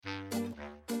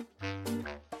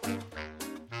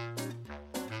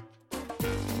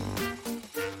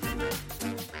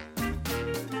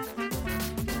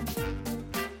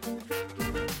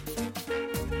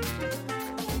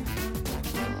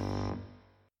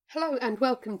Hello and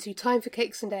welcome to Time for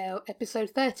Cakes and Ale,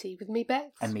 episode 30, with me,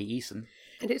 Bex. And me, Eason.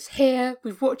 And it's here,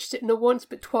 we've watched it not once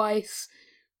but twice,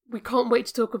 we can't wait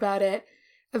to talk about it,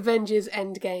 Avengers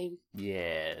Endgame.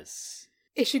 Yes.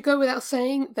 It should go without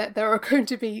saying that there are going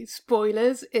to be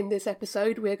spoilers in this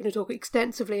episode. We're going to talk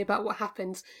extensively about what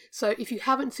happens, so if you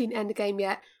haven't seen Endgame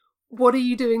yet, what are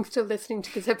you doing still listening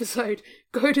to this episode?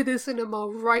 Go to the cinema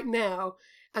right now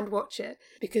and watch it,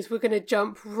 because we're going to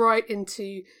jump right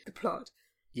into the plot.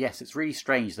 Yes, it's really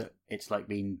strange that it's like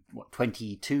been,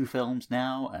 22 films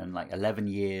now and 11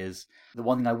 years. The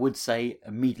one thing I would say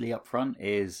immediately up front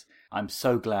is I'm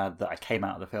so glad that I came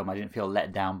out of the film. I didn't feel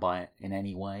let down by it in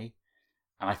any way.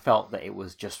 And I felt that it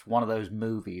was just one of those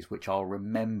movies which I'll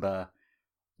remember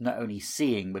not only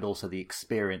seeing, but also the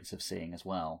experience of seeing as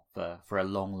well for a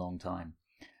long, long time.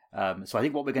 So I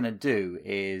think what we're going to do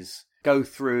is go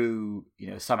through,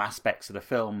 some aspects of the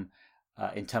film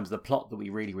in terms of the plot that we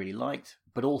really, really liked,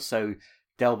 but also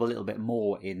delve a little bit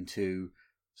more into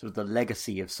sort of the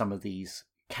legacy of some of these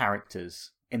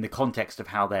characters in the context of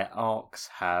how their arcs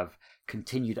have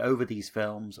continued over these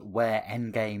films, where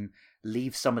Endgame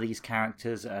leaves some of these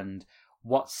characters, and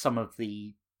what some of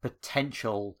the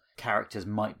potential characters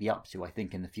might be up to, I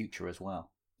think, in the future as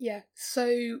well. Yeah,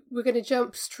 so we're going to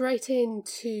jump straight in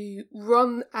to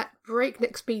run at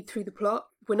breakneck speed through the plot.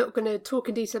 We're not going to talk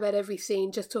in detail about every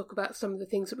scene, just talk about some of the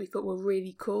things that we thought were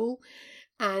really cool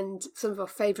and some of our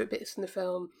favourite bits in the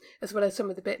film, as well as some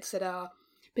of the bits that are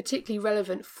particularly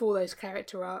relevant for those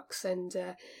character arcs and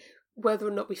whether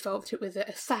or not we felt that it was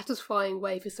a satisfying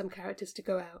way for some characters to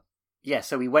go out. Yeah,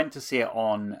 so we went to see it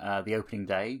on the opening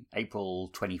day, April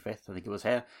 25th, I think it was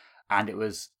here. And it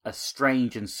was a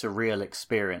strange and surreal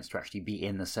experience to actually be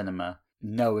in the cinema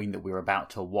knowing that we were about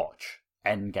to watch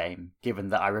Endgame, given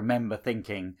that I remember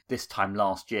thinking this time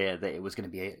last year that it was going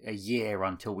to be a year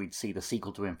until we'd see the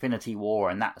sequel to Infinity War,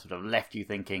 and that sort of left you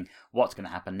thinking, what's going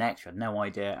to happen next? You had no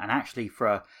idea. And actually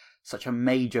for such a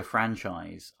major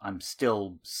franchise, I'm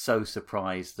still so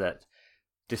surprised that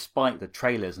despite the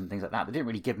trailers and things like that, they didn't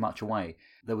really give much away.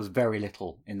 There was very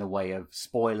little in the way of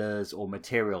spoilers or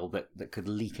material that could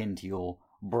leak into your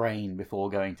brain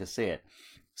before going to see it.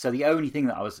 So the only thing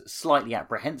that I was slightly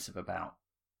apprehensive about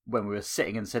when we were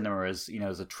sitting in cinema as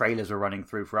the trailers were running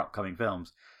through for upcoming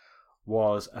films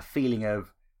was a feeling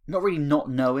of not really not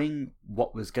knowing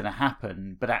what was going to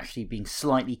happen, but actually being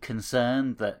slightly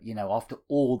concerned that, after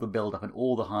all the build-up and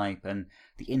all the hype and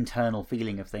the internal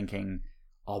feeling of thinking,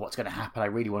 oh, what's going to happen? I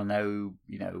really want to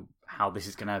know, how this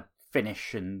is going to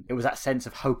finish. And it was that sense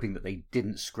of hoping that they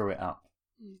didn't screw it up.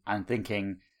 And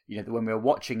thinking, that when we were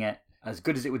watching it, as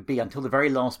good as it would be until the very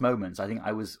last moments, I think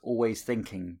I was always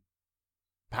thinking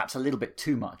perhaps a little bit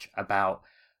too much about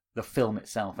the film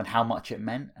itself and how much it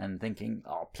meant, and thinking,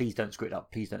 oh, please don't screw it up,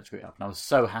 please don't screw it up. And I was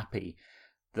so happy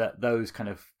that those kind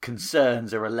of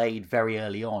concerns are allayed very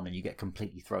early on and you get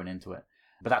completely thrown into it.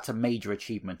 But that's a major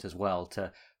achievement as well,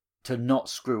 to not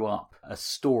screw up a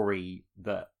story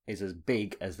that is as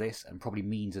big as this and probably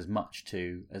means as much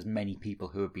to as many people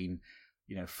who have been,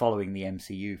 following the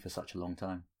MCU for such a long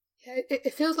time. Yeah,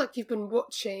 it feels like you've been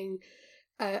watching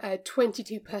a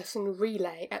 22-person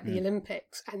relay at the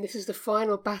Olympics, and this is the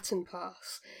final baton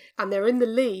pass, and they're in the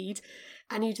lead,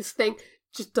 and you just think,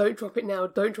 just don't drop it now,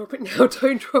 don't drop it now,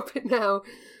 don't drop it now,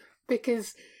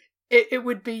 because it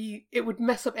would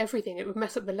mess up everything. It would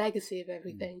mess up the legacy of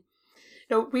everything.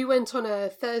 We went on a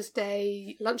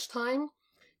Thursday lunchtime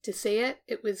to see it.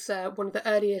 It was one of the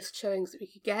earliest showings that we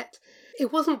could get.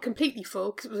 It wasn't completely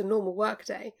full because it was a normal work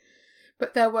day,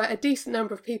 but there were a decent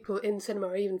number of people in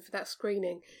cinema even for that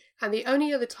screening. And the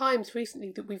only other times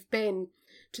recently that we've been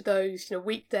to those,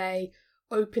 weekday,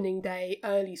 opening day,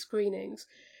 early screenings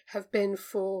have been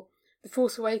for The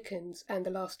Force Awakens and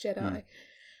The Last Jedi.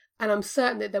 And I'm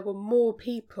certain that there were more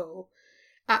people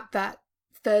at that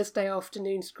Thursday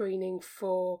afternoon screening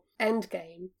for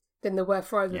Endgame than there were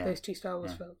for either of those two Star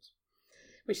Wars films,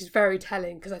 which is very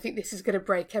telling, because I think this is going to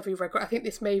break every record. I think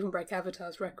this may even break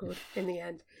Avatar's record in the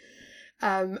end.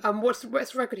 And what's the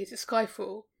record? Is it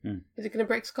Skyfall? Is it going to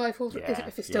break Skyfall? Yeah,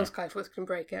 if it's still Skyfall, it's going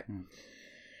to break it.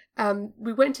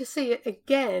 We went to see it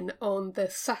again on the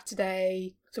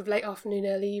Saturday, sort of late afternoon,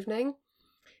 early evening,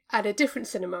 at a different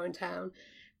cinema in town,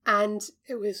 and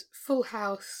it was full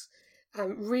house.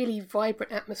 Really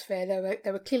vibrant atmosphere.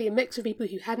 There were clearly a mix of people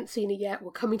who hadn't seen it yet, were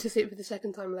coming to see it for the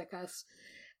second time like us,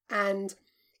 and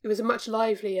it was a much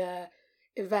livelier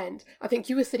event. I think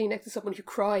you were sitting next to someone who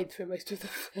cried through most of the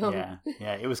film.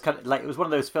 Yeah. It was kind of like, it was one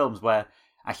of those films where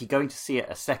actually going to see it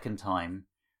a second time,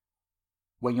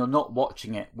 when you're not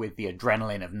watching it with the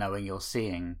adrenaline of knowing you're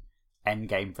seeing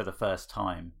Endgame for the first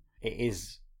time, it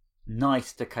is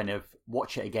nice to kind of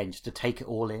watch it again, just to take it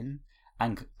all in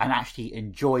and actually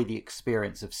enjoy the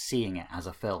experience of seeing it as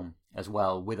a film as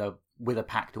well, with a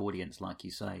packed audience, like you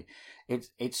say.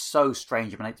 It's so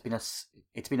strange. I mean,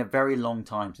 it's been a very long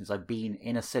time since I've been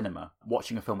in a cinema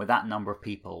watching a film with that number of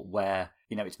people, where,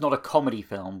 you know, it's not a comedy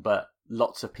film, but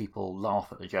lots of people laugh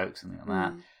at the jokes and things like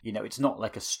that. You know, it's not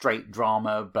like a straight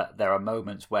drama, but there are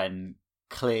moments when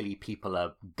clearly people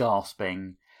are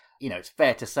gasping. You know, it's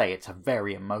fair to say it's a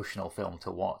very emotional film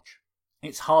to watch.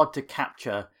 It's hard to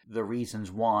capture the reasons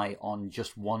why on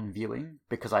just one viewing,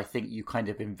 because I think you kind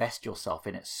of invest yourself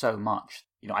in it so much.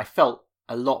 You know, I felt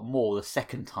a lot more the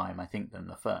second time, I think, than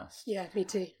the first. Yeah, me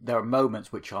too. There are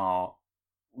moments which are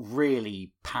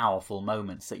really powerful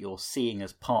moments that you're seeing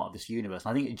as part of this universe.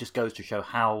 And I think it just goes to show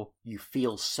how you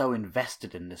feel so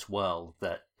invested in this world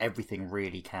that everything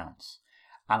really counts.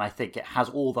 And I think it has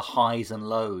all the highs and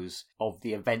lows of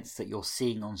the events that you're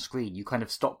seeing on screen. You kind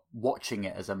of stop watching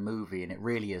it as a movie, and it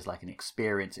really is like an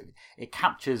experience. It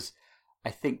captures,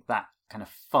 I think, that kind of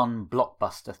fun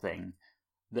blockbuster thing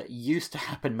that used to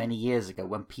happen many years ago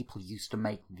when people used to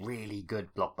make really good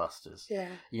blockbusters. Yeah.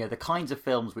 You know, the kinds of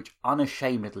films which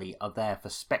unashamedly are there for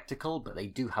spectacle, but they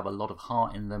do have a lot of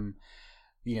heart in them.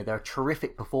 You know, there are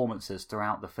terrific performances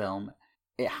throughout the film.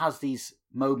 It has these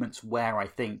moments where I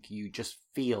think you just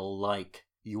feel like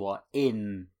you are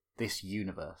in this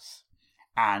universe.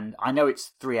 And I know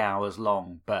it's 3 hours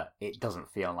long, but it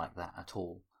doesn't feel like that at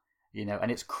all. You know,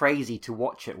 and it's crazy to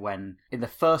watch it when, in the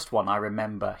first one, I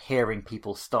remember hearing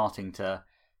people starting to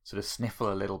sort of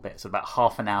sniffle a little bit. So about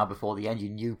half an hour before the end, you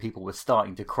knew people were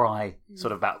starting to cry.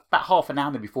 Sort of about half an hour,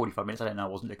 maybe 45 minutes. I don't know, I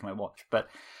wasn't looking at my watch. But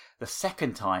the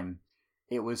second time,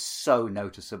 it was so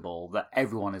noticeable that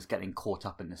everyone is getting caught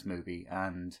up in this movie.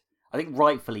 And I think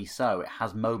rightfully so. It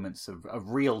has moments of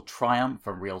real triumph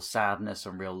and real sadness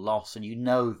and real loss. And you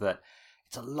know that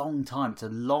it's a long time. It's a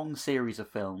long series of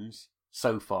films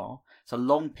so far. It's a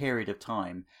long period of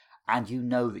time. And you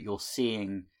know that you're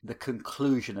seeing the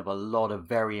conclusion of a lot of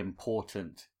very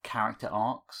important character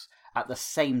arcs. At the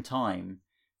same time,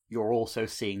 you're also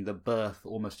seeing the birth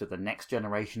almost of the next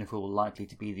generation of who are likely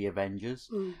to be the Avengers.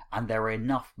 And there are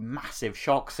enough massive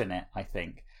shocks in it, I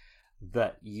think,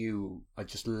 that you are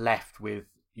just left with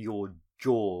your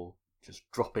jaw just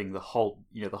dropping the whole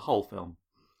film.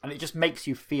 And it just makes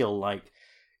you feel like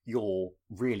you're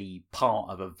really part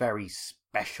of a very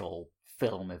special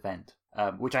film event,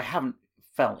 which I haven't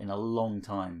felt in a long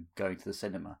time going to the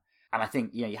cinema. And I think,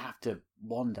 you know, you have to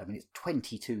wonder, I mean, it's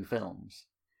 22 films.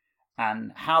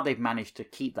 And how they've managed to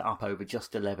keep that up over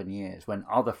just 11 years when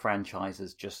other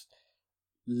franchises just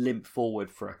limp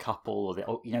forward for a couple.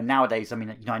 Or you know, nowadays, I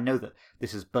mean, you know, I know that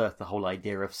this has birthed the whole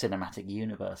idea of cinematic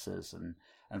universes and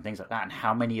things like that. And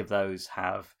how many of those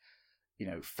have, you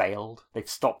know, failed? They've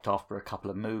stopped after a couple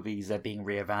of movies. They're being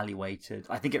reevaluated.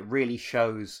 I think it really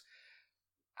shows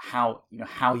how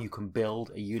you can build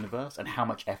a universe and how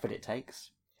much effort it takes.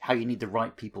 How you need the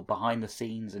right people behind the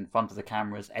scenes, in front of the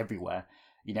cameras, everywhere.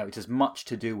 You know, it's as much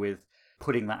to do with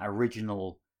putting that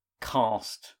original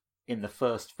cast in the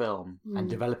first film and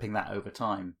developing that over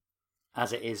time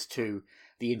as it is to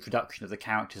the introduction of the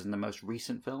characters in the most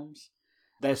recent films.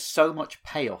 There's so much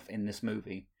payoff in this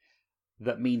movie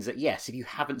that means that, yes, if you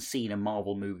haven't seen a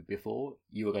Marvel movie before,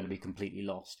 you are going to be completely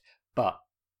lost. But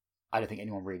I don't think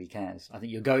anyone really cares. I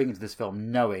think you're going into this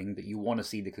film knowing that you want to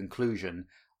see the conclusion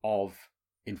of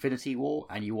Infinity War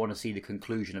and you want to see the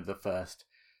conclusion of the first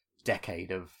decade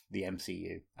of the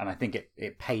MCU, and I think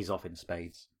it pays off in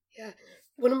spades. Yeah,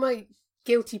 one of my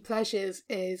guilty pleasures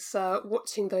is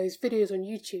watching those videos on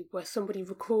YouTube where somebody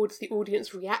records the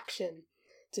audience reaction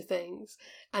to things,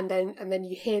 and then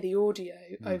you hear the audio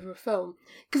over a film.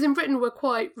 Because in Britain we're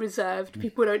quite reserved.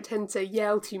 People don't tend to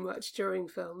yell too much during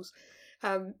films,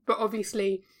 but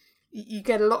obviously you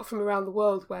get a lot from around the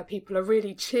world where people are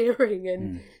really cheering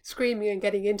and screaming and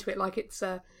getting into it like it's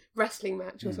a wrestling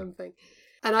match or something.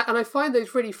 And I find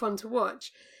those really fun to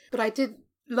watch. But I did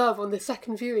love, on the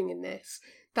second viewing in this,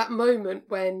 that moment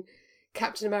when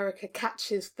Captain America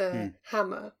catches the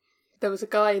hammer. There was a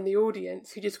guy in the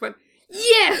audience who just went,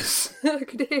 "Yes!" I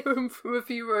could hear him from a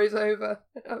few rows over.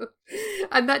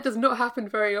 And that does not happen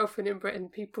very often in Britain.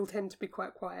 People tend to be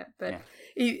quite quiet. But,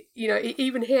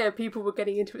 even here, people were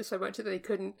getting into it so much that they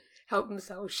couldn't help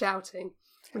themselves shouting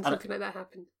when something like that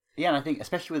happened. Yeah, and I think,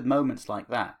 especially with moments like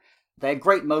that, they're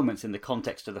great moments in the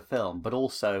context of the film, but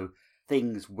also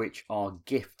things which are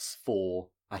gifts for,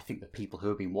 I think, the people who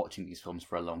have been watching these films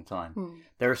for a long time.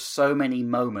 There are so many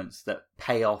moments that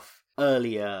pay off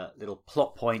earlier little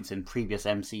plot points in previous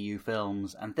MCU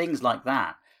films and things like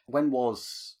that. When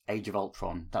was Age of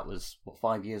Ultron? That was,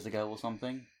 5 years ago or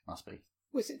something? Must be.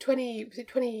 Was it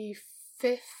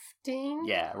 2015?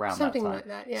 Yeah, around something that time. like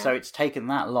that. Yeah. So it's taken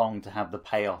that long to have the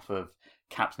payoff of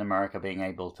Captain America being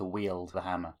able to wield the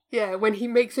hammer. Yeah, when he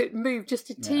makes it move just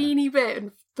a teeny bit,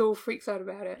 and Thor freaks out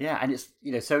about it. Yeah, and it's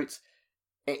so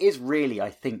it is really, I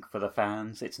think, for the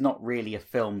fans. It's not really a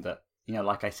film that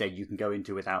like I said, you can go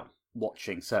into without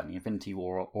watching certainly Infinity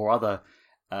War or other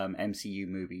MCU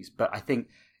movies. But I think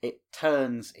it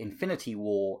turns Infinity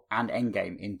War and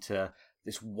Endgame into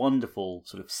this wonderful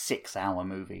sort of 6-hour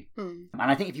movie. And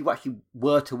I think if you actually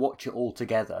were to watch it all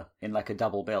together in like a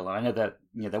double bill, and I know that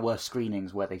there were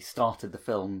screenings where they started the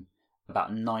film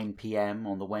about 9 p.m.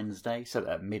 on the Wednesday, so that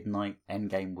at midnight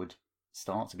Endgame would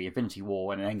start to be Infinity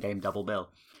War and an Endgame double bill.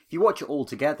 If you watch it all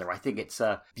together, I think it's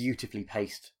a beautifully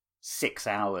paced 6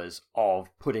 hours of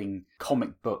putting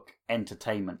comic book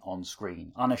entertainment on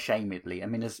screen unashamedly. I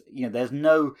mean, there's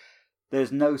no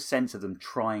sense of them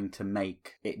trying to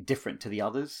make it different to the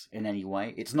others in any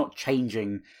way. It's not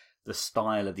changing the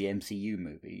style of the MCU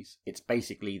movies. It's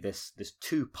basically this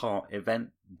 2-part event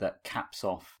that caps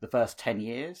off the first 10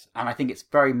 years. And I think it's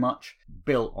very much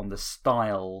built on the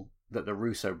style that the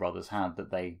Russo brothers had,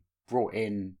 that they brought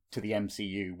in to the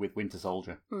MCU with Winter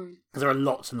Soldier. Because there are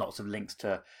lots and lots of links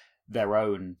to their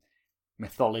own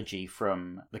mythology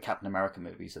from the Captain America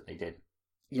movies that they did.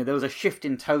 There was a shift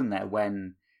in tone there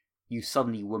when you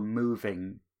suddenly were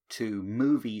moving to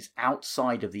movies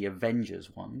outside of the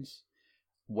Avengers ones,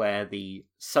 where the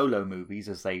solo movies,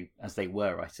 as they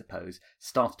were, I suppose,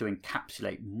 started to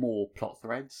encapsulate more plot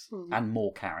threads and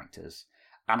more characters.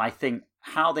 And I think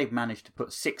how they've managed to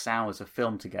put 6 hours of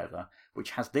film together,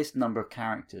 which has this number of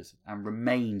characters and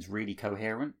remains really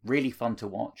coherent, really fun to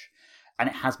watch, and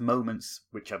it has moments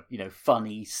which are,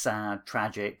 funny, sad,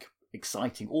 tragic,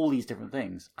 exciting, all these different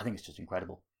things. I think it's just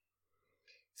incredible.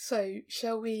 So,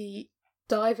 shall we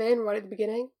dive in right at the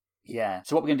beginning? Yeah.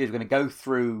 So what we're going to do is we're going to go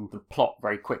through the plot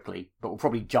very quickly, but we'll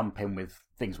probably jump in with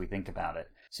things we think about it.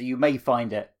 So you may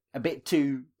find it a bit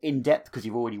too in-depth because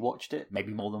you've already watched it,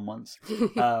 maybe more than once.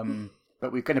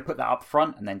 But we're going to put that up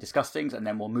front and then discuss things, and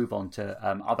then we'll move on to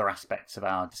other aspects of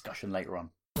our discussion later on.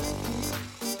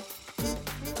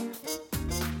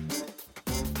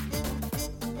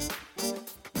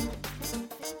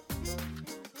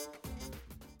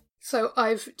 So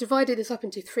I've divided this up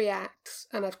into 3 acts,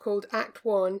 and I've called Act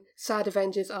 1, Sad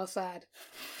Avengers Are Sad.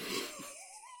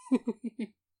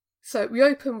 So we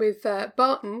open with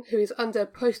Barton, who is under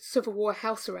post-Civil War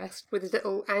house arrest with his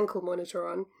little ankle monitor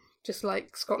on, just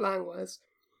like Scott Lang was.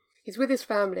 He's with his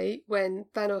family when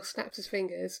Thanos snaps his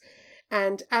fingers,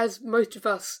 and as most of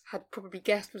us had probably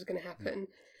guessed was going to happen,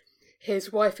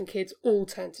 his wife and kids all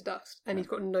turn to dust, and he's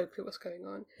got no clue what's going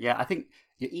on. Yeah, I think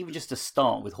even just to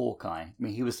start with Hawkeye, I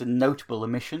mean, he was a notable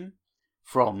omission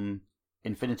from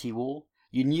Infinity War.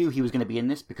 You knew he was going to be in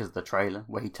this because of the trailer,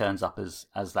 where he turns up as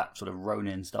that sort of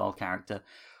Ronin-style character.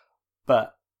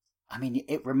 But, I mean,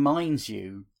 it reminds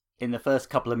you, in the first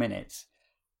couple of minutes,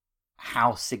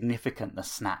 how significant the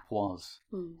snap was.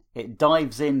 It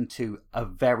dives into a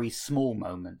very small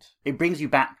moment. It brings you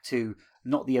back to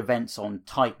not the events on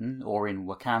Titan or in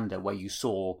Wakanda where you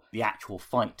saw the actual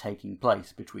fight taking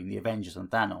place between the Avengers and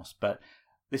Thanos, but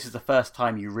this is the first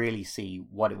time you really see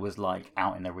what it was like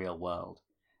out in the real world.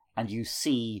 And you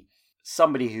see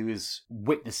somebody who is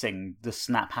witnessing the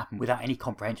snap happen without any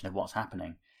comprehension of what's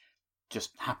happening just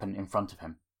happen in front of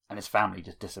him, and his family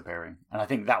just disappearing. And I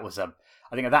think that was I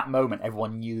think at that moment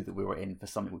everyone knew that we were in for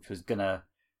something which was going to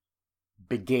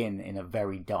begin in a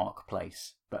very dark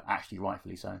place, but actually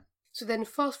rightfully so. So then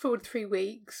fast forward 3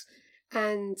 weeks,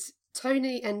 and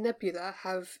Tony and Nebula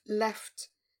have left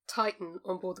Titan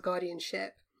on board the Guardian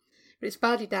ship, but it's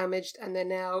badly damaged and they're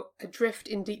now adrift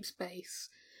in deep space,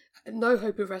 no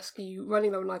hope of rescue,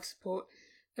 running low on life support,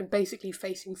 and basically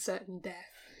facing certain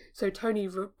death. So Tony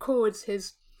records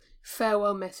his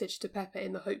farewell message to Pepper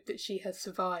in the hope that she has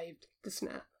survived the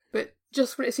snap. But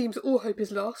just when it seems all hope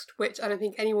is lost, which I don't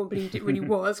think anyone believed it really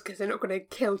was, because they're not going to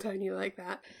kill Tony like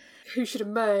that, who should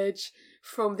emerge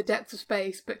from the depths of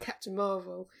space but Captain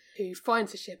Marvel, who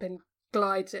finds the ship and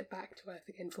glides it back to Earth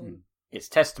again for them. It's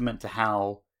testament to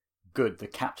how good the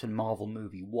Captain Marvel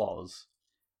movie was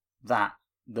that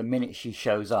the minute she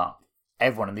shows up,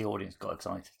 everyone in the audience got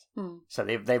excited. So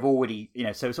they've already,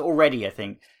 so it's already, I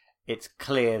think, it's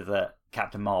clear that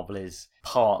Captain Marvel is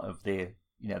part of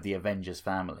the Avengers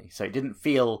family. So it didn't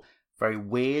feel very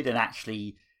weird, and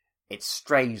actually it's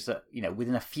strange that,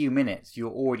 within a few minutes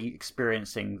you're already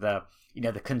experiencing the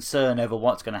concern over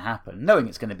what's going to happen, knowing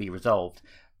it's going to be resolved.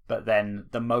 But then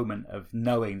the moment of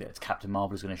knowing that it's Captain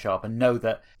Marvel is going to show up, and know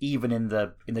that even in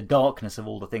the darkness of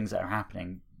all the things that are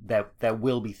happening, there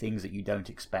will be things that you don't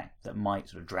expect that might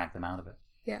sort of drag them out of it.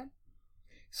 Yeah.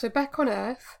 So back on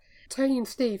Earth, Tony and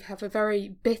Steve have a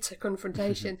very bitter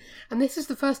confrontation, and this is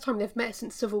the first time they've met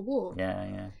since Civil War.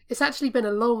 Yeah. It's actually been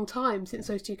a long time since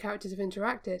those two characters have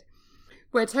interacted,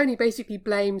 where Tony basically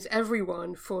blames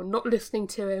everyone for not listening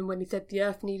to him when he said the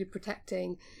Earth needed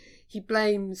protecting. He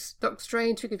blames Doctor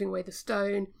Strange for giving away the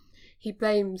stone. He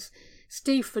blames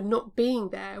Steve for not being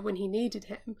there when he needed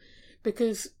him,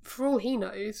 because for all he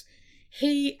knows,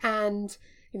 he and,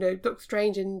 Doctor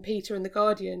Strange and Peter and the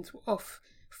Guardians were off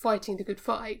fighting the good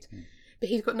fight, but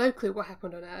he's got no clue what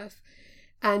happened on Earth,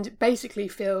 and basically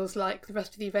feels like the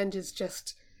rest of the Avengers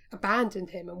just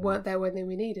abandoned him and weren't there when they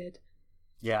were needed.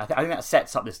 Yeah, I think that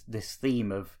sets up this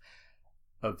theme of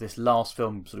this last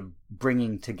film sort of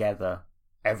bringing together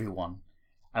everyone.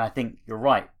 And I think you're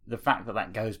right. The fact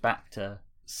that goes back to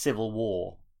Civil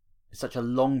War is such a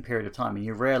long period of time, and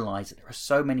you realise that there are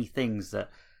so many things that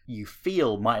you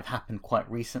feel might have happened quite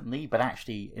recently, but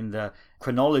actually in the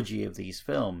chronology of these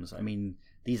films, I mean,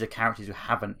 these are characters who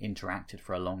haven't interacted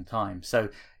for a long time. So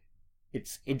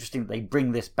it's interesting that they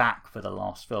bring this back for the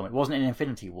last film. It wasn't in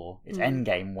Infinity War, it's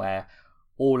Endgame, where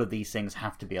all of these things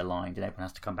have to be aligned and everyone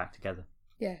has to come back together.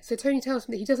 Yeah, so Tony tells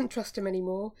him that he doesn't trust him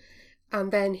anymore,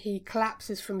 and then he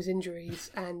collapses from his injuries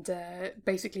and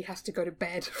basically has to go to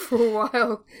bed for a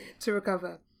while to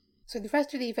recover. So the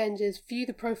rest of the Avengers view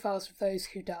the profiles of those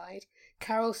who died.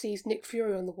 Carol sees Nick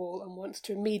Fury on the wall and wants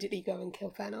to immediately go and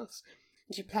kill Thanos,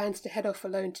 and she plans to head off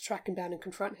alone to track him down and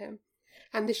confront him.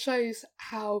 And this shows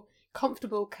how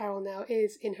comfortable Carol now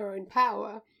is in her own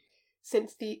power,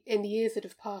 in the years that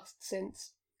have passed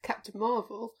since Captain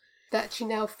Marvel, that she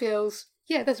now feels,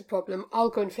 yeah, there's a problem, I'll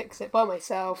go and fix it by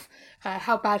myself.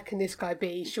 How bad can this guy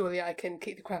be? Surely I can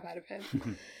kick the crap out of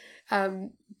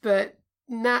him. But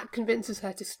Nat convinces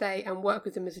her to stay and work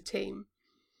with them as a team.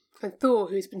 And Thor,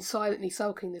 who's been silently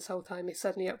sulking this whole time, is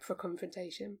suddenly up for a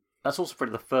confrontation. That's also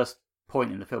probably the first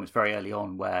point in the film. It's very early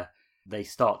on where they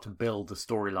start to build the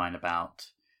storyline about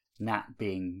Nat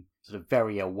being sort of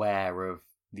very aware of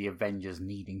the Avengers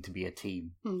needing to be a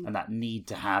team and that need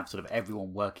to have sort of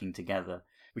everyone working together,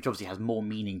 which obviously has more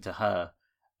meaning to her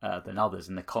than others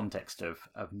in the context of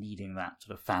needing that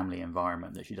sort of family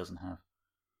environment that she doesn't have.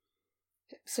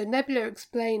 So Nebula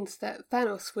explains that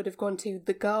Thanos would have gone to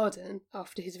the Garden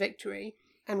after his victory,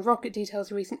 and Rocket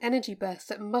details a recent energy burst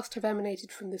that must have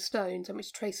emanated from the stones and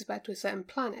which traces back to a certain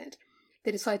planet.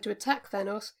 They decide to attack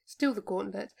Thanos, steal the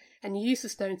gauntlet, and use the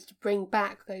stones to bring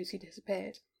back those who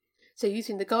disappeared. So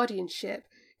using the Guardian ship,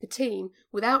 the team,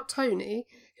 without Tony,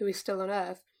 who is still on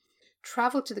Earth,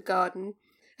 travel to the Garden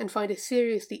and find a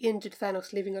seriously injured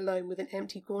Thanos living alone with an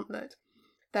empty gauntlet.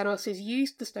 Thanos has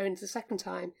used the stones a second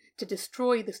time to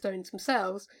destroy the stones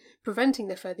themselves, preventing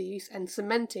their further use and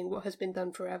cementing what has been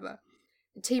done forever.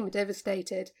 The team are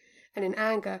devastated, and in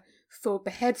anger, Thor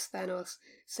beheads Thanos,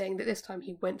 saying that this time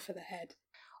he went for the head.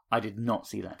 I did not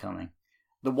see that coming.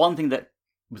 The one thing that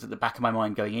was at the back of my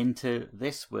mind going into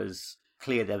this was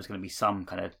clear there was going to be some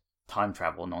kind of time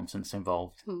travel nonsense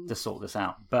involved to sort this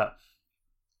out. But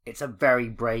it's a very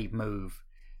brave move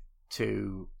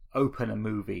to open a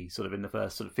movie sort of in the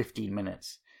first sort of 15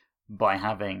 minutes by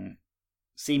having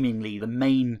seemingly the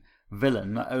main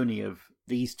villain, not only of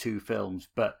these two films,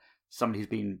 but somebody who's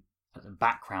been at the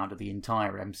background of the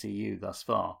entire MCU thus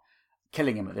far,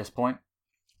 killing him at this point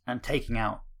and taking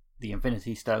out the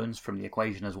Infinity Stones from the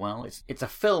equation as well. It's a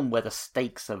film where the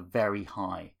stakes are very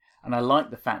high, and I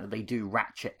like the fact that they do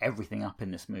ratchet everything up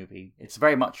in this movie. It's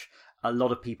very much a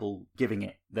lot of people giving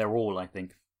it their all, I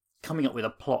think, coming up with a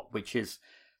plot which is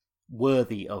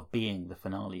worthy of being the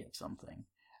finale of something.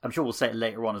 I'm sure we'll say it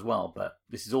later on as well, but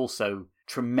this is also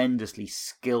tremendously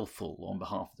skillful on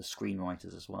behalf of the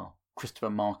screenwriters as well.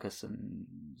 Christopher Marcus and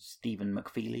Stephen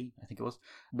McFeely, I think it was.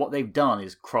 What they've done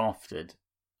is crafted,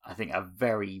 I think, a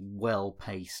very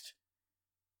well-paced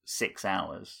 6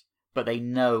 hours, but they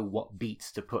know what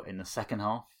beats to put in the second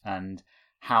half and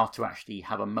how to actually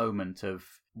have a moment of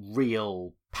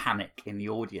real panic in the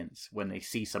audience when they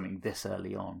see something this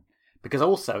early on. Because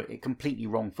also, it completely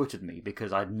wrong-footed me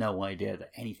because I had no idea that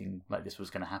anything like this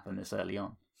was going to happen this early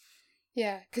on.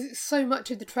 Yeah, because so much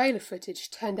of the trailer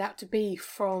footage turned out to be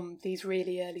from these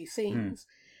really early scenes.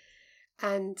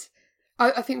 And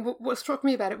I think what struck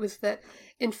me about it was that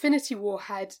Infinity War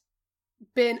had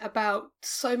been about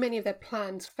so many of their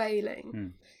plans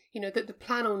failing. You know, that the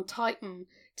plan on Titan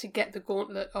to get the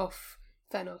gauntlet off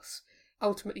Thanos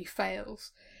ultimately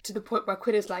fails, to the point where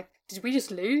Quitter's like, did we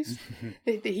just lose?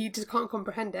 He just can't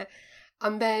comprehend it.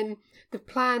 And then the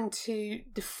plan to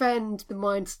defend the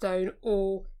Mind Stone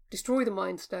or destroy the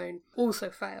Mind Stone also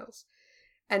fails.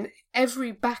 And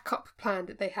every backup plan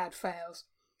that they had fails.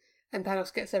 and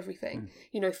Thanos gets everything.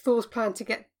 Thor's plan to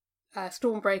get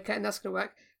Stormbreaker, and that's going to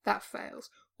work, that fails.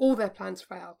 All their plans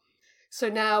fail. So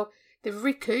now they've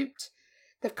recouped,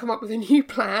 they've come up with a new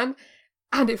plan,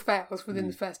 and it fails within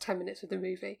the first 10 minutes of the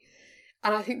movie.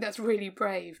 And I think that's really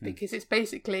brave, because it's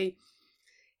basically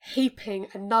heaping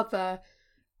another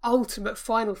ultimate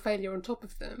final failure on top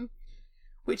of them,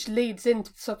 which leads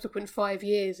into the subsequent 5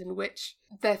 years in which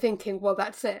they're thinking, well,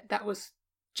 that's it. That was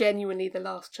genuinely the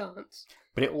last chance.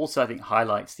 But it also, I think,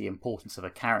 highlights the importance of a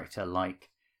character like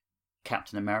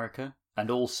Captain America, and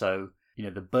also,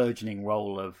 the burgeoning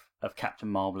role of Captain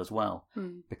Marvel as well,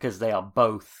 because they are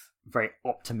both very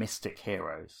optimistic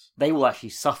heroes. They will actually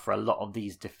suffer a lot of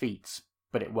these defeats,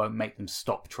 but it won't make them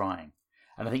stop trying.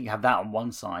 And I think you have that on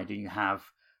one side, and you have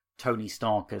Tony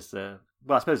Stark as the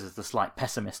slight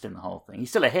pessimist in the whole thing. He's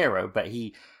still a hero, but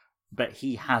he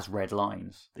has red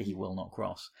lines that he will not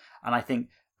cross. And I think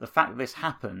the fact that this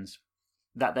happens,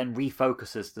 that then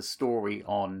refocuses the story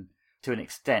on, to an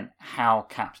extent, how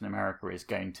Captain America is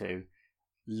going to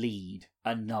lead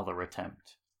another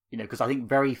attempt. Because I think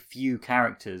very few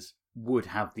characters would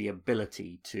have the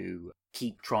ability to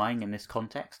keep trying in this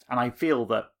context. And I feel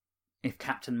that if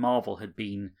Captain Marvel had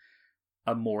been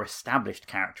a more established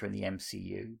character in the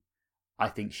MCU, I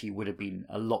think she would have been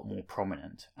a lot more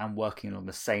prominent and working along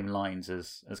the same lines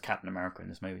as Captain America in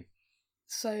this movie.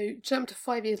 So, jump to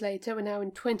 5 years later, we're now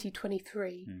in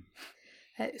 2023.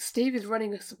 Steve is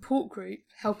running a support group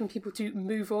helping people to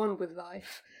move on with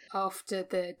life after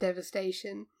the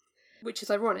devastation, which is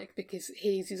ironic because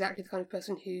he's exactly the kind of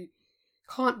person who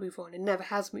can't move on and never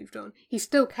has moved on. He's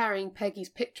still carrying Peggy's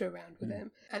picture around with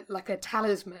him, like a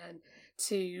talisman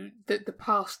to the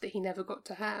past that he never got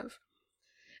to have.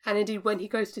 And indeed, when he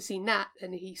goes to see Nat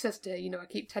and he says to her, I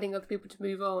keep telling other people to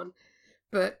move on,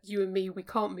 but you and me, we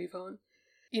can't move on.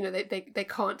 They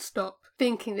can't stop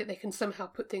thinking that they can somehow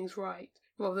put things right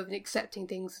rather than accepting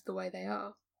things the way they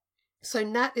are. So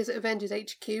Nat is at Avengers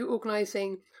HQ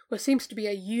organising what seems to be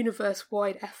a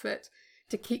universe-wide effort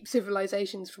to keep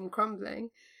civilizations from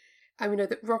crumbling. And we know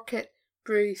that Rocket,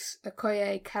 Bruce,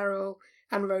 Okoye, Carol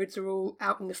and Rhodes are all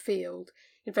out in the field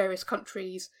in various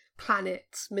countries,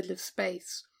 planets, middle of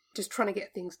space, just trying to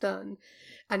get things done.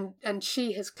 And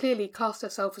she has clearly cast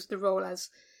herself as the role as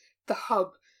the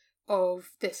hub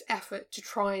of this effort to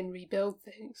try and rebuild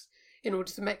things in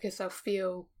order to make herself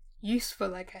feel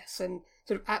useful, I guess, and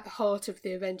sort of at the heart of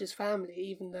the Avengers family,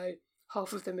 even though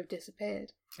half of them have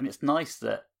disappeared. And it's nice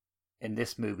that in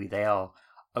this movie they are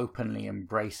openly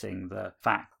embracing the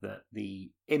fact that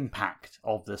the impact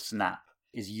of the snap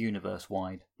is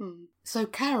universe-wide. So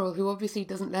Carol, who obviously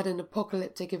doesn't let an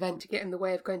apocalyptic event to get in the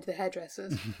way of going to the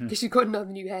hairdressers, because she's got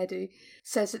another new hairdo,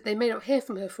 says that they may not hear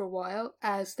from her for a while,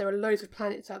 as there are loads of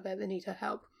planets out there that need her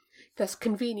help, thus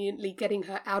conveniently getting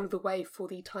her out of the way for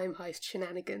the time heist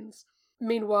shenanigans.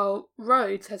 Meanwhile,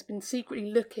 Rhodes has been secretly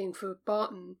looking for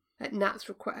Barton at Nat's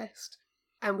request,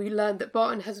 and we learned that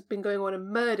Barton has been going on a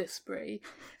murder spree,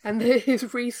 and that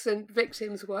his recent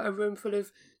victims were a room full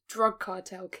of drug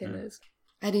cartel killers.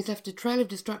 And he's left a trail of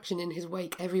destruction in his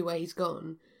wake everywhere he's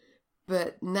gone.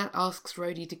 But Nat asks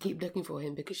Rhodey to keep looking for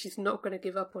him because she's not going to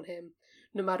give up on him,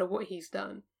 no matter what he's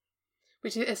done.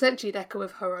 Which is essentially an echo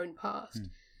of her own past.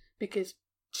 Because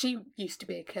she used to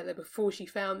be a killer before she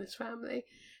found this family.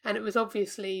 And it was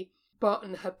obviously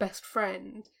Barton, her best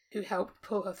friend, who helped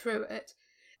pull her through it.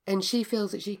 And she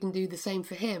feels that she can do the same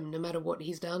for him, no matter what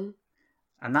he's done.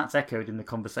 And that's echoed in the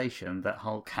conversation that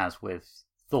Hulk has with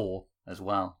Thor as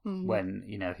well, when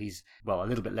he's a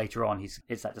little bit later on,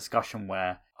 it's that discussion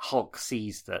where Hulk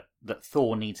sees that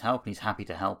Thor needs help and he's happy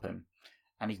to help him,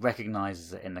 and he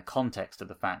recognizes it in the context of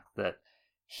the fact that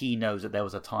he knows that there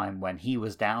was a time when he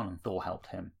was down and Thor helped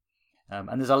him,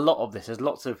 and there's a lot of this. There's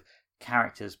lots of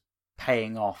characters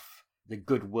paying off the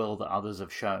goodwill that others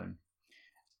have shown,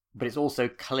 but it's also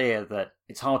clear that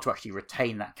it's hard to actually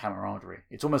retain that camaraderie.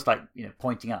 It's almost like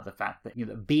pointing out the fact that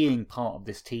that being part of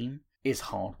this team is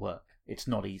hard work. It's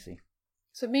not easy.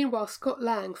 So meanwhile, Scott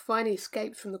Lang finally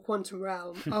escapes from the quantum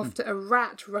realm after a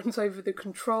rat runs over the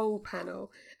control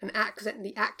panel and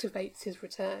accidentally activates his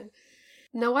return.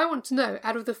 Now I want to know,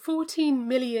 out of the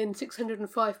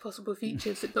 14,605 possible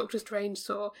futures that Doctor Strange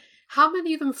saw, how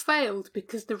many of them failed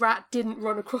because the rat didn't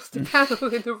run across the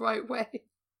panel in the right way?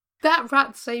 That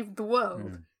rat saved the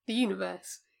world, the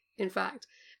universe, in fact,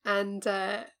 and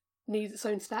needs its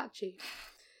own statue.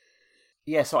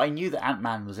 Yeah, so I knew that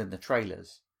Ant-Man was in the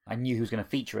trailers. I knew he was going to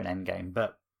feature in Endgame,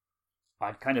 but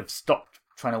I kind of stopped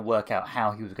trying to work out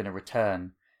how he was going to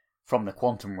return from the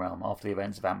quantum realm after the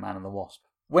events of Ant-Man and the Wasp.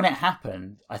 When it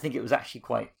happened, I think it was actually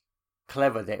quite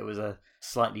clever that it was a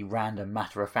slightly random,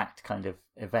 matter-of-fact kind of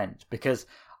event, because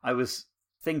I was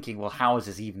thinking, well, how is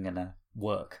this even going to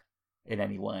work in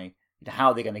any way? How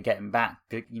are they going to get him back?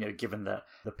 Given that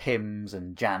the Pyms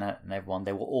and Janet and everyone,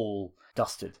 they were all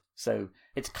dusted. So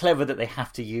it's clever that they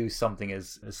have to use something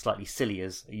as slightly silly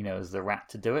as the rat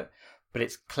to do it. But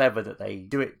it's clever that they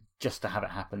do it just to have it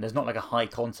happen. There's not like a high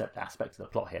concept aspect to the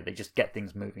plot here. They just get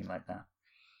things moving like that.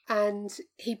 And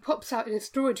he pops out in a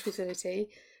storage facility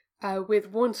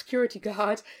with one security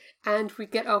guard, and we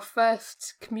get our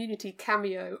first Community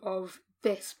cameo of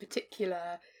this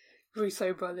particular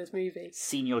Russo brothers movie.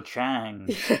 Senior Chang.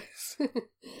 Yes.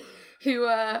 Who,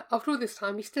 after all this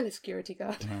time, he's still a security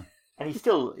guard. Yeah. And he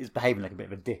still is behaving like a bit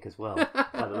of a dick as well,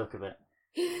 by the look of it.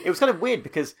 It was kind of weird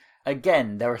because,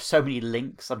 again, there are so many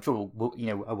links. I'm sure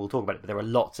we'll talk about it, but there are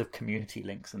lots of Community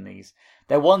links in these.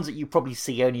 They're ones that you probably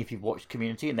see only if you've watched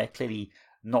Community, and they're clearly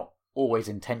not always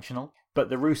intentional. But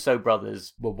the Russo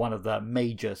brothers were one of the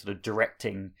major sort of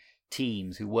directing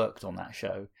teams who worked on that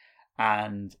show.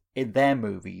 And in their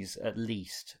movies, at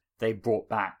least, they brought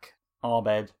back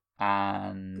Abed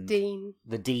and Dean.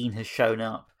 The Dean has shown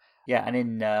up. Yeah, and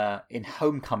in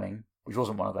Homecoming, which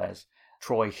wasn't one of theirs,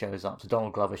 Troy shows up. So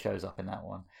Donald Glover shows up in that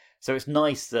one. So it's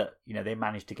nice that they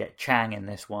managed to get Chang in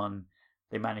this one.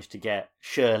 They managed to get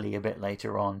Shirley a bit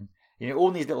later on.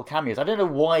 All these little cameos. I don't know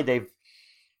why they've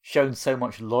shown so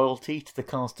much loyalty to the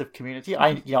cast of Community.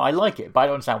 I like it, but I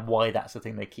don't understand why that's the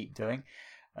thing they keep doing.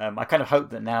 I kind of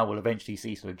hope that now we'll eventually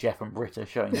see sort of Jeff and Britta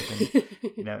showing up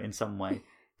in, in some way.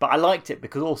 But I liked it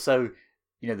because also,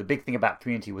 the big thing about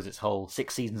Community was its whole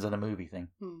 6 seasons and a movie thing.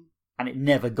 And it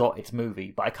never got its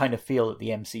movie. But I kind of feel that the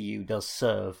MCU does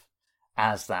serve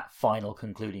as that final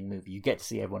concluding movie. You get to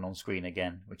see everyone on screen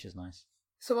again, which is nice.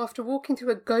 So after walking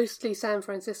through a ghostly San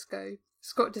Francisco,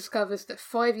 Scott discovers that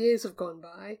 5 years have gone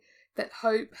by, that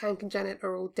Hope, Hank and Janet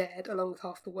are all dead, along with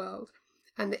half the world,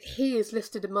 and that he is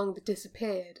listed among the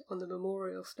disappeared on the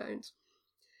memorial stones.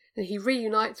 And he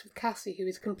reunites with Cassie, who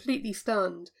is completely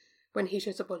stunned when he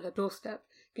shows up on her doorstep,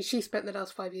 because she spent the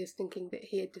last 5 years thinking that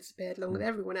he had disappeared along with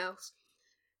everyone else.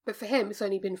 But for him, it's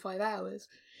only been 5 hours.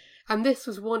 And this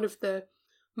was one of the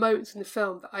moments in the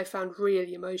film that I found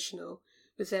really emotional,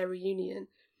 was their reunion,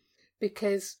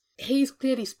 because he's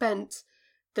clearly spent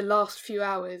the last few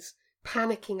hours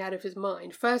panicking out of his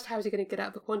mind. First, how is he going to get out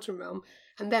of the quantum realm?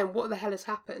 And then, what the hell has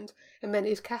happened? And then,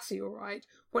 is Cassie all right?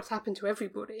 What's happened to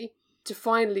everybody? To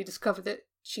finally discover that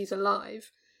she's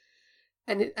alive.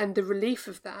 And the relief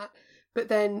of that. But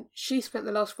then, she spent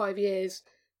the last 5 years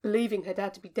believing her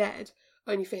dad to be dead,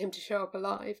 only for him to show up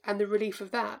alive. And the relief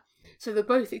of that. So they're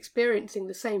both experiencing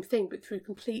the same thing, but through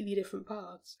completely different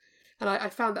paths. And I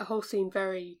found that whole scene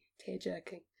very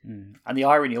tear-jerking. And the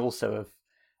irony also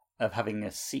of having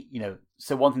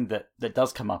so one thing that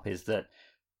does come up is that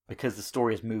because the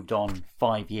story has moved on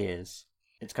 5 years,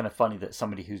 it's kind of funny that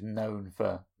somebody who's known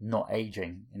for not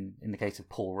aging, in the case of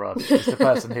Paul Rudd, is the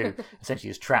person who essentially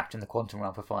is trapped in the quantum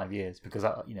realm for 5 years because,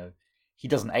 he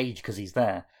doesn't age because he's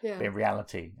there. Yeah. But in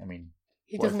reality,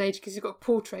 he doesn't age because he's got a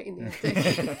portrait in the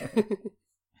attic.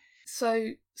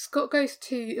 So Scott goes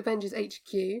to Avengers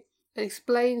HQ and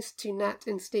explains to Nat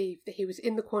and Steve that he was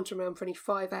in the quantum realm for only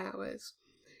 5 hours.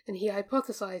 And he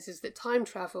hypothesizes that time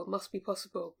travel must be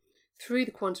possible through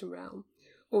the quantum realm,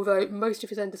 although most of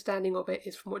his understanding of it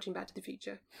is from watching Back to the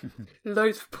Future.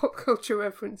 Loads of pop culture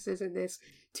references in this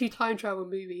to time travel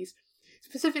movies,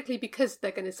 specifically because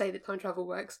they're going to say that time travel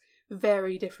works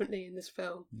very differently in this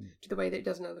film to the way that it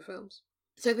does in other films.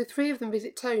 So the three of them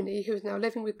visit Tony, who is now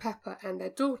living with Pepper and their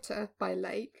daughter by a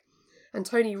lake, and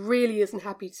Tony really isn't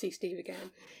happy to see Steve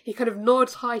again. He kind of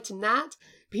nods hi to Nat,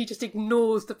 but he just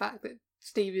ignores the fact that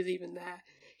Steve is even there.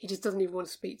 He just doesn't even want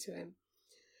to speak to him.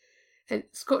 And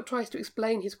Scott tries to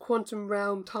explain his quantum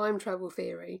realm time travel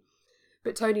theory,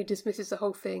 but Tony dismisses the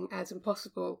whole thing as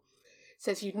impossible.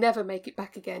 Says you'd never make it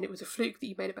back again. It was a fluke that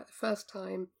you made it back the first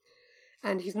time,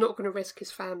 and he's not going to risk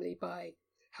his family by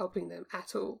helping them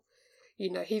at all.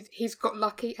 He's got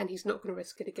lucky and he's not going to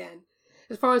risk it again.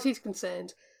 As far as he's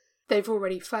concerned, they've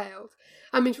already failed.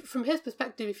 From his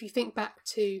perspective, if you think back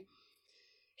to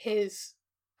his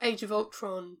Age of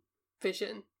Ultron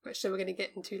vision, which we're going to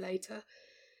get into later,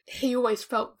 he always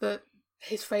felt that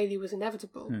his failure was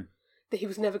inevitable, that he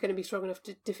was never going to be strong enough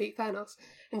to defeat Thanos.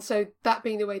 And so that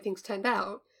being the way things turned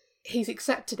out, he's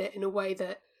accepted it in a way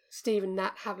that Steve and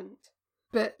Nat haven't.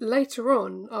 But later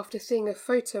on, after seeing a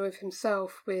photo of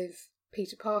himself with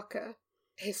Peter Parker,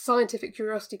 his scientific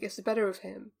curiosity gets the better of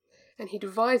him, and he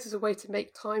devises a way to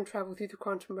make time travel through the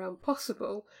quantum realm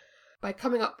possible by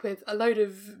coming up with a load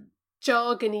of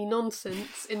jargony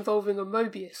nonsense involving a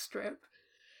Mobius strip.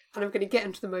 And I'm going to get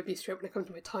into the Mobius strip when I come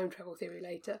to my time travel theory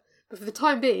later. But for the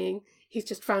time being, he's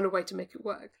just found a way to make it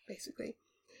work, basically.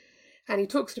 And he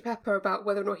talks to Pepper about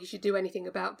whether or not he should do anything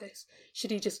about this.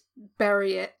 Should he just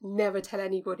bury it, never tell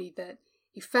anybody that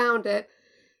he found it?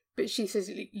 But she says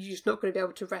you're just not going to be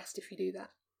able to rest if you do that.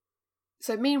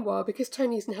 So meanwhile, because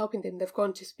Tony isn't helping them, they've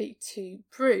gone to speak to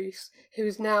Bruce, who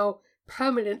is now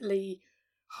permanently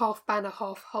half Banner,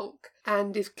 half Hulk,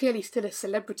 and is clearly still a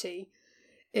celebrity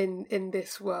in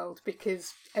this world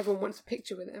because everyone wants a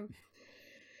picture with him.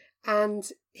 And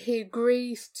he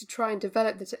agrees to try and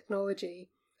develop the technology,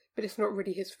 but it's not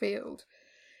really his field.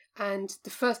 And the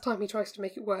first time he tries to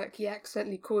make it work, he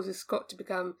accidentally causes Scott to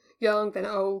become young, then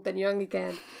old, then young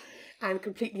again, and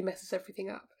completely messes everything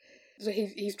up. So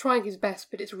he's trying his best,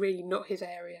 but it's really not his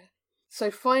area. So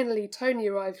finally, Tony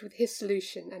arrives with his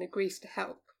solution and agrees to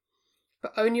help,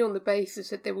 but only on the basis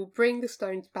that they will bring the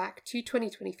stones back to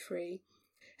 2023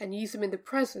 and use them in the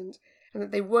present, and that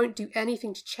they won't do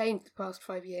anything to change the past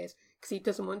 5 years because he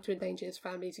doesn't want to endanger his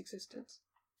family's existence.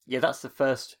 Yeah, that's the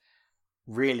first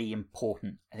really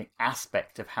important, I think,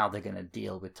 aspect of how they're going to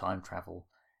deal with time travel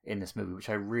in this movie, which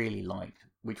I really liked,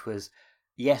 which was,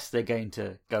 yes, they're going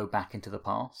to go back into the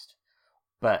past,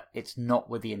 but it's not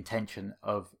with the intention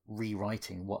of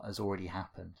rewriting what has already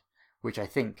happened, which I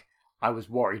think I was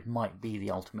worried might be the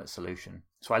ultimate solution.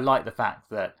 So I like the fact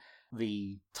that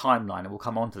the timeline, and we'll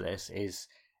come on to this, is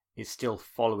still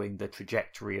following the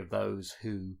trajectory of those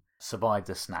who survived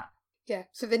the snap. Yeah,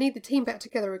 so they need the team back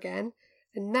together again,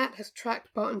 and Nat has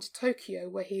tracked Barton to Tokyo,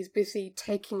 where he's busy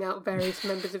taking out various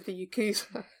members of the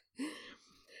Yakuza.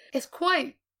 It's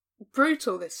quite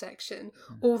brutal, this section,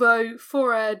 although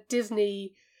for a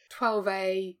Disney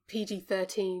 12A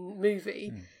PG-13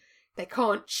 movie, they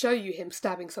can't show you him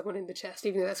stabbing someone in the chest,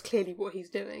 even though that's clearly what he's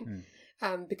doing,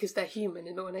 because they're human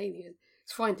and not an alien.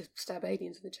 It's fine to stab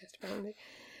aliens in the chest, apparently.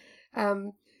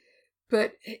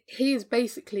 But he has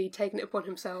basically taken it upon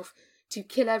himself to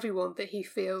kill everyone that he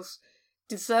feels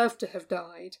deserved to have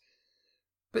died,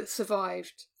 but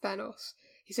survived Thanos.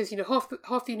 He says, half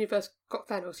the universe got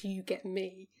Thanos, you get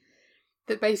me.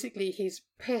 That basically he's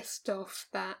pissed off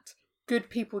that good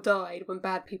people died when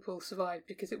bad people survived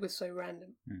because it was so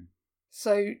random.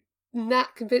 So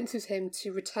Nat convinces him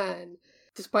to return,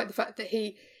 despite the fact that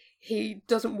he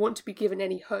doesn't want to be given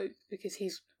any hope because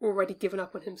he's already given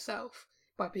up on himself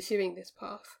by pursuing this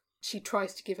path. She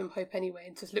tries to give him hope anyway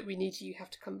and says, look, we need you have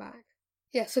to come back.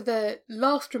 Yeah, so the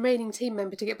last remaining team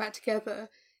member to get back together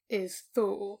is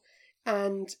Thor,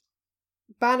 and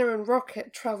Banner and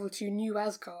Rocket travel to New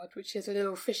Asgard, which is a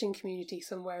little fishing community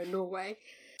somewhere in Norway,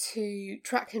 to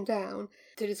track him down,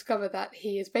 to discover that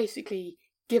he has basically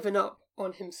given up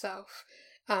on himself.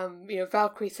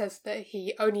 Valkyrie says that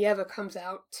he only ever comes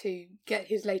out to get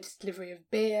his latest delivery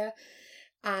of beer,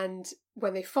 and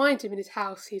when they find him in his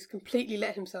house, he's completely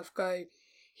let himself go.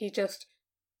 He just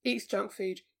eats junk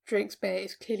food, drinks beer,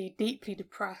 is clearly deeply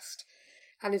depressed,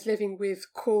 and is living with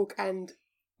Korg and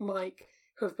Mike,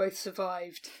 who have both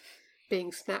survived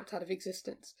being snapped out of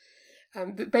existence.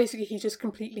 But basically he's just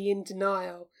completely in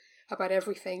denial about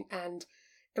everything and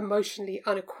emotionally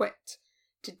unequipped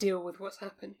to deal with what's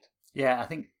happened. Yeah, I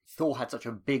think Thor had such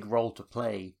a big role to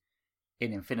play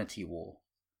in Infinity War.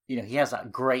 He has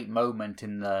that great moment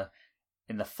in the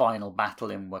final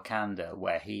battle in Wakanda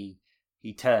where he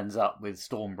turns up with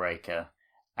Stormbreaker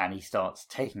and he starts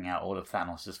taking out all of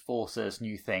Thanos' forces, and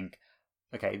you think,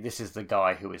 okay, this is the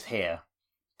guy who is here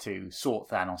to sort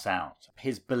Thanos out.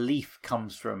 His belief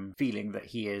comes from feeling that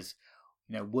he is,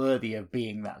 worthy of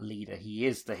being that leader. He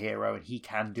is the hero and he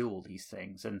can do all these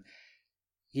things. And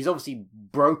he's obviously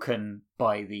broken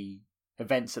by the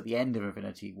events at the end of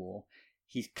Infinity War.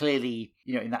 He's clearly,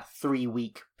 in that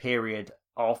 3-week period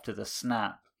after the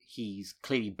snap, he's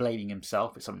clearly blaming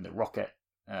himself. It's something that Rocket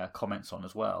comments on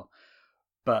as well.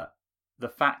 But the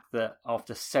fact that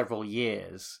after several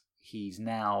years, he's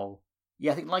now,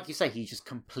 I think like you say, he's just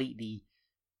completely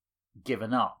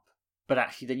given up. But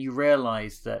actually then you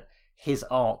realise that his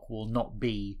arc will not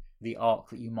be the arc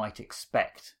that you might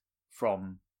expect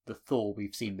from the Thor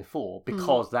we've seen before,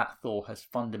 because that Thor has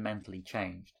fundamentally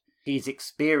changed. He's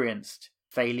experienced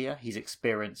failure, he's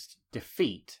experienced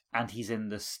defeat, and he's in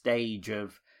the stage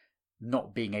of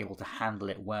not being able to handle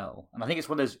it well. And I think it's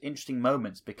one of those interesting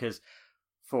moments, because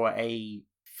for a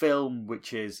film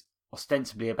which is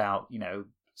ostensibly about,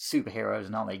 superheroes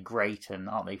and aren't they great and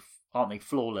aren't they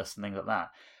flawless and things like that,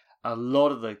 a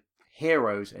lot of the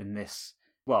heroes in this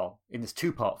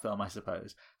 2-part film, I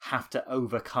suppose, have to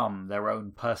overcome their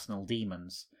own personal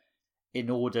demons in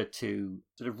order to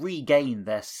sort of regain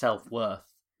their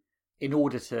self-worth, in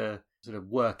order to sort of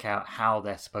work out how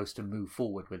they're supposed to move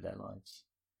forward with their lives.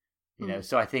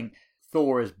 So I think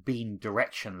Thor has been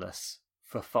directionless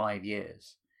for 5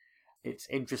 years. It's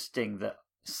interesting that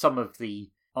some of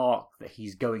the arc that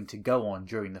he's going to go on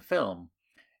during the film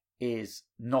is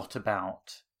not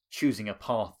about choosing a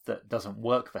path that doesn't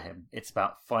work for him. It's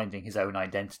about finding his own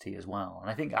identity as well. And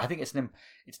I think it's an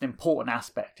important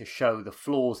aspect to show the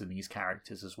flaws in these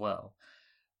characters as well,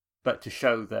 but to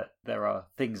show that there are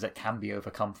things that can be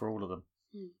overcome for all of them.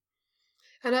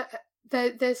 And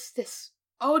there's this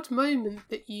odd moment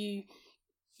that you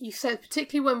said,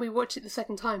 particularly when we watched it the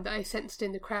second time, that I sensed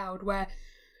in the crowd, where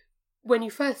when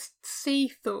you first see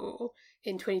Thor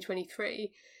in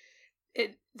 2023,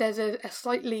 there's a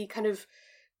slightly kind of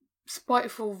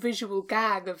spiteful visual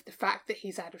gag of the fact that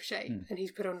he's out of shape and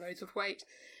he's put on loads of weight,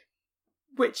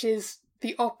 which is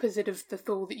the opposite of the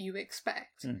Thor that you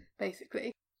expect,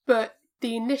 basically. But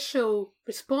the initial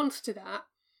response to that,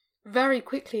 very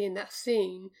quickly in that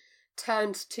scene,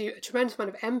 turns to a tremendous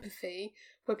amount of empathy,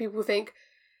 where people think,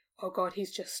 oh God,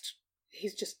 he's just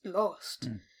lost.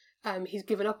 He's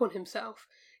given up on himself.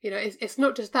 You know, it's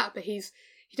not just that, but he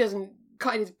doesn't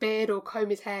cut his beard or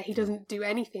comb his hair. He doesn't do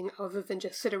anything other than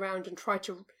just sit around and try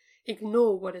to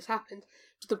ignore what has happened,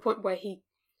 to the point where he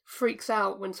freaks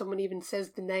out when someone even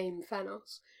says the name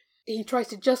Thanos. He tries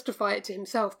to justify it to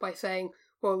himself by saying,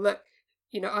 well, look,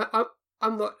 you know,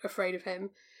 I'm not afraid of him.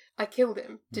 I killed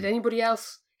him. Did anybody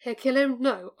else here kill him?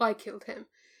 No, I killed him.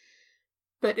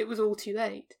 But it was all too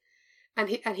late. And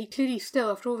he clearly still,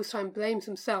 after all this time, blames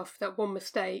himself for that one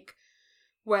mistake,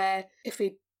 where if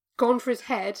he'd gone for his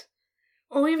head,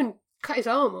 or even cut his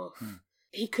arm off,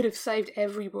 he could have saved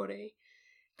everybody,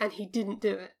 and he didn't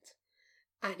do it.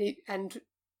 And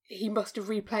he must have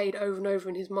replayed over and over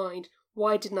in his mind,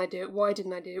 why didn't I do it? Why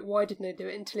didn't I do it? Why didn't I do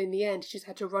it? Until in the end, he just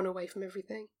had to run away from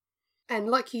everything. And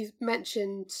like you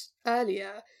mentioned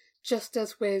earlier, just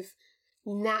as with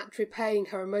Nat repaying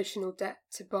her emotional debt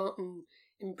to Barton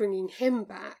in bringing him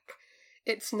back,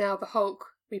 it's now the Hulk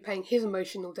repaying his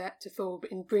emotional debt to Thor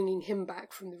in bringing him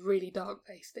back from the really dark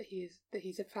place that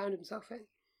he's found himself in.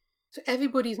 So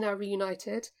everybody's now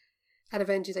reunited at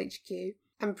Avengers HQ,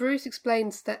 and Bruce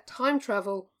explains that time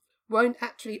travel won't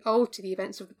actually alter the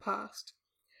events of the past,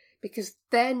 because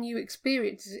their new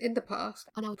experiences in the past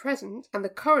are now present, and the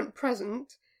current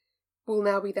present will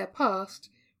now be their past,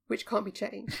 which can't be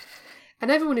changed. And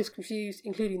everyone is confused,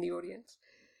 including the audience.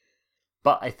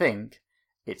 But I think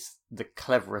it's the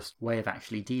cleverest way of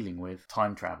actually dealing with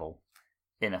time travel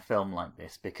in a film like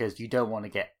this, because you don't want to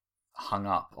get hung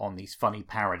up on these funny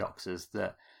paradoxes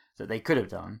that they could have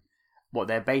done. What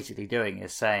they're basically doing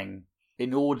is saying,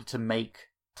 in order to make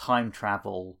time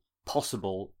travel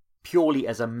possible purely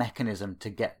as a mechanism to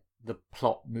get the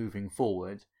plot moving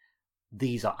forward,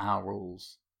 these are our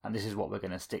rules, and this is what we're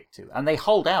going to stick to. And they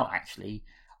hold out, actually,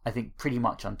 I think, pretty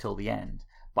much until the end.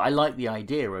 But I like the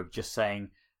idea of just saying,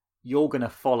 you're going to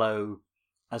follow,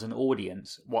 as an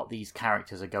audience, what these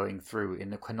characters are going through in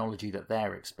the chronology that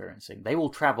they're experiencing. They will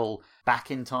travel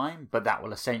back in time, but that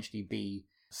will essentially be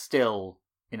still,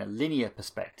 in a linear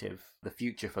perspective, the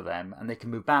future for them, and they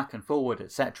can move back and forward,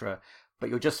 etc. But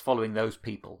you're just following those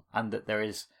people, and that there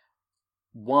is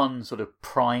one sort of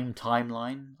prime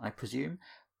timeline, I presume.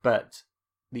 But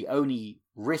the only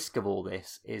risk of all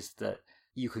this is that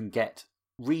you can get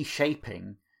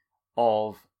reshaping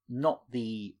of not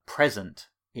the present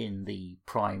in the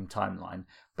prime timeline,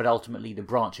 but ultimately the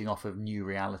branching off of new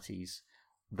realities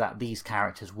that these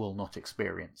characters will not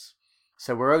experience.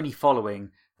 So we're only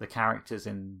following the characters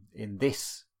in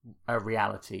this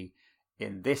reality,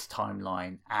 in this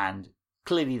timeline, and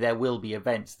clearly there will be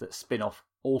events that spin off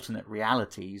alternate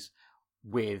realities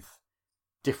with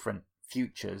different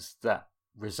futures that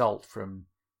result from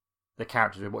the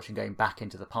characters we're watching going back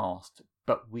into the past.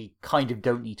 But we kind of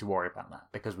don't need to worry about that,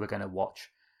 because we're going to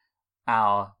watch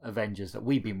our Avengers that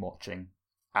we've been watching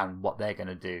and what they're going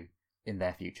to do in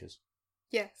their futures.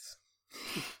 Yes.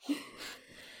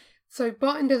 So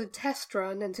Barton does a test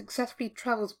run and successfully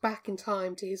travels back in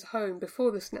time to his home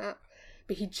before the snap,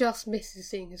 but he just misses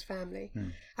seeing his family.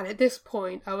 And at this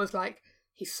point, I was like,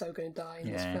 he's so going to die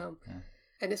in this film. Yeah.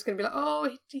 And it's going to be like, oh,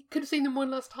 he could have seen them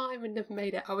one last time and never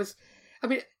made it.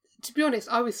 To be honest,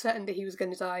 I was certain that he was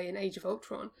going to die in Age of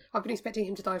Ultron. I've been expecting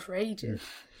him to die for ages.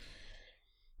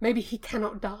 Maybe he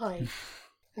cannot die.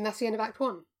 And that's the end of Act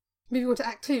 1. Moving on to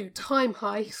Act 2, Time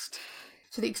Heist.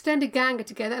 So the extended gang are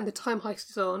together and the time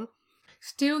heist is on.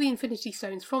 Steal the Infinity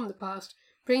Stones from the past,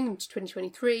 bring them to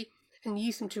 2023, and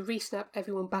use them to re-snap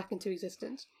everyone back into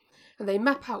existence. And they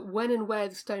map out when and where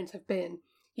the stones have been,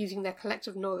 using their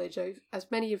collective knowledge,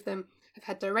 as many of them have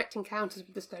had direct encounters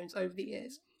with the stones over the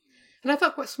years. And I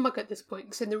felt quite smug at this point,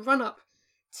 because in the run-up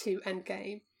to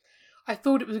Endgame, I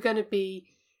thought it was going to be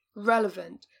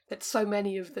relevant that so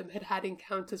many of them had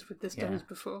encounters with the stones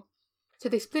before. So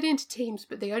they split into teams,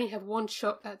 but they only have one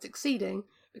shot at succeeding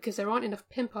because there aren't enough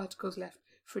pin particles left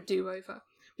for a do-over,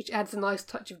 which adds a nice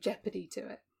touch of jeopardy to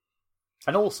it.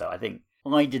 And also, I think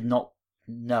I did not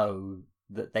know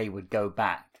that they would go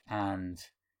back and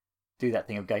do that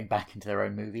thing of going back into their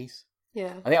own movies.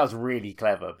 Yeah. I think that was really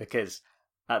clever because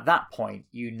at that point,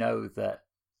 you know that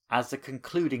as the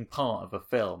concluding part of a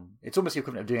film, it's almost the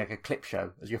equivalent of doing like a clip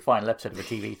show as your final episode of a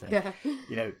TV thing. Yeah.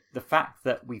 You know, the fact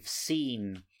that we've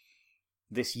seen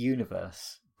this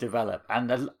universe develop,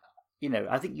 and you know,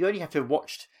 I think you only have to have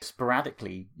watched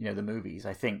sporadically, you know, the movies,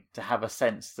 I think, to have a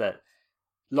sense that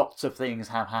lots of things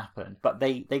have happened, but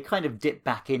they kind of dip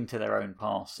back into their own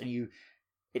past, and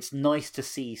it's nice to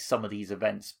see some of these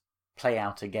events play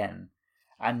out again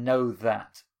and know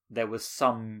that there was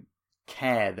some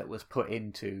care that was put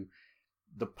into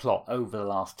the plot over the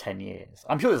last 10 years.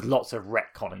 I'm sure there's lots of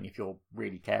retconning if you're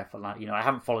really careful. You know, I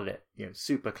haven't followed it, you know,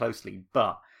 super closely,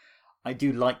 but I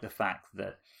do like the fact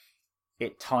that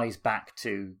it ties back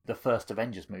to the first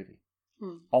Avengers movie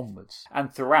onwards.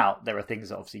 And throughout, there are things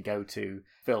that obviously go to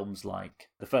films like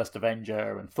The First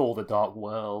Avenger and Thor the Dark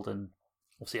World, and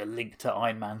obviously a link to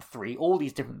Iron Man 3. All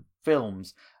these different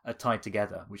films are tied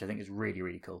together, which I think is really,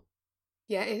 really cool.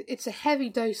 Yeah, it's a heavy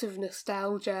dose of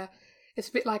nostalgia. It's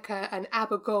a bit like an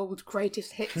ABBA Gold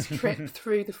greatest hits trip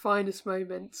through the finest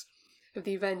moments of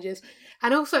the Avengers.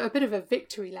 And also a bit of a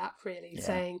victory lap, really,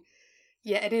 saying,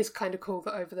 yeah, it is kind of cool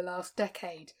that over the last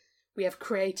decade we have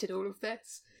created all of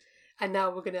this. And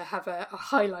now we're going to have a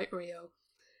highlight reel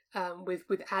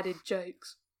with added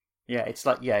jokes. Yeah, it's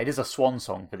like, it is a swan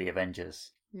song for the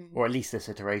Avengers, or at least this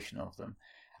iteration of them.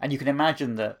 And you can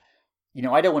imagine that, you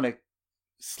know, I don't want to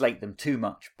slate them too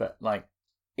much, but like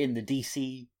in the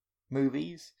DC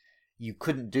movies, you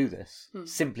couldn't do this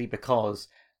simply because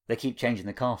they keep changing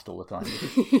the cast all the time.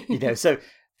 You know, so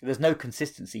there's no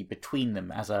consistency between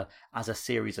them as a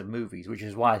series of movies, which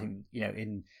is why I think, you know,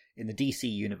 in the DC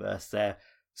universe, they're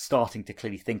starting to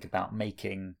clearly think about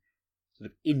making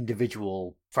sort of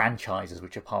individual franchises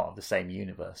which are part of the same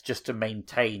universe, just to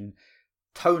maintain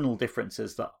tonal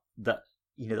differences that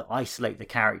you know, that isolate the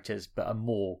characters but are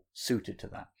more suited to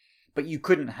that. But you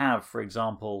couldn't have, for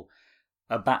example,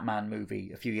 a Batman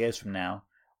movie a few years from now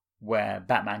where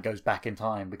Batman goes back in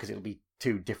time, because it'll be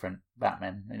two different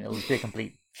Batmen and it'll be a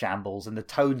complete shambles, and the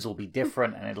tones will be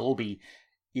different, and it'll all be,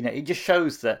 you know, it just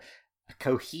shows that a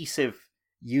cohesive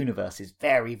universe is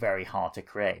very, very hard to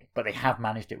create, but they have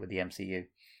managed it with the MCU.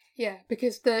 Yeah,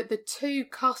 because the two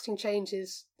casting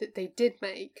changes that they did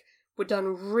make were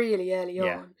done really early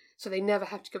on, so they never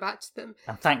have to go back to them.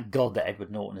 And thank God that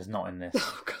Edward Norton is not in this.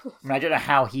 Oh, God. I mean, I don't know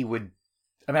how he would...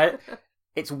 I mean,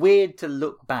 it's weird to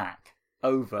look back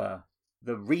over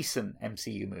the recent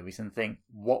MCU movies and think,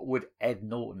 what would Ed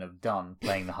Norton have done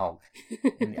playing the Hulk?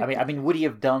 I mean, would he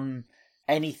have done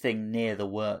anything near the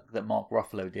work that Mark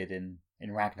Ruffalo did in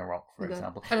Ragnarok, for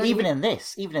example? Even in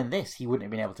this, he wouldn't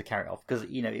have been able to carry it off, because,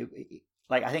 you know,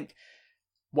 like, I think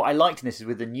what I liked in this is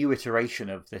with the new iteration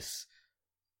of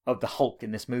the Hulk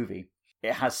in this movie,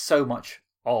 it has so much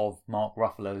of Mark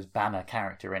Ruffalo's Banner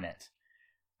character in it,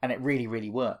 and it really, really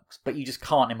works. But you just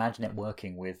can't imagine it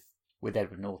working with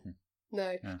Edward Norton.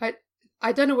 No, yeah.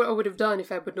 I don't know what I would have done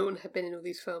if Edward Norton had been in all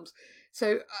these films.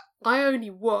 So I only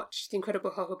watched The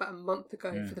Incredible Hulk about a month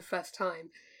ago for the first time.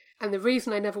 And the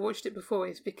reason I never watched it before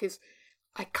is because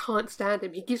I can't stand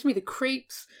him. He gives me the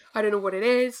creeps. I don't know what it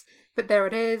is, but there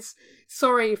it is.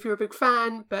 Sorry if you're a big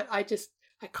fan, but I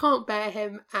can't bear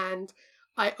him. And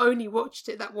I only watched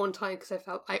it that one time because I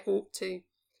felt I ought to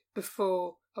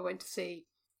before I went to see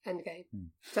Endgame.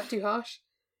 Is that too harsh?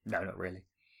 No, not really.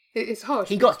 It's harsh.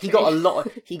 He got a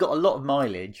lot of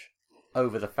mileage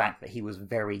over the fact that he was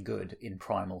very good in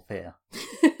Primal Fear.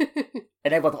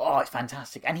 And everyone thought, oh, it's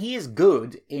fantastic. And he is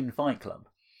good in Fight Club.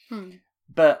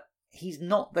 But he's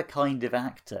not the kind of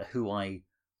actor who I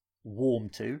warm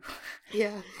to.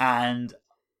 Yeah. And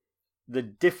the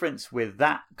difference with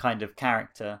that kind of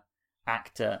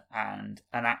actor, and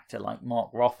an actor like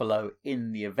Mark Ruffalo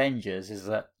in The Avengers is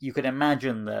that you can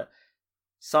imagine that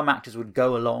some actors would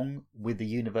go along with the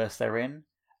universe they're in,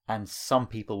 and some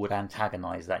people would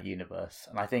antagonise that universe.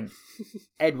 And I think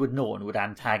Edward Norton would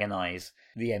antagonise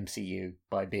the MCU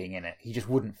by being in it. He just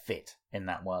wouldn't fit in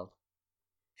that world.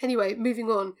 Anyway,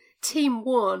 moving on. Team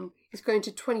 1 is going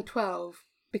to 2012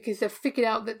 because they've figured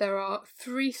out that there are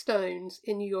 3 stones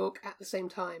in New York at the same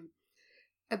time.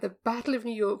 At the Battle of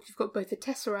New York, you've got both the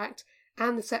Tesseract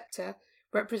and the Scepter,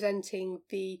 representing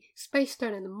the Space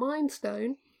Stone and the Mind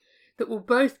Stone, that will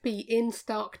both be in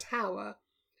Stark Tower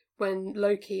when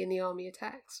Loki and the army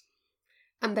attacks.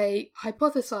 And they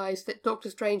hypothesise that Doctor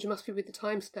Strange must be with the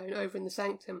Time Stone over in the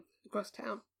Sanctum across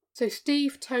town. So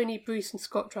Steve, Tony, Bruce and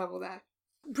Scott travel there.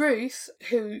 Bruce,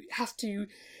 who has to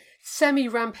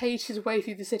semi-rampage his way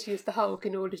through the city as the Hulk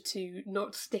in order to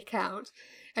not stick out,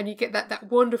 and you get that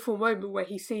wonderful moment where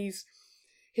he sees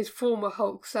his former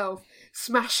Hulk self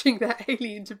smashing that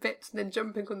alien to bits and then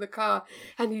jumping on the car,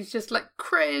 and he's just like,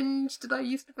 cringe, did I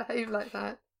used to behave like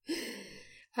that?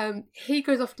 He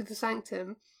goes off to the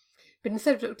Sanctum, but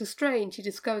instead of Doctor Strange, he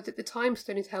discovers that the Time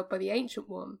Stone is held by the Ancient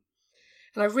One.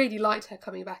 And I really liked her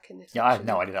coming back in this. Yeah, I had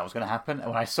no idea that was going to happen. And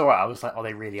when I saw it, I was like, oh,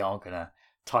 they really are going to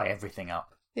tie everything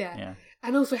up. Yeah.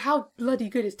 And also, how bloody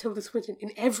good is Tilda Swinton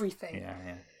in everything?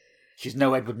 Yeah. She's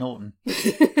no Edward Norton.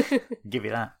 Give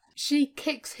you that. She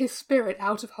kicks his spirit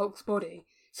out of Hulk's body.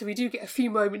 So we do get a few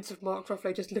moments of Mark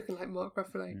Ruffalo just looking like Mark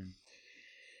Ruffalo.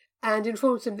 And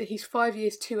informs him that he's 5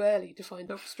 years too early to find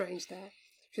Doctor Strange there.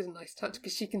 Which is a nice touch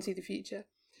because she can see the future.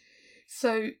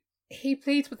 So he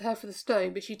pleads with her for the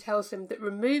stone, but she tells him that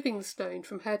removing the stone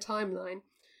from her timeline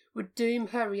would doom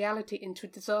her reality into a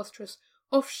disastrous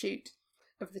offshoot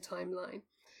of the timeline.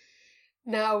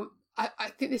 Now, I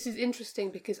think this is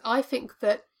interesting because I think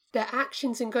that their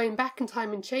actions in going back in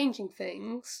time and changing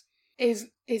things is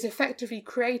effectively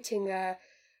creating a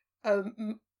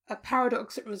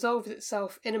paradox that resolves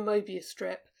itself in a Mobius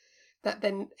strip that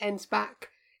then ends back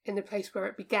in the place where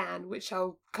it began, which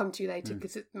I'll come to later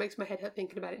because it makes my head hurt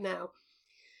thinking about it now.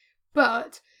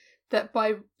 But that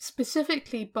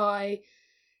specifically by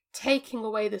taking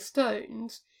away the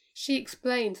stones, she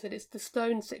explains that it's the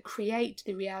stones that create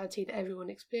the reality that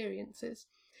everyone experiences,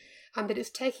 and that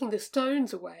it's taking the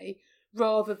stones away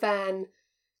rather than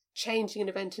changing an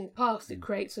event in the past that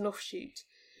creates an offshoot,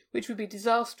 which would be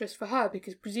disastrous for her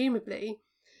because presumably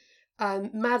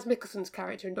Mads Mikkelsen's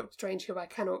character in Doctor Strange, who I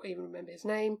cannot even remember his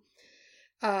name,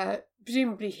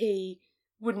 presumably he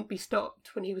wouldn't be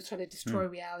stopped when he was trying to destroy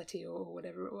reality or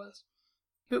whatever it was.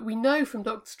 But we know from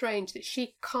Doctor Strange that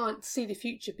she can't see the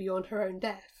future beyond her own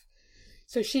death.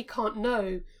 So she can't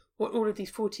know what all of these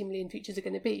 14 million futures are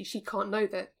going to be. She can't know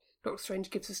that Doctor Strange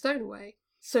gives the stone away.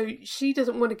 So she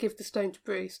doesn't want to give the stone to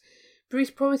Bruce.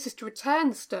 Bruce promises to return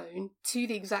the stone to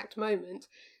the exact moment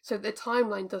so that the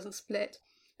timeline doesn't split,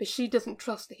 but she doesn't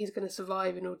trust that he's going to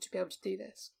survive in order to be able to do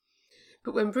this.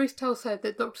 But when Bruce tells her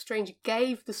that Doctor Strange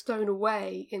gave the stone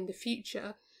away in the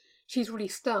future, she's really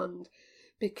stunned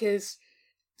because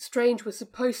Strange was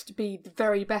supposed to be the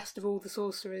very best of all the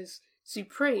sorcerers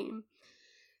supreme.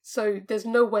 So there's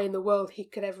no way in the world he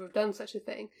could ever have done such a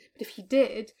thing. But if he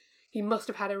did, he must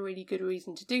have had a really good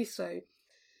reason to do so.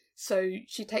 So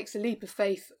she takes a leap of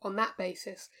faith on that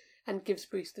basis and gives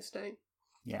Bruce the stone.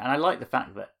 Yeah, and I like the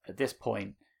fact that at this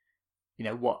point,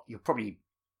 you're probably,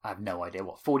 I have no idea,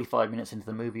 45 minutes into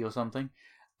the movie or something,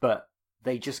 but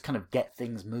they just kind of get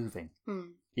things moving.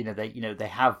 They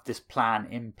have this plan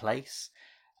in place,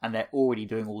 and they're already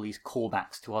doing all these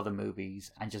callbacks to other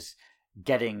movies and just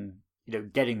getting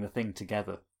the thing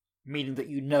together, meaning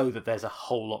that that there's a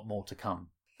whole lot more to come.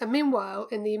 And meanwhile,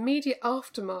 in the immediate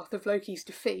aftermath of Loki's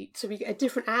defeat, so we get a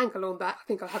different angle on that, I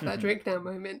think I'll have that drink now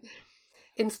moment,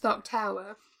 in Stark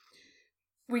Tower,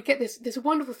 we get this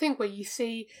wonderful thing where you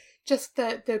see just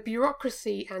the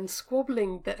bureaucracy and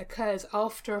squabbling that occurs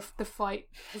after the fight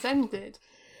has ended.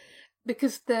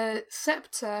 Because the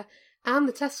Scepter and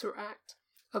the Tesseract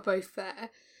are both there.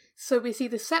 So we see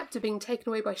the Scepter being taken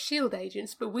away by S.H.I.E.L.D.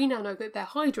 agents, but we now know that they're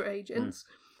Hydra agents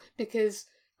because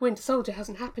Winter Soldier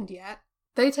hasn't happened yet.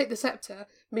 They take the Scepter,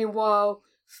 meanwhile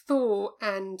Thor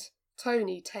and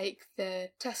Tony take the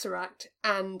Tesseract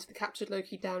and the captured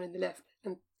Loki down in the lift,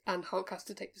 and Hulk has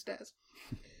to take the stairs.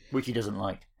 Which he doesn't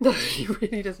like. No, he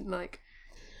really doesn't like.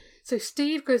 So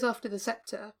Steve goes after the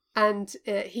Scepter, and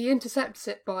he intercepts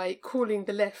it by calling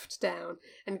the lift down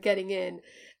and getting in,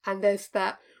 and there's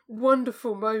that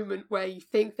wonderful moment where you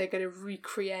think they're going to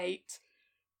recreate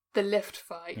the lift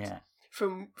fight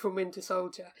from Winter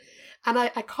Soldier. And I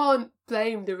can't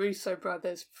blame the Russo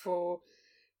brothers for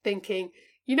thinking,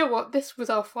 you know what, this was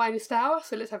our finest hour,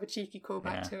 so let's have a cheeky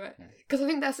callback to it. Because I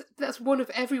think that's one of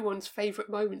everyone's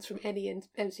favourite moments from any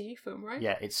MCU film, right?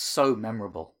 Yeah, it's so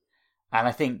memorable. And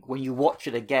I think when you watch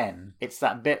it again, it's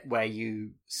that bit where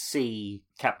you see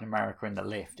Captain America in the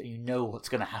lift and you know what's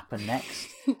going to happen next.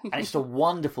 And it's a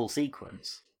wonderful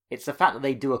sequence. It's the fact that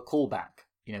they do a callback,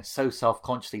 so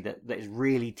self-consciously that is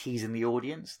really teasing the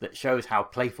audience, that shows how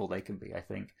playful they can be, I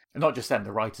think. And not just them,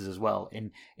 the writers as well,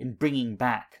 in bringing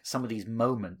back some of these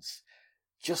moments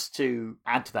just to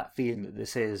add to that feeling that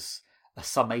this is a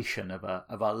summation of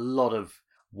a lot of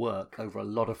work over a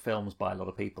lot of films by a lot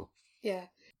of people. Yeah.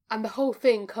 And the whole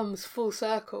thing comes full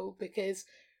circle because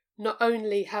not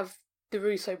only have the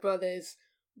Russo brothers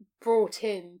brought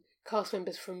in cast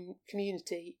members from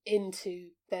Community into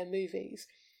their movies.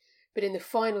 But in the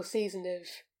final season of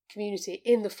Community,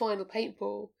 in the final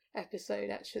paintball episode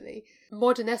actually,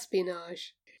 Modern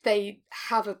Espionage, they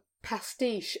have a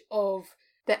pastiche of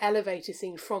the elevator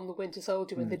scene from The Winter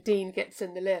Soldier when the Dean gets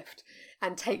in the lift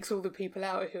and takes all the people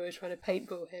out who are trying to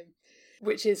paintball him,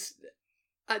 which is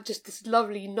just this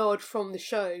lovely nod from the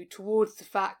show towards the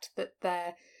fact that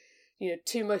their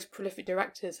two most prolific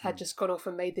directors had just gone off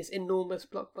and made this enormous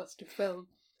blockbuster film.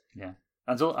 Yeah.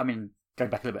 And so, I mean, going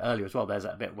back a little bit earlier as well, there's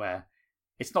that bit where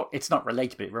it's not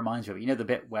related, but it reminds me of it. The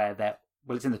bit where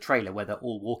it's in the trailer where they're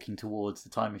all walking towards the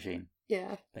time machine.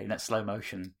 Yeah. In that slow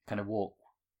motion kind of walk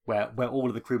where all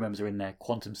of the crew members are in their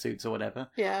quantum suits or whatever.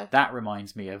 Yeah. That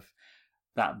reminds me of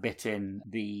that bit in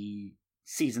the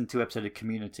season 2 episode of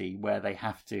Community where they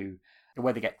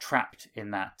get trapped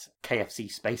in that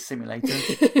KFC space simulator.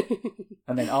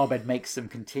 And then Abed makes them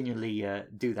continually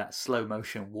do that slow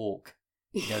motion walk,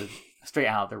 straight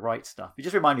out of the right stuff. It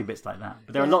just reminds me of bits like that.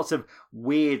 But there are lots of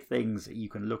weird things that you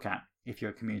can look at if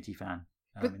you're a Community fan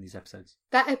in these episodes.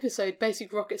 That episode,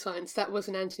 Basic Rocket Science, that was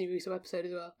an Anthony Russo episode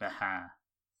as well. Aha.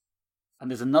 And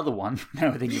there's another one, now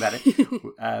I'm thinking about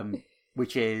it,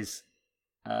 which is,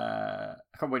 I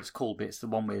can't remember what it's called, but it's the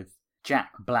one with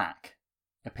Jack Black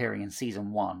appearing in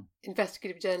season 1.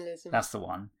 Investigative journalism. That's the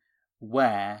one,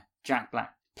 where Jack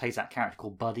Black plays that character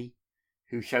called Buddy,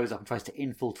 who shows up and tries to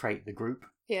infiltrate the group.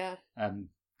 Yeah.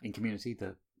 In Community,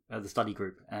 the study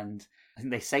group. And I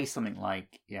think they say something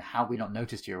like, how have we not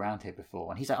noticed you around here before?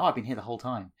 And he's like, I've been here the whole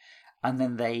time. And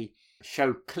then they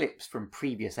show clips from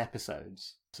previous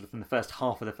episodes, sort of from the first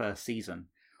half of the first season,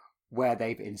 where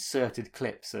they've inserted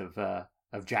clips of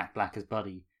Jack Black as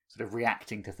Buddy, sort of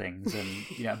reacting to things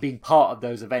and being part of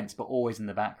those events, but always in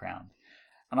the background.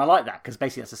 And I like that because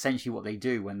basically that's essentially what they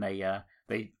do when they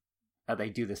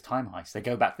do this time heist. They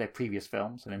go back to their previous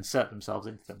films and insert themselves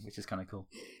into them, which is kind of cool.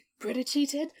 Britta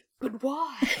cheated, but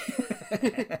why?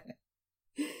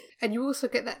 And you also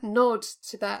get that nod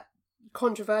to that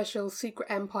controversial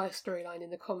Secret Empire storyline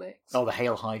in the comics. Oh, the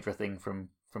Hail Hydra thing from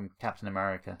Captain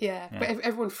America. Yeah, but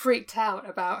everyone freaked out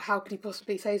about how could he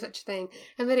possibly say such a thing,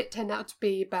 and then it turned out to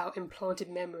be about implanted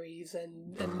memories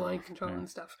and mind control and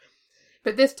stuff.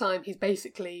 But this time he's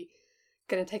basically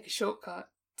going to take a shortcut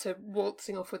to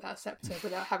waltzing off with that scepter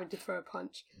without having to throw a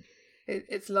punch.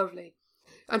 It's lovely.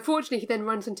 Unfortunately, he then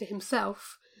runs into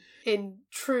himself in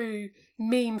true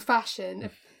meme fashion,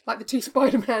 like the two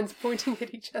Spider-Mans pointing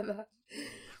at each other.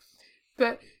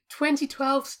 But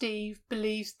 2012 Steve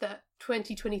believes that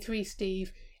 2023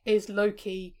 Steve is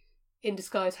Loki in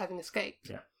disguise having escaped.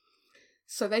 Yeah.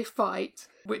 So they fight,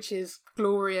 which is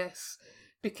glorious,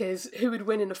 because who would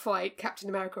win in a fight, Captain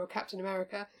America or Captain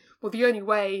America? Well, the only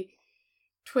way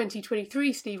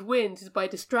 2023 Steve wins is by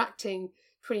distracting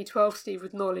 2012 Steve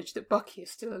with knowledge that Bucky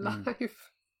is still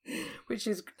alive, which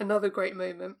is another great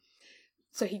moment.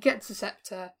 So he gets the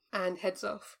scepter and heads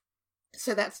off.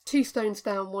 So that's 2 stones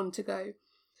down, 1 to go.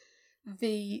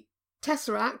 The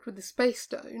Tesseract with the Space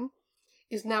Stone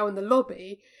is now in the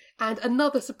lobby, and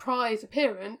another surprise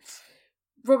appearance.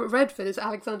 Robert Redford as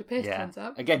Alexander Pierce turns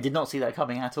up. Again, did not see that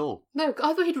coming at all. No,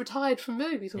 I thought he'd retired from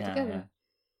movies altogether. Yeah.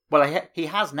 Well, he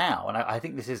has now, and I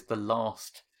think this is the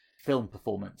last film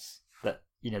performance that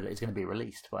that is going to be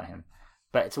released by him.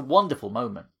 But it's a wonderful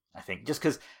moment, I think, just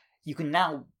because you can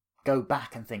now go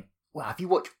back and think, wow, if you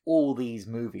watch all these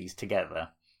movies together,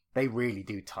 they really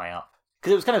do tie up.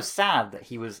 Because it was kind of sad that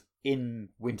he was in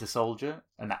Winter Soldier,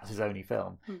 and that's his only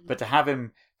film. Mm-hmm. But to have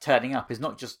him turning up is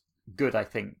not just good, I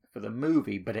think, for the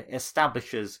movie, but it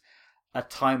establishes a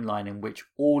timeline in which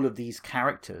all of these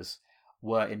characters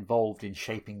were involved in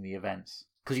shaping the events.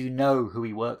 Because you know who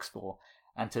he works for,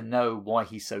 and to know why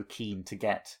he's so keen to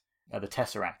get the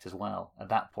Tesseract as well at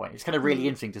that point. It's kind of really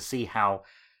interesting to see how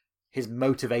his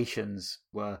motivations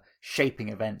were shaping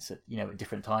events at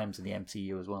different times in the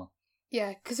MCU as well.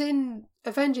 Yeah, because in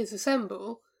Avengers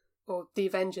Assemble, or The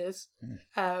Avengers,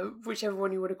 whichever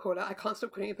one you want to call it, I can't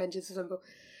stop calling it Avengers Assemble,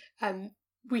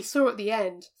 we saw at the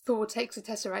end Thor takes the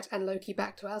Tesseract and Loki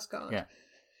back to Asgard. Yeah.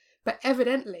 But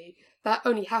evidently that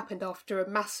only happened after a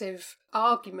massive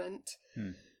argument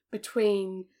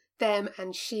between them and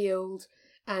S.H.I.E.L.D.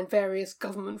 and various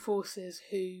government forces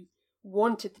who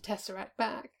wanted the Tesseract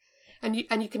back. And you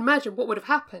can imagine what would have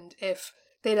happened if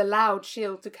they'd allowed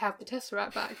S.H.I.E.L.D. to have the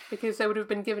Tesseract back, because they would have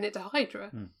been given it to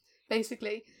Hydra,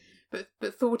 basically.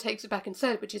 But Thor takes it back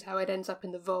instead, which is how it ends up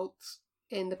in the vaults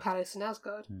in the palace in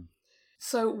Asgard.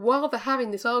 So while they're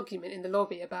having this argument in the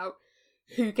lobby about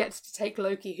who gets to take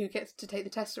Loki, who gets to take the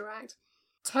Tesseract,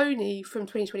 Tony from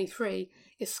 2023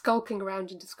 is skulking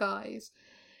around in disguise,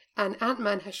 and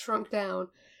Ant-Man has shrunk down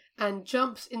and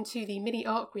jumps into the mini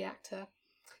arc reactor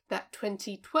that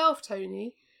 2012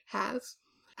 Tony has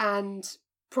and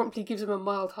promptly gives him a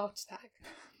mild heart attack.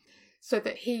 So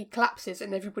that he collapses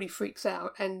and everybody freaks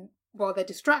out, and while they're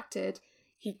distracted,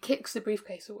 he kicks the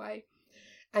briefcase away.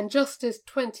 And just as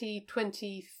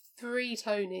 2023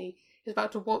 Tony is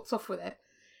about to waltz off with it,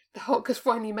 the Hulk has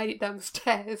finally made it down the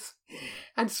stairs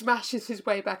and smashes his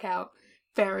way back out,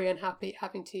 very unhappy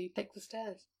having to take the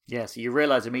stairs. Yeah, so you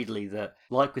realise immediately that,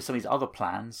 like with some of these other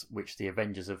plans, which the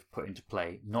Avengers have put into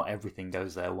play, not everything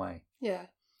goes their way. Yeah.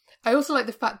 I also like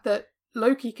the fact that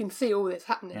Loki can see all this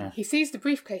happening. Yeah. He sees the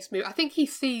briefcase move. I think he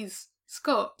sees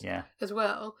Scott as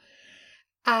well.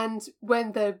 And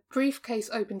when the briefcase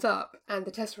opens up and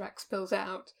the Tesseract spills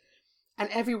out and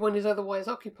everyone is otherwise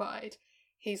occupied,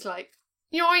 he's like,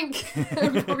 yoink!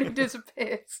 And probably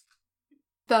disappears.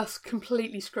 Thus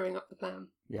completely screwing up the plan.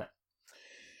 Yeah.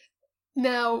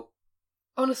 Now,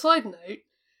 on a side note,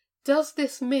 does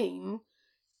this mean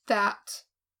that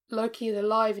Loki is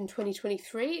alive in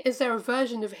 2023? Is there a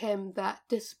version of him that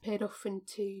disappeared off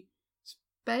into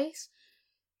space?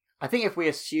 I think if we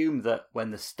assume that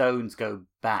when the stones go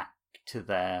back to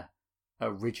their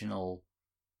original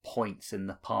points in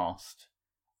the past,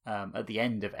 at the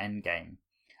end of Endgame,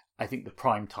 I think the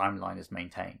prime timeline is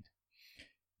maintained.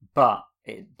 But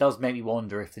it does make me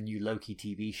wonder if the new Loki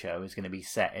TV show is going to be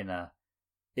set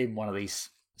in one of these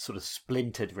sort of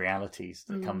splintered realities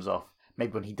that comes off,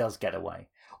 maybe when he does get away.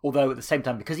 Although at the same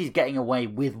time, because he's getting away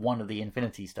with one of the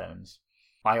Infinity Stones,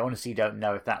 I honestly don't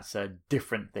know if that's a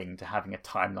different thing to having a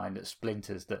timeline that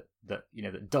splinters that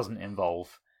doesn't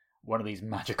involve one of these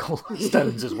magical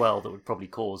stones as well, that would probably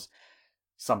cause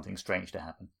something strange to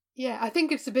happen. Yeah, I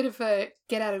think it's a bit of a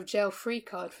get out of jail free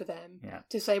card for them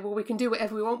to say, well, we can do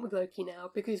whatever we want with Loki now,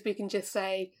 because we can just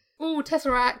say, oh,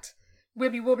 Tesseract,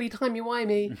 wibbly wobbly timey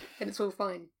wimey, and it's all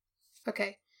fine.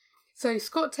 Okay, so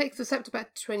Scott takes the scepter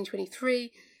back to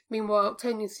 2023. Meanwhile,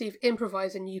 Tony and Steve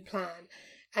improvise a new plan,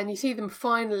 and you see them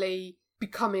finally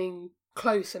becoming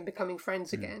close and becoming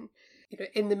friends again,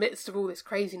 in the midst of all this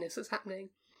craziness that's happening.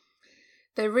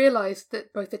 They realise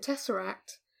that both the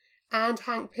Tesseract and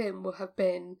Hank Pym will have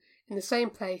been in the same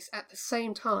place at the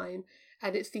same time,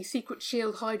 and it's the secret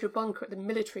S.H.I.E.L.D. Hydra bunker at the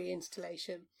military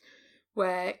installation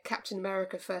where Captain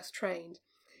America first trained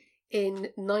in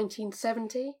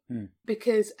 1970,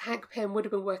 because Hank Pym would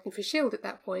have been working for S.H.I.E.L.D. at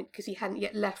that point because he hadn't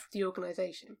yet left the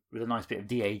organisation. With a nice bit of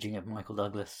de-aging of Michael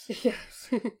Douglas. Yes.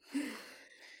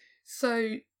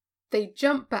 So they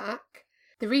jump back.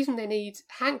 The reason they need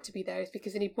Hank to be there is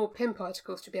because they need more Pym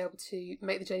particles to be able to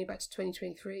make the journey back to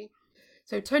 2023.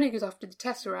 So Tony goes after the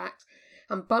Tesseract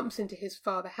and bumps into his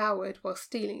father Howard while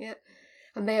stealing it,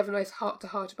 and they have a nice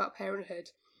heart-to-heart about parenthood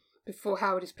before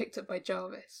Howard is picked up by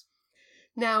Jarvis.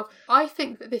 Now, I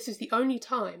think that this is the only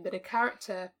time that a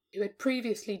character who had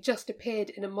previously just appeared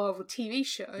in a Marvel TV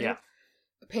show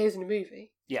appears in a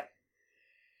movie. Yeah.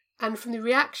 And from the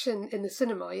reaction in the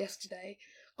cinema yesterday,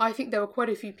 I think there were quite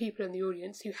a few people in the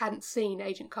audience who hadn't seen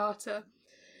Agent Carter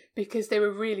because they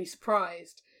were really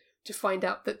surprised to find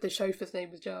out that the chauffeur's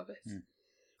name was Jarvis.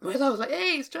 Whereas I was like,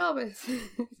 hey, it's Jarvis!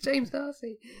 It's James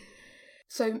Darcy.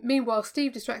 So meanwhile,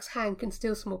 Steve distracts Hank and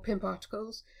steals some more Pym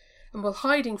particles, and while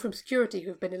hiding from security who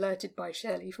have been alerted by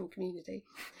Shelley from Community,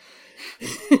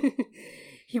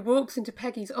 he walks into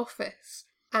Peggy's office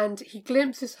and he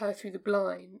glimpses her through the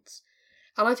blinds.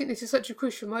 And I think this is such a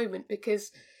crucial moment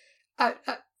because at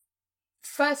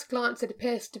first glance it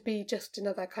appears to be just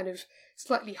another kind of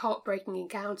slightly heartbreaking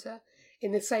encounter,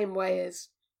 in the same way as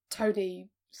Tony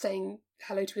saying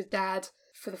hello to his dad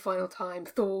for the final time,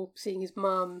 Thor seeing his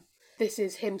mum. This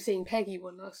is him seeing Peggy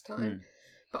one last time.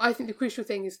 But I think the crucial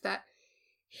thing is that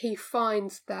he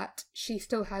finds that she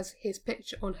still has his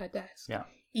picture on her desk,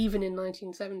 even in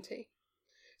 1970.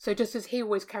 So just as he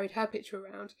always carried her picture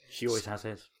around, she always has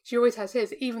his. She always has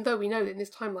his, even though we know that in this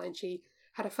timeline she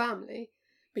had a family,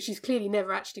 but she's clearly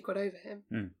never actually got over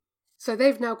him. So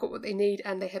they've now got what they need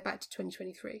and they head back to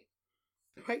 2023.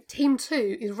 Right, Team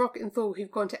 2 is Rocket and Thor,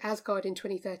 who've gone to Asgard in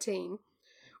 2013,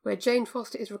 where Jane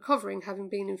Foster is recovering, having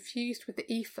been infused with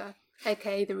the ether,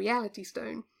 aka the Reality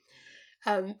Stone.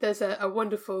 There's a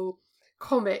wonderful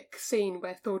comic scene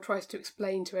where Thor tries to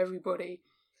explain to everybody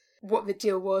what the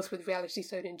deal was with Reality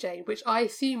Stone and Jane, which I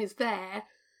assume is there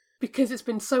because it's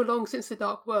been so long since The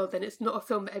Dark World, and it's not a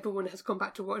film that everyone has gone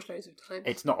back to watch loads of times.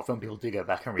 It's not a film people do go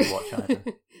back and rewatch either.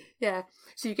 Yeah,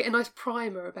 so you get a nice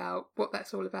primer about what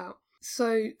that's all about.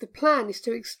 So the plan is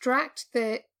to extract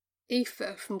the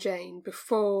ether from Jane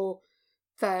before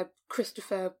the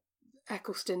Christopher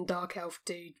Eccleston Dark Elf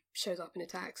dude shows up and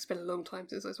attacks. It's been a long time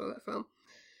since I saw that film.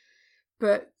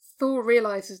 But Thor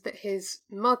realises that his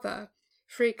mother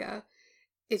Frigga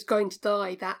is going to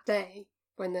die that day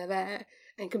when they're there,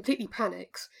 and completely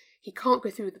panics. He can't go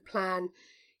through with the plan.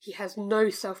 He has no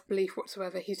self-belief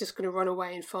whatsoever. He's just going to run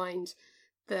away and find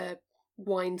the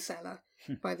wine cellar,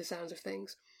 by the sounds of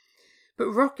things.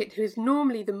 But Rocket, who is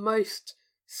normally the most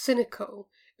cynical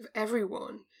of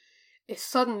everyone, is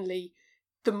suddenly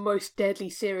the most deadly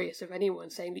serious of anyone,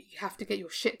 saying that you have to get your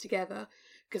shit together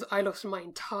because I lost my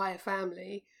entire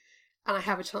family and I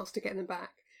have a chance to get them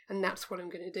back, and that's what I'm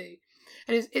going to do.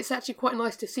 And it's actually quite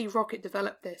nice to see Rocket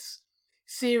develop this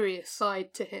serious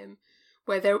side to him,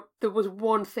 where there was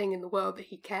one thing in the world that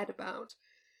he cared about,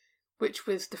 which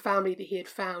was the family that he had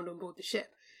found on board the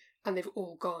ship, and they've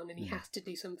all gone, and he has to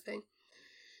do something.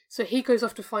 So he goes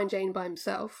off to find Jane by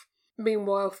himself.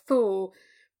 Meanwhile, Thor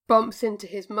bumps into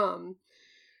his mum,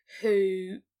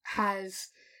 who has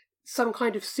some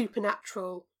kind of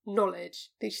supernatural knowledge.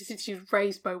 I think she's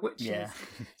raised by witches, Yeah.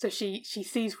 so she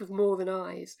sees with more than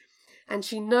eyes, and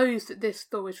she knows that this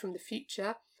Thor is from the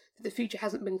future, that the future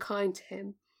hasn't been kind to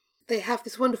him. They have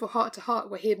this wonderful heart-to-heart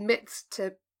where he admits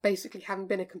to basically having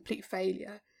been a complete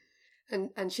failure,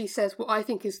 and she says what I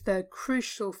think is the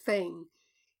crucial thing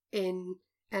in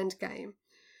Endgame,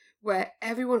 where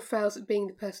everyone fails at being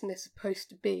the person they're supposed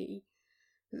to be.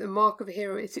 The mark of a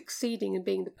hero is succeeding in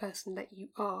being the person that you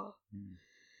are.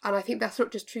 And I think that's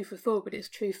not just true for Thor, but it's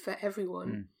true for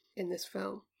everyone in this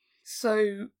film.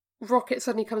 So Rocket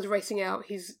suddenly comes racing out.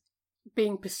 He's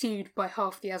being pursued by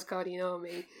half the Asgardian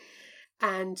army,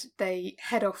 and they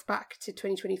head off back to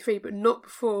 2023, but not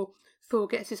before Thor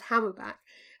gets his hammer back.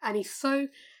 And he's so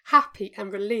happy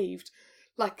and relieved,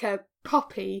 like a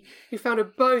puppy who found a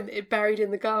bone that it buried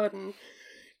in the garden,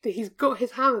 that he's got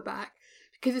his hammer back.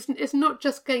 Because it's not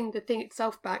just getting the thing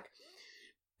itself back,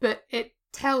 but it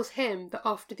tells him that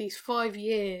after these 5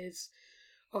 years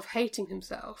of hating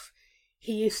himself,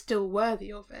 he is still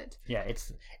worthy of it. Yeah,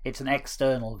 it's an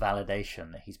external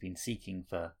validation that he's been seeking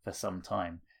for some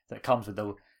time, that comes with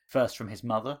first from his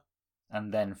mother,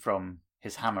 and then from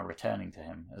his hammer returning to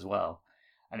him as well.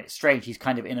 And it's strange, he's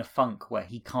kind of in a funk where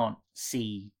he can't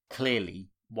see clearly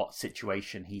what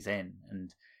situation he's in,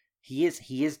 and he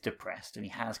is depressed, and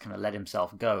he has kind of let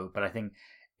himself go. But I think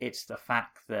it's the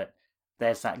fact that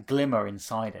there's that glimmer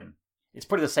inside him. It's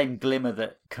probably the same glimmer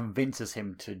that convinces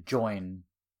him to join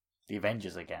the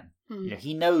Avengers again. You know,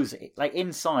 he knows, like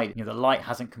inside, the light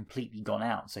hasn't completely gone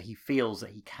out, so he feels that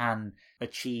he can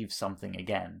achieve something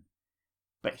again,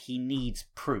 but he needs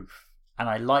proof. And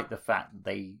I like the fact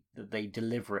that they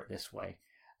deliver it this way.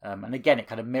 And again, it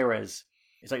kind of mirrors.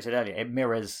 It's like I said earlier, it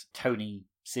mirrors Tony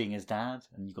seeing his dad,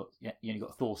 and you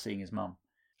got Thor seeing his mum.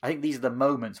 I think these are the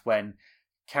moments when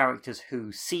characters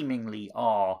who seemingly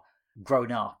are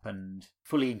grown up and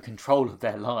fully in control of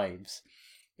their lives,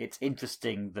 it's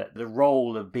interesting that the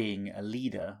role of being a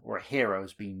leader or a hero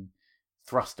has been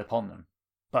thrust upon them.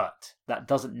 But that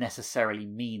doesn't necessarily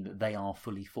mean that they are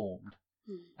fully formed.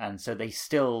 And so they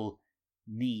still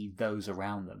need those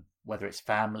around them, whether it's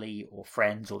family or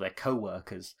friends or their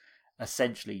co-workers,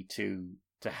 essentially to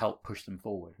help push them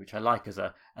forward, which I like as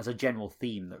a general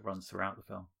theme that runs throughout the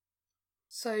film.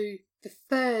 So the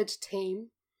third team,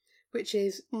 which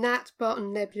is Nat,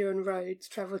 Barton, Nebula and Rhodes,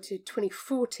 travel to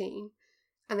 2014,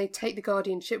 and they take the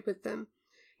Guardian ship with them.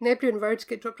 Nebula and Rhodes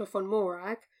get dropped off on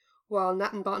Morag, while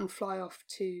Nat and Barton fly off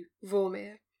to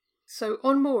Vormir. So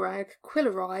on Morag, Quill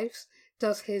arrives,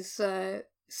 does his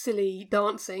silly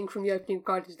dancing from the opening of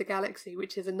Guardians of the Galaxy,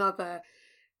 which is another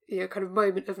kind of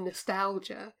moment of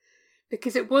nostalgia,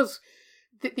 because it was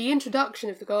the introduction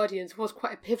of the Guardians was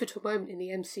quite a pivotal moment in the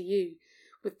MCU,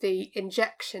 with the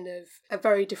injection of a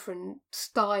very different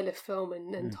style of film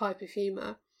and type of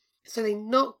humour. So they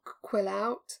knock Quill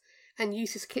out and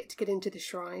use his kit to get into the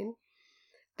shrine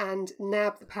and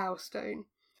nab the Power Stone.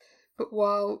 But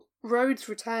while Rhodes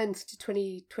returns to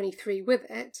 2023 with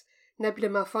it, Nebula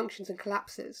malfunctions and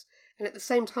collapses. And at the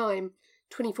same time,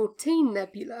 2014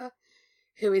 Nebula,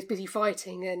 who is busy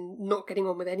fighting and not getting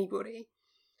on with anybody,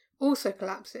 also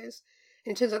collapses.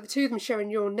 And it turns out the two of them share a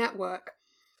neural network,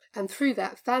 and through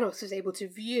that Thanos is able to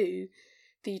view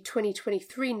the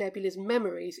 2023 Nebula's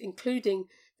memories, including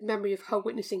the memory of her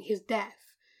witnessing his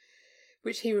death,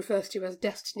 which he refers to as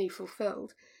destiny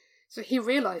fulfilled. So he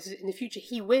realises in the future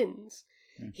he wins.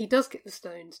 He does get the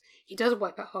stones. He does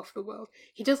wipe out half the world.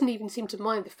 He doesn't even seem to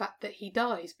mind the fact that he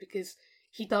dies, because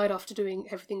he died after doing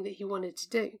everything that he wanted to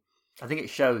do. I think it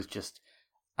shows just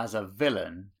as a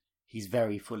villain, he's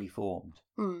very fully formed.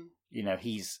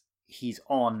 He's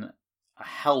on a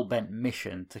hell-bent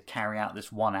mission to carry out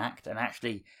this one act, and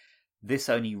actually this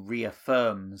only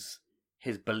reaffirms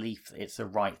his belief that it's the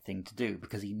right thing to do,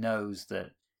 because he knows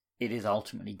that it is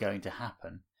ultimately going to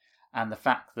happen. And the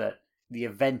fact that the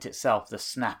event itself, the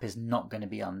snap, is not going to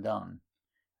be undone,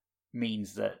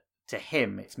 means that to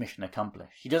him it's mission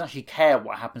accomplished. He doesn't actually care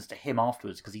what happens to him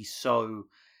afterwards, because he's so,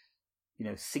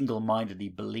 single-mindedly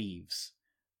believes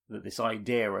that this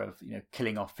idea of,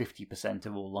 killing off 50%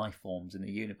 of all life forms in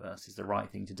the universe is the right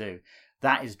thing to do.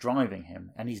 That is driving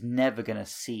him, and he's never going to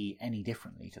see any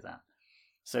differently to that.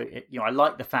 So, I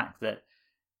like the fact that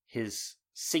his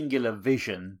singular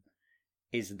vision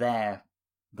is there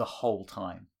the whole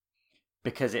time,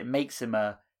 because it makes him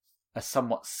a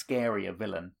somewhat scarier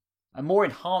villain. A more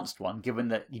enhanced one, given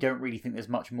that you don't really think there's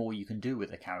much more you can do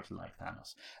with a character like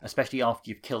Thanos, especially after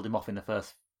you've killed him off in the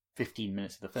first 15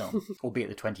 minutes of the film, albeit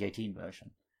the 2018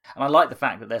 version. And I like the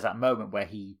fact that there's that moment where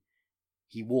he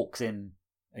walks in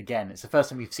again. It's the first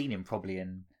time we've seen him probably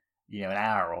in, an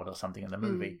hour or something in the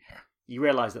movie. You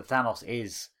realise that Thanos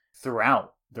is,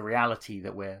 throughout the reality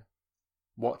that we're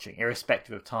watching,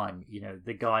 irrespective of time,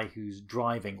 the guy who's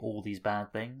driving all these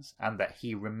bad things, and that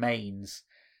he remains,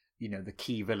 the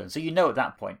key villain. So at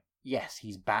that point, yes,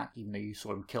 he's back, even though you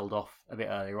saw him killed off a bit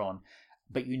earlier on.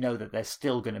 But that there's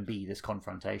still going to be this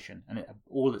confrontation. And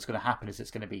all that's going to happen is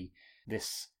it's going to be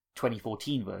this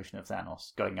 2014 version of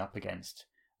Thanos going up against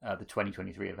the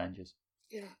 2023 Avengers.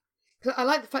 Yeah. Because I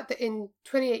like the fact that in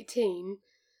 2018,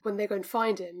 when they go and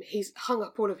find him, he's hung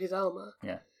up all of his armour.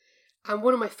 Yeah. And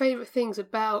one of my favourite things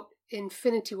about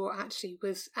Infinity War, actually,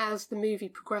 was as the movie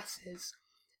progresses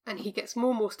and he gets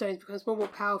more and more stones, becomes more and more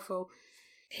powerful,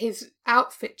 his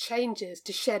outfit changes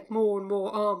to shed more and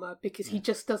more armour because he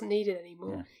just doesn't need it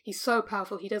anymore. Yeah. He's so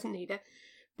powerful, he doesn't need it.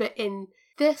 But in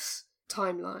this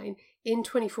timeline, in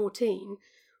 2014,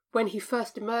 when he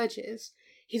first emerges,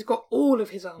 he's got all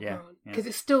of his armour on, because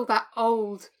it's still that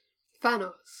old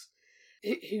Thanos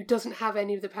who doesn't have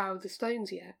any of the power of the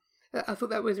stones yet. I thought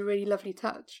that was a really lovely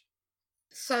touch.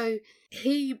 So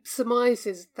he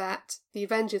surmises that the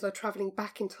Avengers are travelling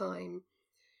back in time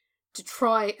to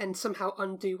try and somehow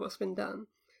undo what's been done.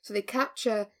 So they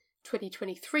capture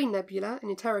 2023 Nebula and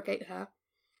interrogate her,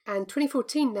 and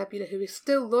 2014 Nebula, who is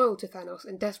still loyal to Thanos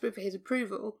and desperate for his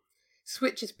approval,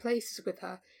 switches places with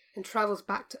her and travels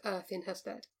back to Earth in her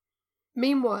stead.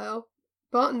 Meanwhile,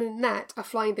 Barton and Nat are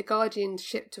flying the Guardian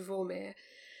ship to Vormir.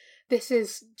 This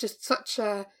is just such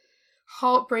a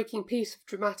heartbreaking piece of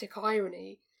dramatic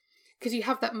irony, because you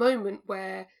have that moment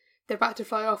where they're about to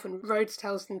fly off and Rhodes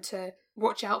tells them to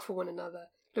watch out for one another,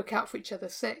 look out for each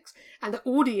other's six, and the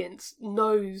audience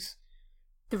knows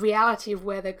the reality of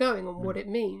where they're going and what it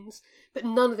means, but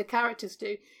none of the characters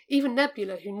do. Even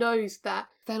Nebula, who knows that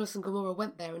Thanos and Gamora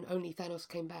went there and only Thanos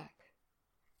came back.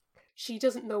 She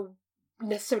doesn't know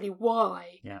necessarily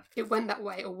why it went that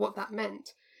way or what that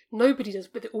meant. Nobody does,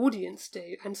 but the audience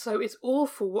do. And so it's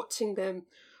awful watching them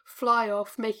fly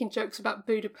off, making jokes about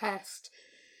Budapest,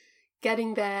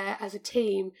 getting there as a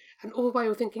team, and all the while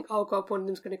you're thinking, oh God, one of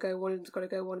them's going to go, one of them's got to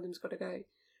go, one of them's got to go.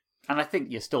 And I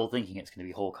think you're still thinking it's going to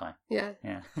be Hawkeye. Yeah.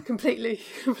 Completely.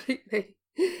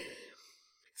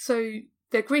 So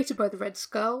they're greeted by the Red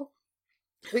Skull,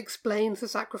 who explains the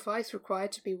sacrifice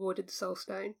required to be awarded the Soul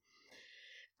Stone.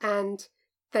 And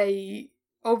they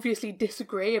obviously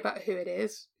disagree about who it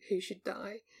is, who should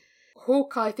die.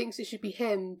 Hawkeye thinks it should be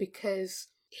him because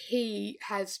he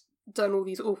has done all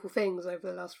these awful things over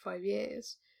the last 5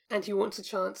 years, and he wants a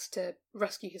chance to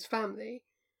rescue his family.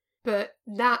 But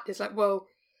Nat is like, well,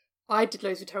 I did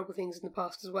loads of terrible things in the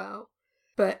past as well,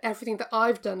 but everything that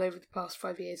I've done over the past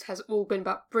 5 years has all been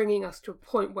about bringing us to a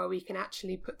point where we can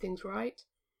actually put things right.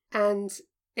 And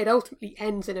it ultimately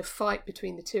ends in a fight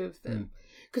between the two of them.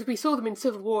 Because we saw them in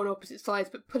Civil War on opposite sides,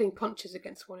 but pulling punches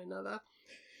against one another.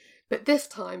 But this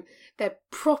time, they're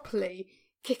properly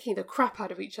kicking the crap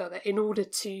out of each other in order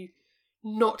to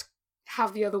not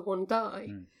have the other one die.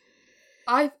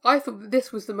 I thought that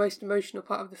this was the most emotional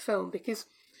part of the film, because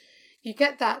you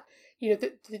get that,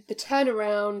 the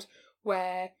turnaround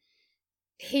where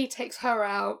he takes her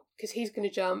out because he's going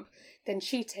to jump, then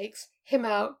she takes him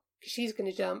out because she's going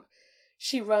to jump,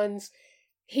 she runs,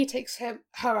 he takes her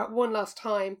out one last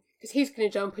time because he's going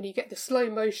to jump, and you get the slow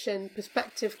motion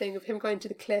perspective thing of him going to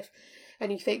the cliff,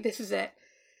 and you think, this is it.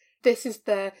 This is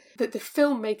the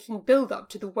filmmaking build-up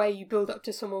to the way you build up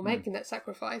to someone making that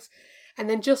sacrifice. And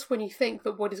then just when you think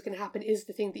that what is going to happen is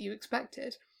the thing that you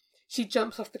expected, she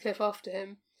jumps off the cliff after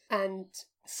him and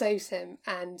saves him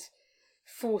and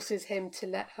forces him to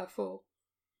let her fall.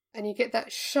 And you get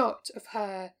that shot of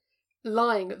her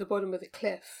lying at the bottom of the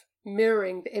cliff,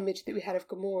 mirroring the image that we had of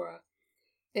Gamora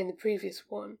in the previous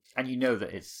one. And you know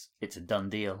that it's a done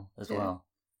deal as well,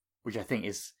 which I think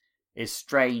is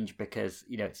strange because,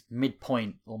 it's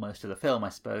midpoint almost of the film, I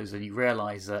suppose, and you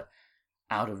realise that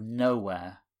out of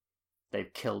nowhere,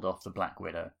 they've killed off the Black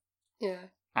Widow. Yeah.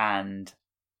 And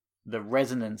the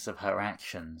resonance of her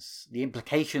actions, the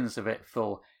implications of it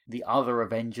for the other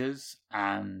Avengers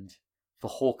and for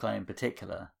Hawkeye in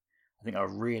particular, I think are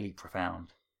really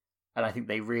profound. And I think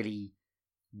they really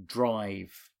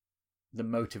drive the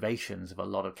motivations of a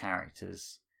lot of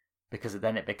characters, because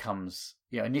then it becomes,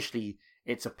 initially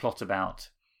it's a plot about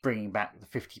bringing back the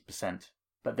 50%,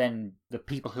 but then the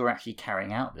people who are actually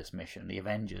carrying out this mission, the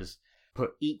Avengers,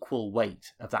 put equal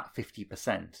weight of that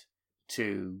 50%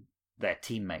 to their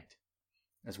teammate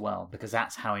as well, because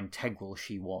that's how integral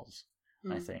she was,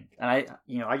 I think. And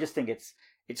I just think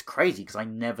it's crazy, because I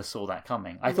never saw that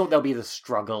coming. I thought there'll be the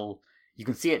struggle. You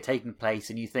can see it taking place,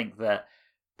 and you think that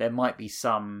there might be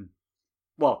some...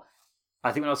 Well,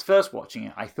 I think when I was first watching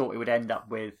it, I thought it would end up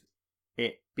with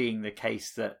it being the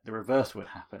case that the reverse would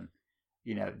happen.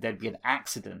 There'd be an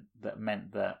accident that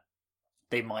meant that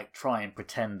they might try and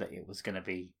pretend that it was going to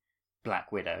be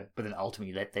Black Widow, but then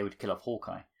ultimately they would kill off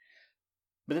Hawkeye.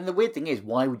 But then the weird thing is,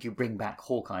 why would you bring back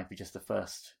Hawkeye for just the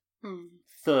first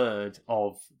third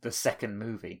of the second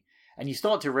movie? And you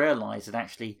start to realise that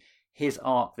actually his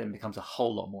arc then becomes a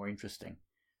whole lot more interesting,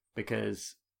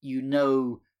 because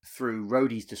through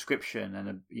Rhodey's description and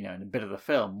a bit of the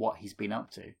film what he's been up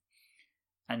to,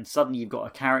 and suddenly you've got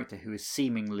a character who is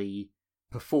seemingly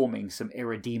performing some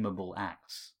irredeemable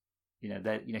acts.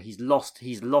 He's lost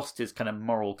his kind of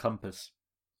moral compass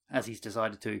as he's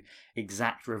decided to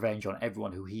exact revenge on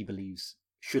everyone who he believes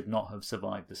should not have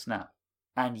survived the snap.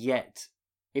 And yet,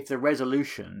 if the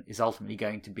resolution is ultimately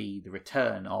going to be the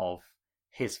return of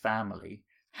his family,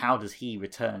 how does he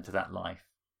return to that life?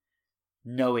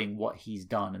 Knowing what he's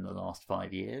done in the last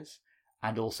 5 years,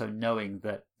 and also knowing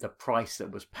that the price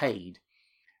that was paid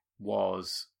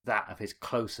was that of his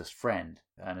closest friend,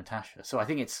 Natasha. So I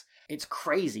think it's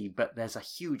crazy, but there's a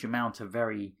huge amount of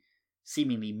very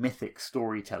seemingly mythic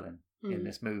storytelling in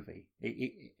this movie.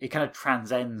 It kind of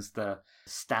transcends the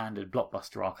standard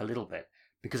blockbuster arc a little bit,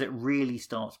 because it really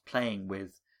starts playing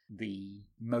with the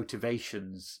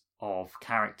motivations of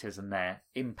characters and their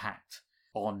impact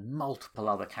on multiple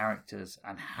other characters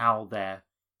and how they're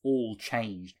all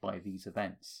changed by these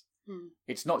events.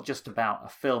 It's not just about a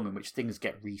film in which things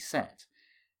get reset.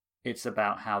 It's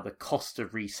about how the cost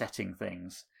of resetting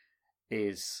things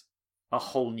is a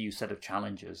whole new set of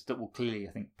challenges that will clearly,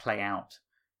 I think, play out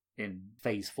in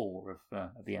Phase 4 of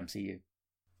the MCU.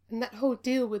 And that whole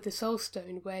deal with the Soul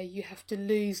Stone, where you have to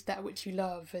lose that which you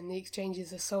love, and the exchange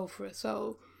is a soul for a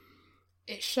soul,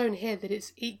 it's shown here that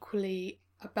it's equally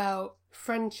about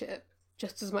friendship,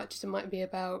 just as much as it might be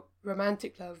about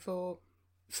romantic love or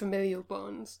familial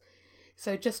bonds.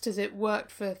 So just as it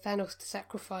worked for Thanos to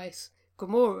sacrifice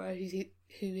Gamora,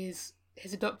 who is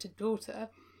his adopted daughter,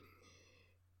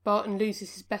 Barton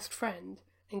loses his best friend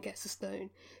and gets the stone.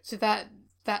 So that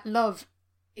love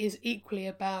is equally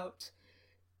about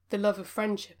the love of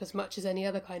friendship as much as any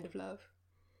other kind of love.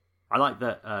 I like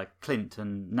that Clint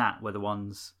and Nat were the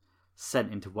ones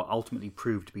sent into what ultimately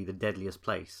proved to be the deadliest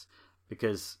place,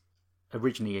 because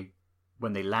originally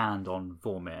when they land on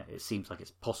Vormir, it seems like it's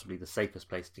possibly the safest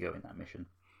place to go in that mission.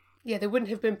 Yeah, they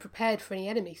wouldn't have been prepared for any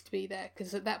enemies to be there,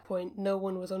 because at that point no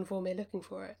one was on Vormir looking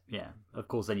for it. Yeah, of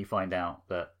course then you find out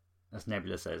that, as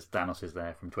Nebula says, Thanos is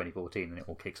there from 2014 and it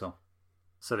all kicks off.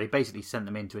 So they basically sent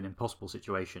them into an impossible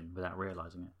situation without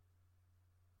realising it.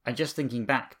 And just thinking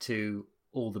back to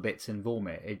all the bits in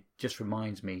Vormir, it just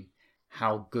reminds me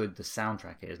how good the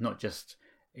soundtrack is, not just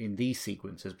in these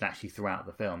sequences, but actually throughout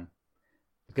the film.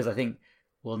 Because I think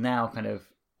we'll now kind of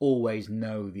always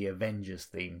know the Avengers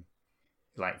theme,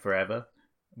 like forever,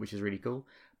 which is really cool.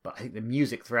 But I think the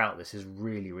music throughout this is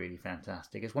really, really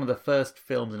fantastic. It's one of the first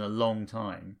films in a long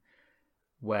time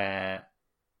where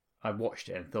I watched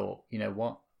it and thought, you know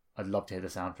what, I'd love to hear the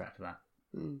soundtrack to that.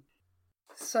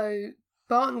 So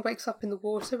Barton wakes up in the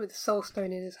water with the Soul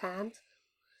Stone in his hand,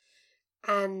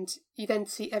 and you then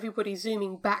see everybody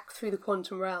zooming back through the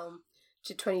quantum realm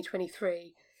to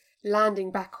 2023,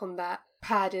 landing back on that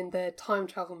pad in the time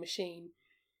travel machine.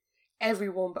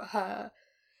 Everyone but her,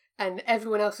 and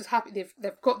everyone else is happy.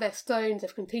 They've got their stones,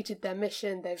 they've completed their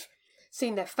mission, they've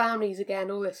seen their families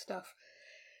again, all this stuff.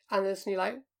 And there's you're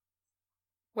like,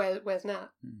 where's Nat?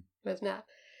 Where's Nat?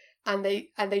 And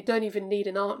they don't even need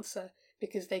an answer,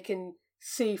 because they can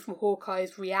see from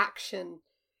Hawkeye's reaction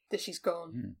that she's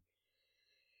gone.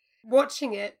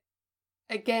 Watching it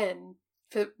again,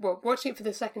 watching it for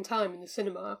the second time in the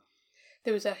cinema,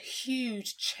 there was a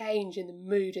huge change in the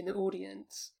mood in the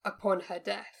audience upon her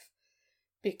death,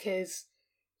 because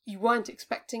you weren't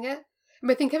expecting it. I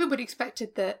mean, I think everybody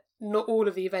expected that not all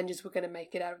of the Avengers were going to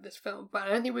make it out of this film, but I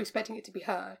don't think we were expecting it to be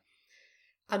her.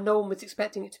 and no one was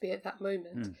expecting it to be at that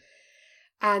moment.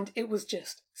 And it was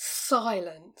just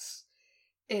silence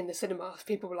in the cinemas.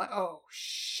 People were like, oh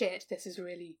shit, this has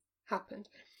really happened.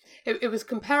 It was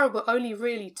comparable only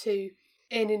really to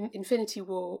in Infinity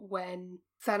War when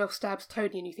Thanos stabs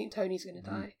Tony and you think Tony's going to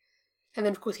die. And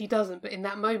then of course he doesn't, but in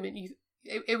that moment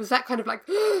it was that kind of like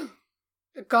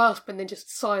a gasp and then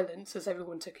just silence as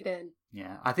everyone took it in.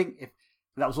 Yeah, I think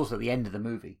that was also at the end of the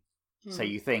movie. So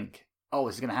you think, oh,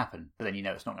 this is going to happen, but then you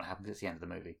know it's not going to happen because it's the end of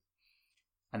the movie.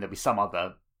 And there'll be some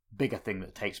other bigger thing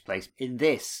that takes place. In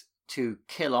this, to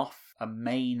kill off a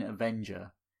main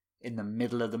Avenger in the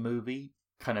middle of the movie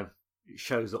kind of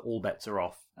shows that all bets are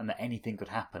off and that anything could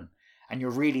happen. And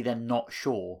you're really then not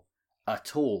sure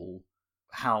at all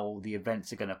how the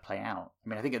events are going to play out. I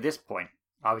mean, I think at this point,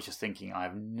 I was just thinking, I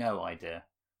have no idea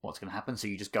what's going to happen, so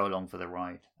you just go along for the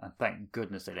ride. And thank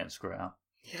goodness they didn't screw it up.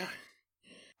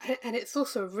 Yeah. And it's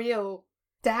also a real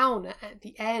downer at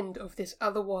the end of this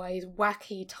otherwise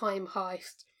wacky time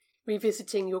heist,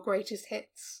 revisiting your greatest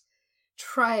hits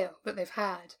trail that they've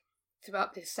had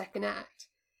throughout this second act,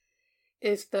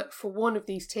 is that for one of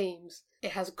these teams,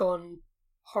 it has gone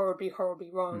horribly,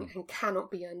 horribly wrong and cannot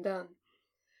be undone.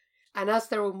 And as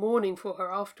they're all mourning for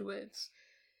her afterwards,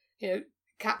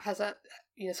 Cap has that,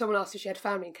 someone asked if she had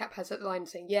family, and Cap has that line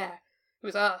saying, yeah, it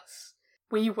was us.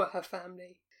 We were her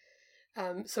family.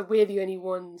 So we're the only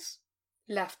ones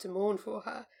left to mourn for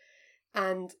her.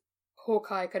 And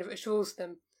Hawkeye kind of assures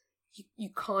them, you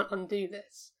can't undo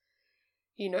this.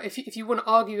 If you want to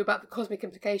argue about the cosmic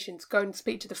implications, go and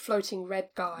speak to the floating red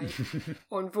guy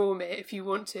on Vormir if you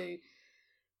want to.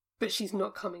 But she's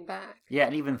not coming back. Yeah,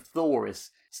 and even Thor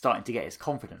is starting to get his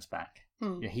confidence back.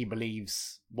 He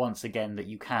believes once again that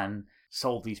you can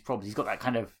solve these problems. He's got that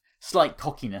kind of slight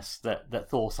cockiness that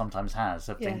Thor sometimes has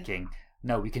of thinking,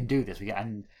 no, we can do this.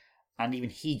 And even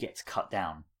he gets cut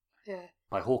down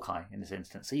by Hawkeye in this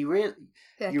instance. So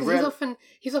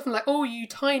he's often like, oh, you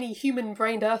tiny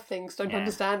human-brained Earth things don't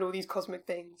understand all these cosmic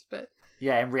things. But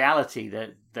in reality,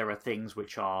 there are things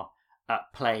which are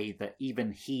at play that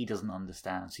even he doesn't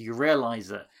understand. So you realise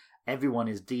that everyone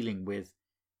is dealing with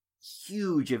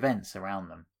huge events around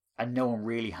them, and no one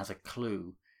really has a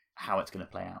clue how it's going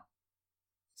to play out.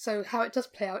 So how it does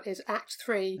play out is Act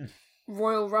 3,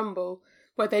 Royal Rumble,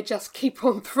 where they just keep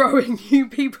on throwing new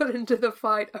people into the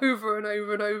fight over and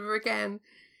over and over again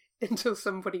until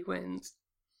somebody wins.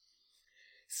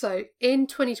 So in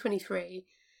 2023,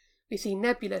 we see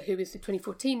Nebula, who is the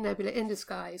 2014 Nebula in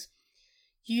disguise,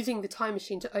 using the time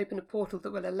machine to open a portal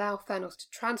that will allow Thanos to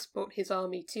transport his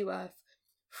army to Earth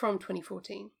from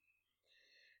 2014.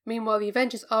 Meanwhile, the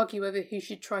Avengers argue over who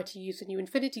should try to use the new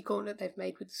Infinity Gauntlet they've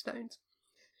made with the stones.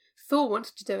 Thor wants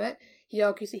to do it, he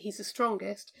argues that he's the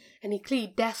strongest, and he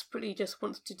clearly desperately just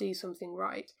wants to do something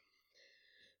right.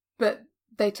 But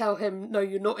they tell him, no,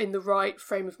 you're not in the right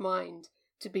frame of mind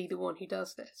to be the one who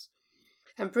does this.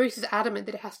 And Bruce is adamant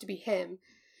that it has to be him,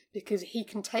 because he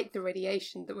can take the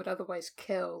radiation that would otherwise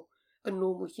kill a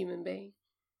normal human being.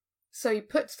 So he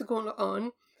puts the gauntlet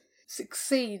on,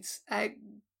 succeeds at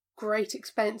great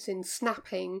expense in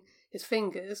snapping his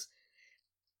fingers,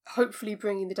 hopefully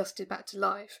bringing the Dusted back to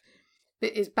life,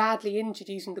 but is badly injured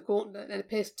using the gauntlet and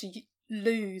appears to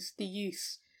lose the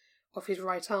use of his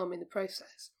right arm in the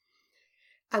process.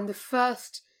 And the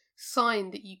first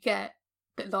sign that you get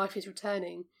that life is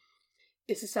returning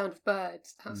is the sound of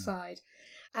birds outside.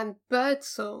 And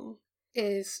birdsong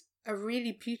is a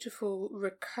really beautiful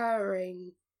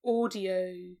recurring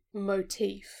audio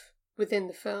motif within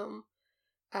the film.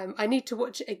 I need to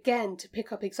watch it again to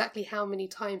pick up exactly how many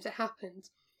times it happened,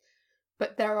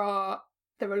 but there are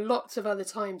lots of other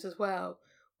times as well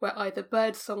where either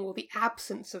birdsong or the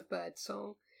absence of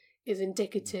birdsong is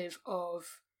indicative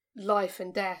of life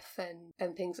and death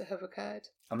and things that have occurred.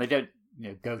 And they don't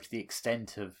go to the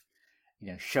extent of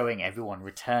showing everyone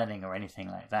returning or anything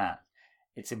like that.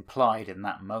 It's implied in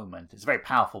that moment. It's a very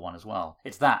powerful one as well.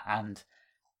 It's that, and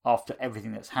after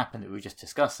everything that's happened that we were just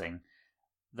discussing,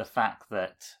 the fact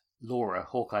that Laura,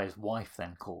 Hawkeye's wife,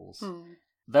 then calls.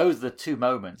 Those are the two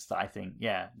moments that I think,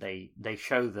 they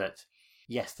show that,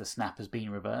 yes, the snap has been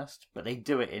reversed, but they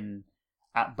do it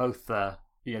at both the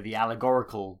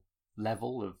allegorical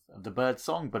level of the bird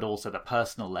song, but also the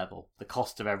personal level, the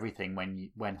cost of everything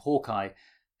when Hawkeye,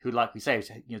 who, like we say,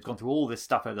 has gone through all this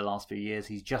stuff over the last few years,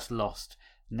 he's just lost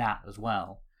Nat as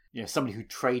well. Somebody who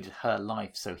traded her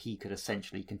life so he could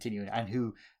essentially continue, and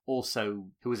who was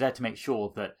there to make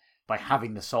sure that by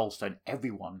having the Soul Stone,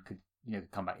 everyone could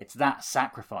come back. It's that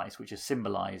sacrifice which is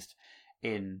symbolised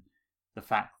in the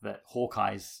fact that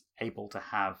Hawkeye's able to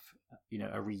have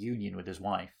a reunion with his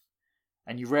wife,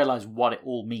 and you realise what it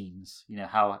all means.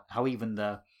 How even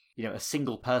a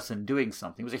single person doing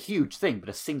something, it was a huge thing, but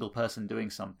a single person doing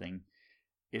something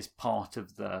is part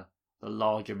of the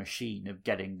larger machine of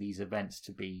getting these events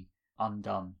to be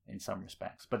undone in some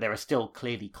respects. But there are still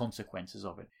clearly consequences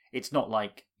of it. It's not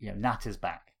like, Nat is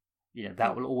back.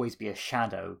 That will always be a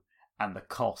shadow and the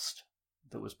cost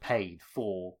that was paid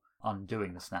for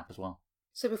undoing the snap as well.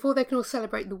 So before they can all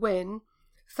celebrate the win,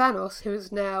 Thanos, who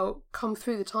has now come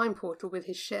through the time portal with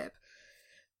his ship,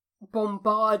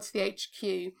 bombards the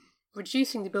HQ,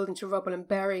 reducing the building to rubble and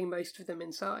burying most of them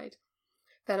inside.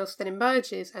 Thanos then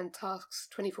emerges and tasks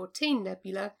 2014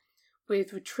 Nebula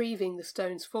with retrieving the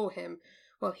stones for him,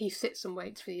 while he sits and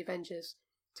waits for the Avengers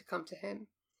to come to him.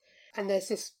 And there's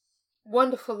this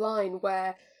wonderful line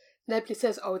where Nebula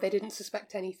says, "Oh, they didn't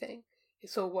suspect anything.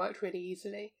 It's all worked really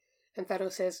easily." And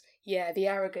Thanos says, "Yeah, the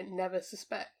arrogant never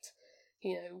suspect,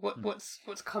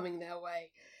 what's coming their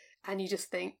way." And you just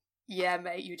think, yeah,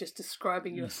 mate, you're just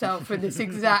describing yourself in this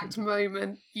exact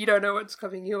moment. You don't know what's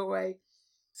coming your way.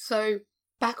 So,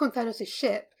 back on Thanos'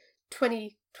 ship,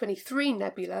 2023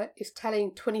 Nebula is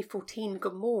telling 2014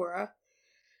 Gamora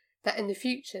that in the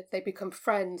future they become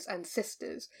friends and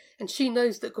sisters, and she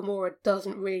knows that Gamora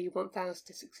doesn't really want Thanos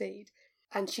to succeed,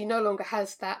 and she no longer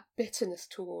has that bitterness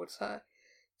towards her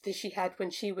that she had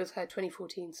when she was her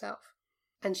 2014 self.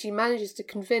 And she manages to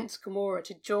convince Gamora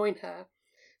to join her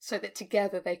so that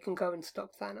together they can go and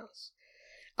stop Thanos.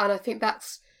 And I think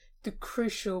that's the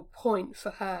crucial point for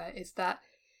her, is that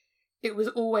it was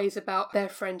always about their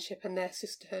friendship and their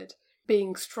sisterhood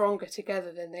being stronger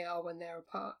together than they are when they're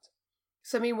apart.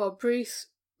 So meanwhile, Bruce,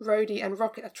 Rhodey and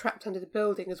Rocket are trapped under the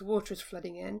building as water is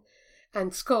flooding in,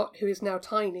 and Scott, who is now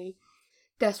tiny,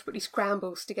 desperately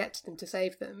scrambles to get to them to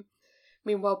save them.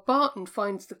 Meanwhile, Barton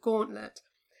finds the gauntlet,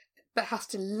 but has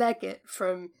to leg it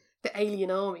from the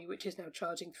alien army, which is now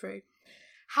charging through.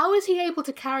 How is he able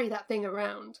to carry that thing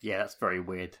around? Yeah, that's very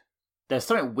weird. There's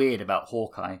something weird about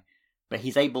Hawkeye, but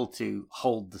he's able to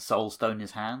hold the Soul Stone in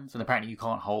his hands, and apparently you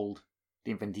can't hold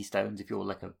the Infinity Stones if you're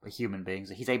like a human being,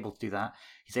 so he's able to do that.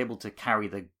 He's able to carry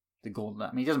the gauntlet.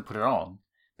 I mean, he doesn't put it on,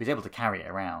 but he's able to carry it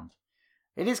around.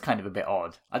 It is kind of a bit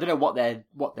odd. I don't know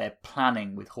what they're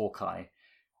planning with Hawkeye.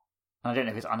 I don't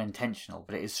know if it's unintentional,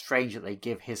 but it is strange that they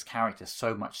give his character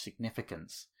so much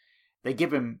significance. They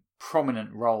give him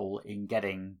prominent role in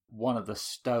getting one of the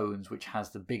stones which has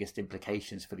the biggest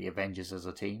implications for the Avengers as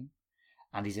a team,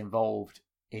 and he's involved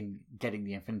in getting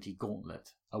the Infinity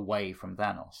Gauntlet away from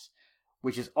Thanos,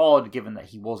 which is odd given that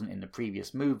he wasn't in the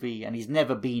previous movie, and he's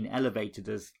never been elevated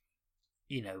as,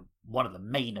 one of the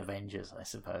main Avengers, I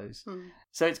suppose.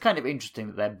 So it's kind of interesting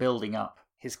that they're building up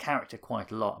his character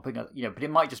quite a lot, but it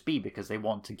might just be because they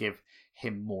want to give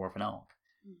him more of an arc.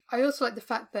 I also like the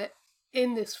fact that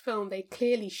in this film they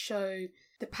clearly show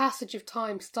the passage of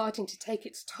time starting to take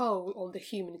its toll on the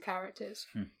human characters,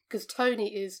 because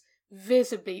Tony is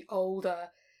visibly older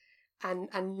and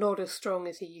not as strong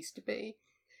as he used to be,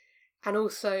 and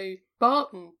also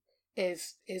Barton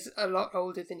is a lot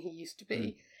older than he used to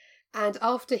be, and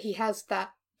after he has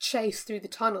that chase through the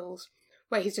tunnels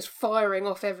where he's just firing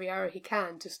off every arrow he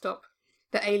can to stop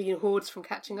the alien hordes from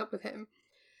catching up with him,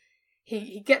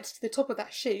 he gets to the top of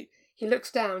that chute, he looks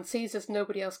down, sees there's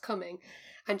nobody else coming,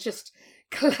 and just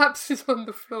collapses on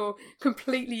the floor,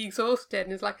 completely exhausted,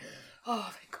 and is like,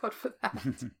 oh, thank God for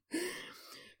that.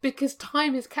 Because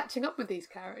time is catching up with these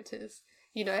characters,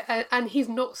 and he's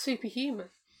not superhuman.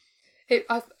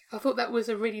 I thought that was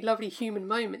a really lovely human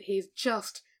moment. He's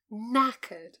just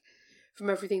knackered from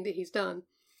everything that he's done,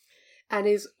 and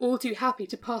is all too happy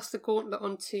to pass the gauntlet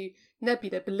on to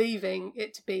Nebula, believing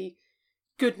it to be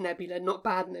good Nebula, not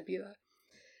bad Nebula.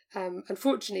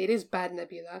 Unfortunately, it is bad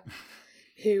Nebula,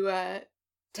 who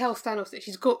tells Thanos that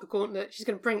she's got the gauntlet, she's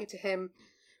going to bring it to him,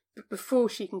 but before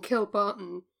she can kill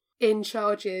Barton, in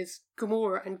charges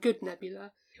Gamora and good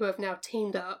Nebula, who have now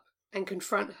teamed up and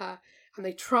confront her, and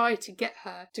they try to get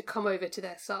her to come over to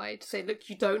their side, say, look,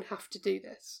 you don't have to do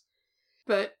this.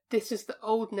 But this is the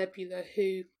old Nebula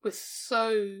who was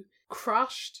so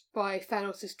crushed by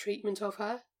Thanos' treatment of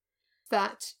her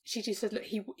that she just said, look,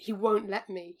 he won't let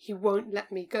me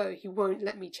go, he won't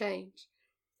let me change.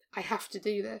 I have to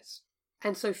do this.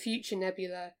 And so future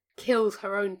Nebula kills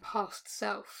her own past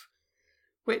self,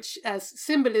 which, as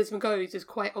symbolism goes, is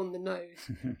quite on the nose.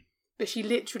 But she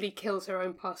literally kills her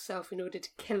own past self in order to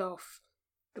kill off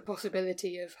the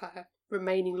possibility of her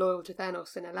remaining loyal to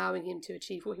Thanos and allowing him to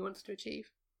achieve what he wants to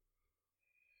achieve.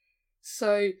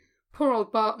 So poor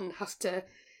old Barton has to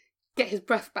get his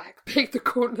breath back, pick the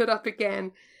gauntlet up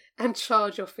again, and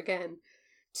charge off again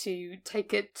to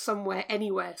take it somewhere,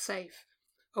 anywhere safe,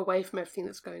 away from everything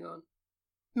that's going on.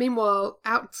 Meanwhile,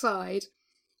 outside,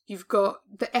 you've got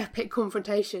the epic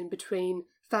confrontation between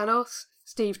Thanos,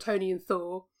 Steve, Tony and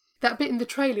Thor. That bit in the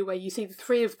trailer where you see the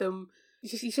three of them, you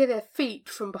see their feet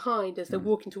from behind as they're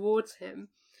walking towards him,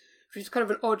 which is kind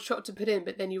of an odd shot to put in,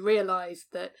 but then you realise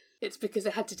that it's because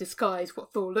they had to disguise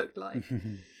what Thor looked like.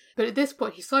 But at this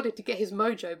point, he started to get his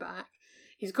mojo back.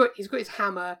 He's got his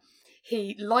hammer.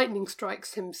 He lightning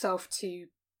strikes himself to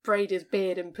braid his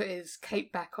beard and put his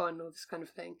cape back on, all this kind of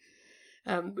thing,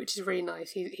 which is really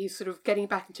nice. He's sort of getting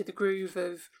back into the groove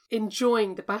of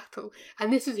enjoying the battle.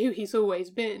 And this is who he's always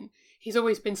been. He's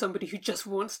always been somebody who just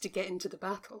wants to get into the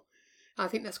battle. I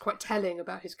think that's quite telling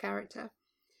about his character.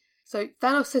 So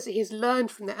Thanos says that he's learned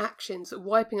from their actions that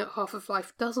wiping out half of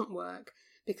life doesn't work,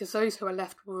 because those who are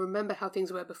left will remember how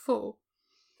things were before.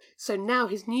 So now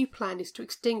his new plan is to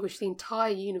extinguish the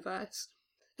entire universe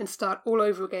and start all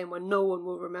over again where no one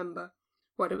will remember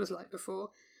what it was like before.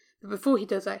 But before he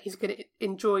does that, he's going to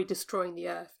enjoy destroying the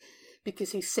Earth,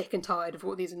 because he's sick and tired of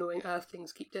what these annoying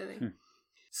Earthlings keep doing.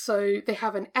 So they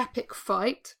have an epic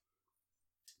fight,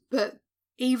 but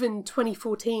even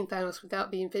 2014 Thanos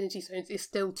without the Infinity Stones is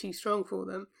still too strong for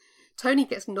them. Tony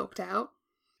gets knocked out,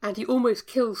 and he almost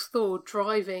kills Thor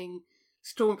driving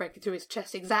Stormbreaker through his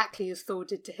chest, exactly as Thor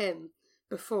did to him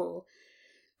before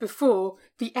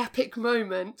the epic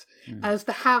moment as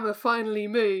the hammer finally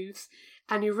moves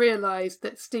and you realise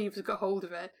that Steve has got hold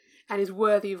of it and is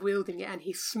worthy of wielding it, and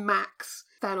he smacks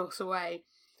Thanos away.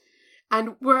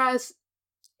 And whereas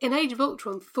in Age of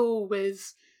Ultron, Thor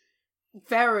was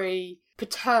very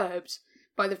perturbed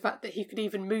by the fact that he could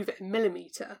even move it a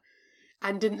millimetre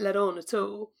and didn't let on at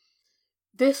all,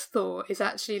 this Thor is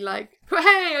actually like,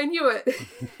 hey, I knew it!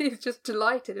 He's just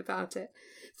delighted about it.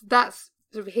 So that's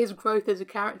sort of his growth as a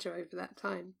character over that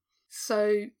time.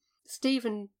 So Steve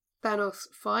and Thanos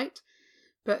fight,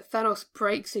 but Thanos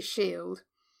breaks his shield,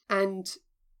 and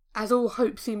as all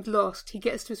hope seemed lost, he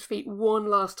gets to his feet one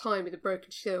last time with a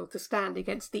broken shield to stand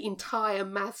against the entire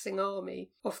massing army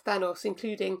of Thanos,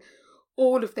 including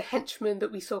all of the henchmen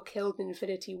that we saw killed in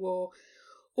Infinity War,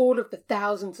 all of the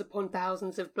thousands upon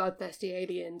thousands of bloodthirsty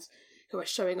aliens who are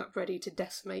showing up ready to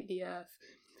decimate the Earth.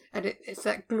 And it's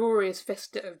that glorious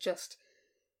vista of just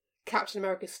Captain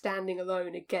America standing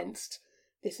alone against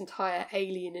this entire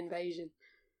alien invasion.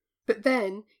 But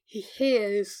then he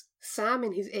hears Sam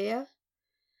in his ear,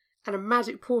 and a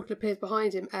magic portal appears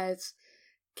behind him as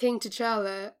King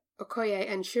T'Challa,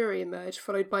 Okoye and Shuri emerge,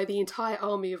 followed by the entire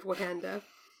army of Wakanda.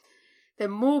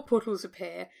 Then more portals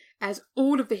appear as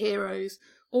all of the heroes,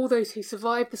 all those who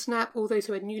survived the snap, all those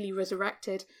who are newly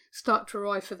resurrected, start to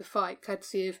arrive for the fight,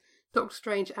 courtesy of Doctor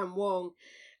Strange and Wong,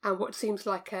 and what seems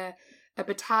like a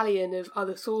battalion of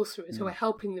other sorcerers who are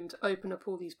helping them to open up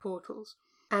all these portals.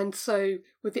 And so,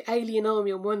 with the alien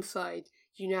army on one side,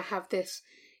 you now have this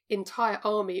entire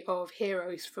army of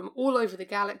heroes from all over the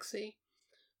galaxy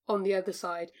on the other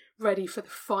side, ready for the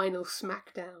final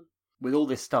smackdown. With all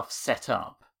this stuff set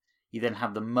up, you then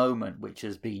have the moment which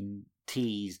has been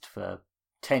teased for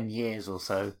 10 years or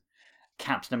so,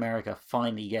 Captain America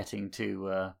finally getting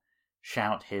to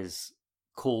shout his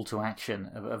call to action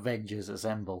of Avengers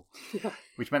Assemble,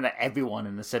 which meant that everyone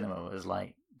in the cinema was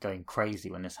like going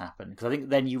crazy when this happened. Because I think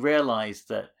then you realise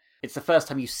that it's the first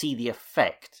time you see the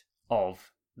effect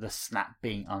of the snap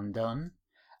being undone,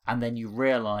 and then you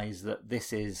realise that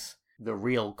this is the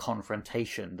real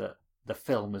confrontation that the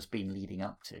film has been leading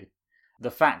up to.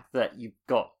 The fact that you've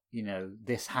got,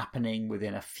 this happening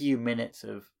within a few minutes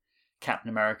of Captain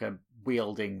America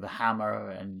wielding the hammer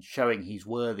and showing he's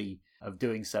worthy of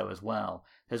doing so as well.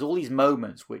 There's all these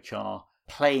moments which are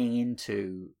playing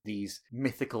into these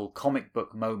mythical comic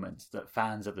book moments that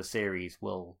fans of the series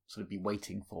will sort of be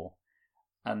waiting for.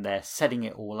 And they're setting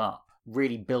it all up,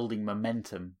 really building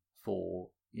momentum for,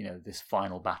 this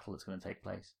final battle that's going to take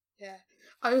place. Yeah.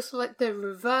 I also like the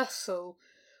reversal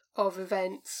of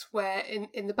events where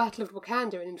in the Battle of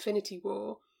Wakanda in Infinity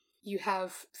War, you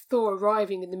have Thor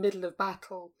arriving in the middle of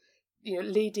battle,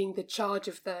 leading the charge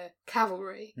of the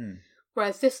cavalry.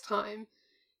 Whereas this time,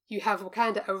 you have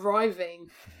Wakanda arriving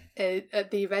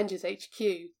at the Avengers HQ.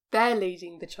 They're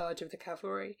leading the charge of the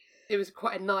cavalry. It was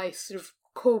quite a nice sort of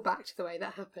callback to the way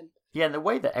that happened. Yeah, and the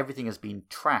way that everything has been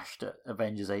trashed at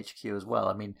Avengers HQ as well.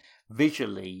 I mean,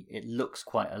 visually, it looks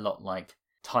quite a lot like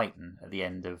Titan at the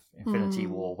end of Infinity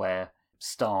War, where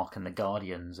Stark and the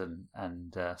Guardians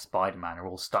and Spider-Man are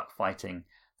all stuck fighting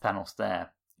Thanos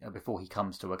there before he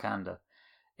comes to Wakanda.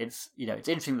 It's it's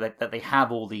interesting that they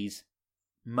have all these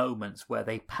moments where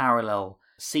they parallel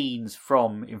scenes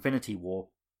from Infinity War,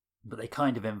 but they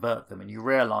kind of invert them, and you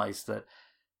realise that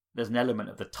there's an element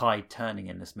of the tide turning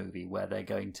in this movie where they're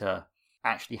going to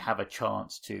actually have a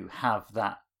chance to have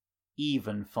that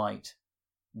even fight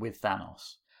with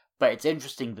Thanos. But it's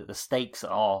interesting that the stakes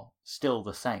are still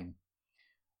the same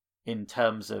in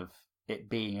terms of it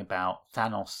being about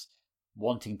Thanos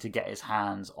wanting to get his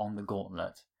hands on the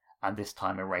gauntlet and this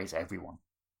time erase everyone.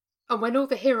 And when all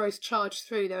the heroes charge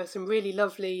through, there are some really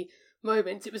lovely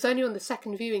moments. It was only on the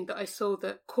second viewing that I saw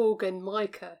that Korg and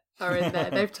Micah are in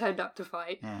there. They've turned up to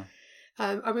fight. Yeah.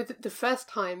 I remember the first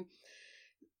time,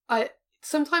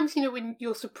 sometimes, when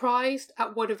you're surprised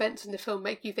at what events in the film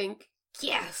make you think,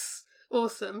 yes,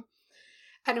 awesome.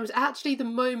 And it was actually the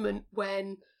moment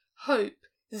when Hope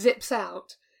zips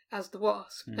out as the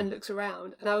Wasp and looks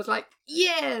around. And I was like,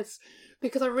 yes!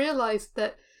 Because I realised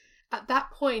that at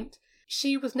that point,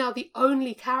 she was now the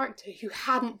only character who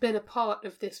hadn't been a part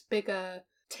of this bigger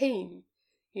team.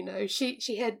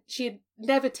 She had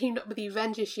never teamed up with the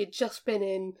Avengers. She had just been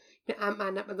in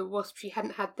Ant-Man, Ant-Man the Wasp. She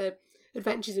hadn't had the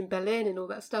adventures in Berlin and all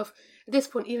that stuff. At this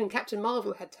point, even Captain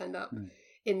Marvel had turned up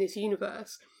in this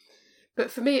universe.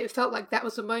 But for me, it felt like that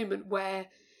was a moment where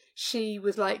she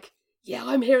was like, yeah,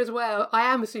 I'm here as well. I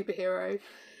am a superhero.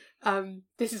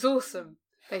 This is awesome,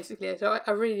 basically. So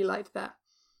I really liked that.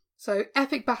 So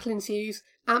epic battle ensues.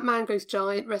 Ant-Man goes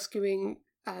giant, rescuing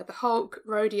the Hulk,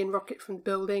 Rhodey and Rocket from the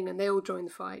building, and they all join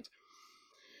the fight.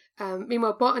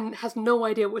 Meanwhile, Barton has no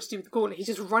idea what to do with the gauntlet. He's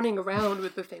just running around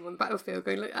with the thing on the battlefield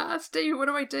going like, Steve, what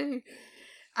do I do?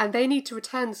 And they need to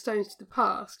return the stones to the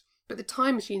past, but the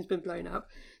time machine's been blown up.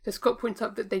 So Scott points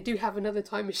out that they do have another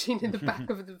time machine in the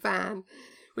back of the van,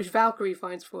 which Valkyrie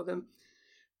finds for them.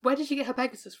 Where did she get her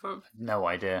Pegasus from? No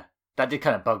idea. That did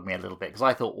kind of bug me a little bit, because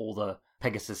I thought all the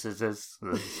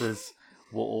Pegasuses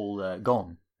were all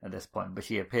gone at this point, but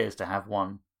she appears to have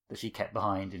one that she kept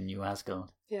behind in New Asgard.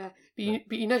 Yeah,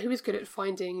 but you know who is good at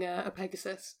finding a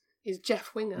Pegasus? Is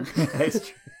Jeff Winger.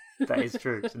 That is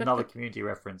true. It's another Community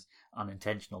reference.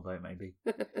 Unintentional, though, maybe.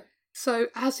 So,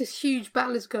 as this huge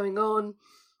battle is going on,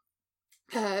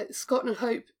 Scott and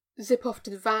Hope zip off to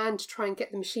the van to try and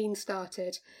get the machine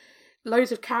started.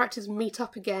 Loads of characters meet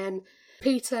up again.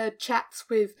 Peter chats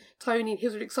with Tony and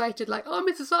he's really excited, like, oh,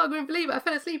 Mr. Stark, I wouldn't believe it. I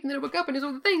fell asleep and then I woke up and there's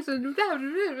all the things. And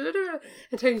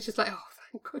Tony's just like, oh,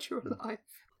 thank God you're alive.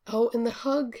 Oh, and the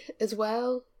hug as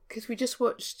well, because we just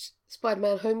watched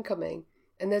Spider-Man Homecoming,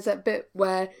 and there's that bit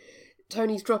where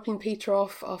Tony's dropping Peter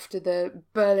off after the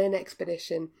Berlin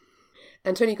expedition,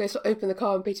 and Tony goes to open the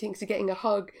car and Peter thinks he's getting a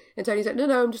hug, and Tony's like,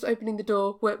 no, I'm just opening the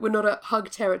door, we're not at hug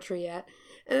territory yet,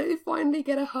 and they finally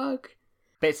get a hug.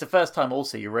 But it's the first time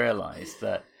also you realise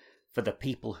that for the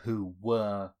people who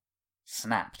were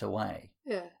snapped away,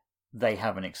 they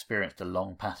haven't experienced a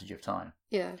long passage of time.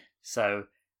 Yeah. So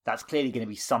that's clearly going to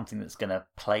be something that's going to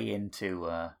play into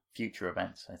future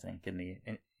events, I think, in the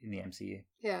MCU.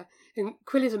 Yeah, and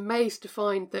Quill is amazed to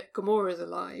find that Gamora's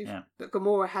alive, but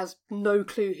Gamora has no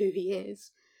clue who he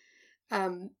is,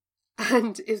 and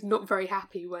is not very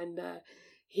happy when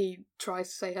he tries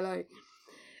to say hello.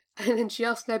 And then she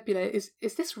asks Nebula, is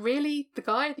this really the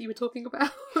guy that you were talking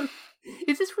about?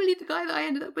 Is this really the guy that I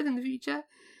ended up with in the future?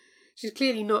 She's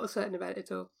clearly not certain about it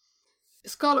at all.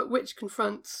 Scarlet Witch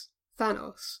confronts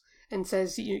Thanos and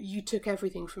says, you took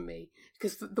everything from me.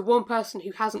 Because the one person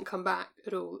who hasn't come back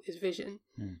at all is Vision.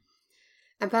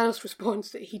 And Thanos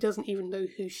responds that he doesn't even know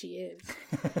who she is.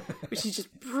 Which is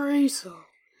just brutal.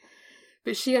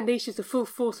 But she unleashes the full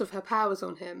force of her powers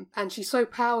on him. And she's so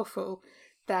powerful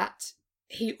that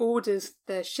he orders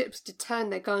the ships to turn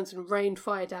their guns and rain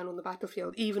fire down on the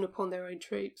battlefield, even upon their own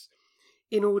troops,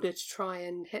 in order to try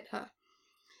and hit her.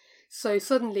 So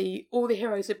suddenly, all the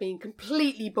heroes are being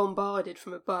completely bombarded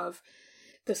from above.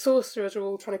 The sorcerers are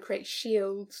all trying to create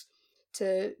shields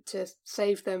to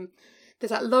save them.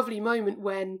 There's that lovely moment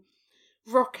when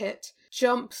Rocket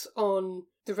jumps on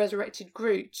the resurrected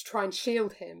Groot to try and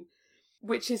shield him,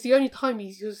 which is the only time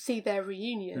you'll see their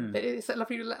reunion. But it's that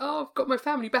lovely, like, oh, I've got my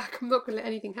family back, I'm not going to let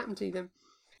anything happen to them.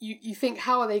 You think,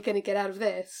 how are they going to get out of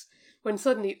this? When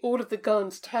suddenly all of the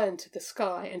guns turn to the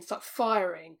sky and start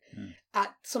firing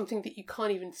at something that you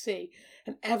can't even see.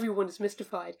 And everyone is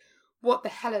mystified. What the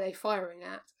hell are they firing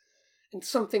at? And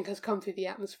something has come through the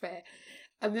atmosphere.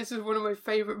 And this is one of my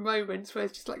favourite moments where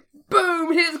it's just like,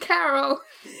 boom, here's Carol!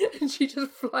 And she just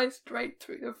flies straight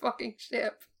through the fucking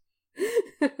ship.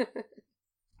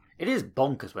 It is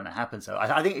bonkers when it happens, though.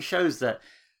 I think it shows that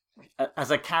as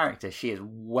a character, she is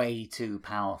way too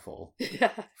powerful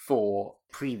for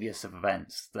previous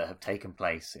events that have taken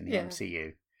place in the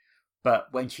MCU. But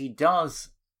when she does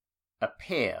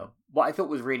appear, what I thought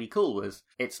was really cool was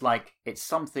it's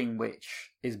something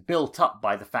which is built up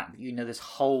by the fact that, this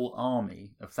whole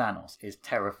army of Thanos is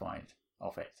terrified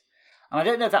of it. And I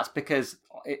don't know if that's because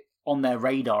on their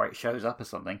radar it shows up as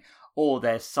something, or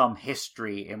there's some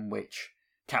history in which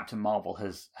Captain Marvel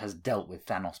has dealt with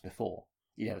Thanos before,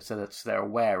 so that they're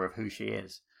aware of who she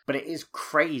is. But it is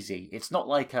crazy. It's not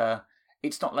like a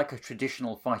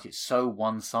traditional fight. It's so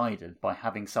one-sided by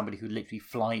having somebody who literally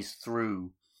flies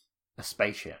through a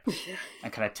spaceship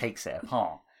and kind of takes it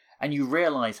apart. And you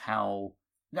realise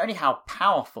not only how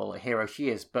powerful a hero she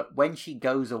is, but when she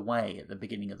goes away at the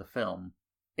beginning of the film,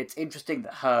 it's interesting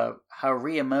that her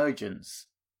re-emergence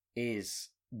is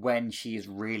when she is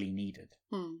really needed.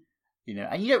 Hmm.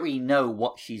 And you don't really know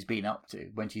what she's been up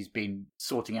to when she's been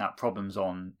sorting out problems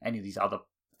on any of these other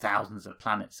thousands of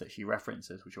planets that she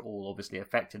references, which are all obviously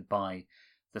affected by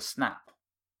the snap.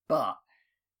 But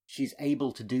she's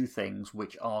able to do things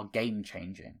which are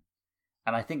game-changing.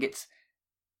 And I think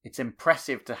it's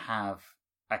impressive to have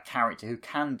a character who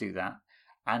can do that,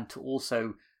 and to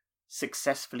also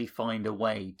successfully find a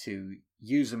way to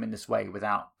use them in this way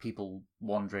without people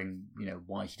wondering,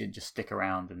 why she didn't just stick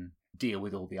around and deal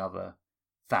with all the other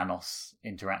Thanos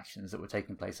interactions that were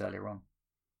taking place earlier on.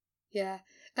 Yeah.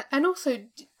 And also,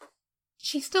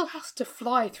 she still has to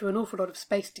fly through an awful lot of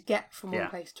space to get from one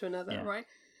place to another, right?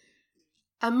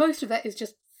 And most of that is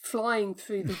just flying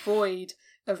through the void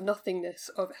of nothingness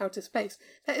of outer space.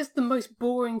 That is the most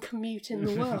boring commute in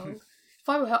the world. If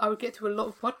I were her, I would get to a lot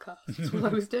of podcasts while I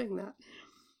was doing that.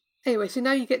 Anyway, so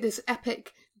now you get this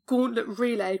epic gauntlet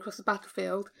relay across the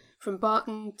battlefield, from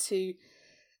Barton to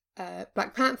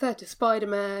Black Panther to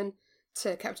Spider-Man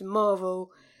to Captain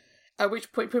Marvel, at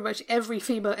which point pretty much every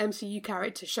female MCU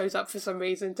character shows up for some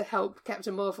reason to help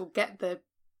Captain Marvel get the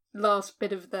last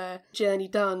bit of their journey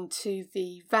done to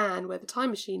the van where the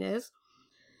time machine is.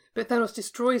 But Thanos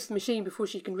destroys the machine before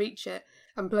she can reach it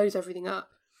and blows everything up.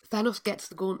 Thanos gets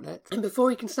the gauntlet, and before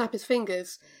he can snap his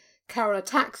fingers, Carol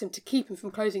attacks him to keep him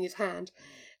from closing his hand,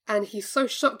 and he's so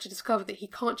shocked to discover that he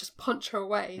can't just punch her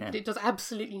away, that it does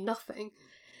absolutely nothing,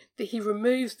 that he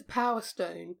removes the Power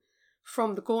Stone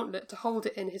from the gauntlet to hold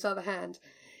it in his other hand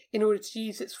in order to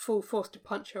use its full force to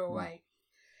punch her away.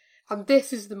 And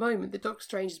this is the moment that Doctor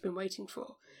Strange has been waiting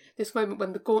for. This moment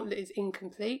when the gauntlet is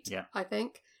incomplete, I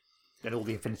think. And all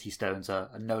the Infinity Stones are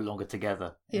no longer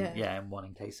together in one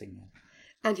encasing. Yeah.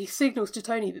 And he signals to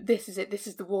Tony that this is it, this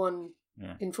is the one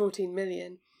in 14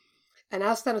 million. And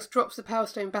as Thanos drops the Power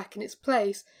Stone back in its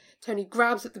place, Tony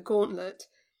grabs at the gauntlet,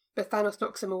 but Thanos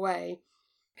knocks him away.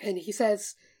 And he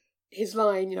says his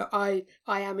line, I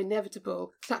am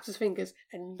inevitable, snaps his fingers,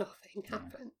 and nothing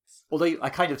happens. Although I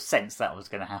kind of sensed that was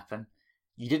going to happen.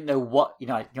 You didn't know what,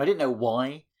 I didn't know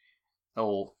why,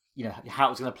 or, how it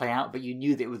was going to play out, but you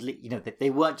knew that it was, that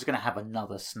they weren't just going to have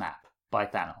another snap by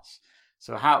Thanos.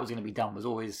 So how it was going to be done was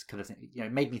always kind of,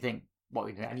 it made me think,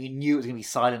 and you knew it was going to be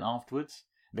silent afterwards.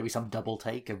 There'd be some double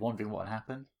take of wondering what had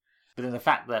happened. But then the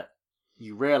fact that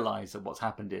you realise that what's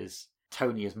happened is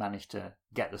Tony has managed to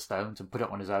get the stones and put it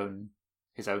on his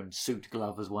own suit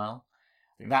glove as well.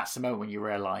 I think that's the moment when you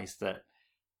realise that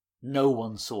no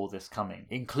one saw this coming,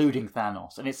 including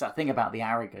Thanos. And it's that thing about the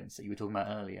arrogance that you were talking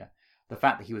about earlier. The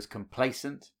fact that he was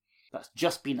complacent, that's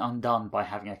just been undone by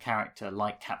having a character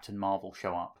like Captain Marvel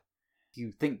show up.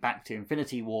 You think back to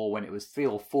Infinity War when it was 3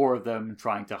 or 4 of them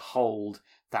trying to hold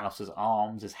Thanos'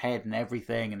 arms, his head and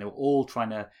everything, and they were all trying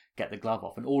to get the glove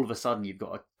off. And all of a sudden you've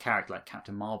got a character like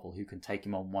Captain Marvel who can take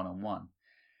him on one-on-one.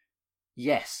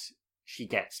 Yes, she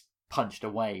gets punched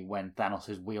away when Thanos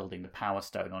is wielding the Power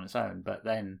Stone on its own, but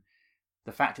then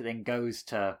the fact it then goes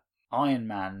to Iron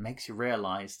Man makes you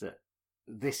realise that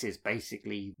this is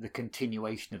basically the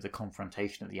continuation of the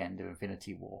confrontation at the end of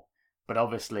Infinity War. But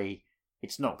obviously,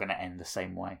 it's not going to end the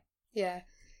same way. Yeah.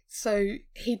 So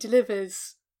he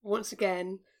delivers, once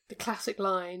again, the classic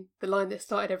line, the line that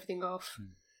started everything off.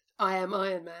 I am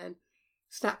Iron Man.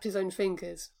 Snaps his own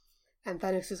fingers, and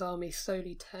Thanos' army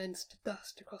slowly turns to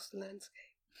dust across the landscape.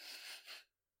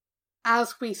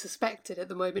 As we suspected at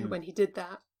the moment when he did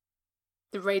that,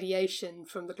 the radiation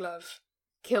from the glove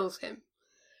kills him.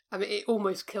 I mean, it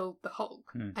almost killed the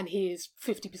Hulk, and he is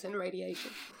 50%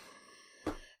 radiation.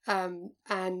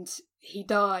 And he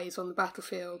dies on the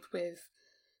battlefield with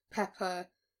Pepper,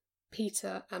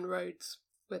 Peter, and Rhodes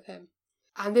with him.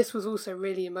 And this was also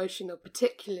really emotional,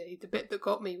 particularly the bit that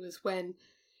got me was when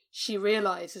she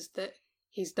realises that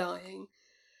he's dying,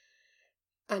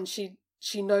 and she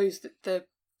knows that the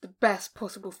best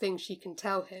possible thing she can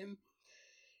tell him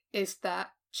is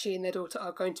that she and their daughter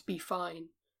are going to be fine,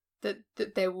 that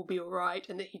they will be all right,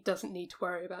 and that he doesn't need to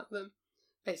worry about them.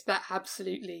 That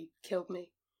absolutely killed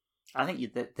me. I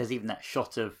think there's even that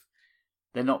shot of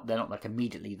they're not like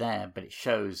immediately there, but it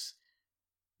shows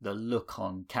the look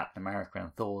on Captain America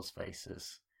and Thor's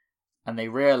faces, and they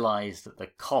realise that the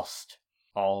cost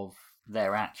of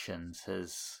their actions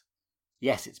has,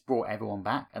 yes, it's brought everyone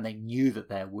back, and they knew that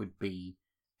there would be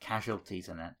casualties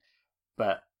in it,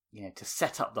 but to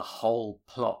set up the whole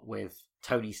plot with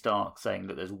Tony Stark saying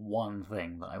that there's one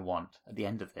thing that I want at the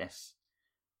end of this.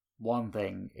 One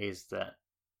thing is that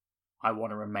I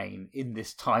want to remain in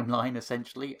this timeline,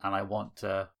 essentially, and I want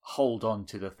to hold on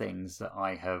to the things that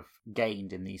I have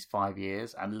gained in these 5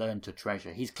 years and learn to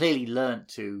treasure. He's clearly learned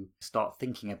to start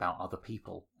thinking about other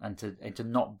people and to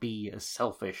not be as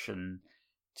selfish, and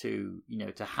to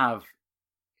have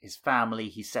his family.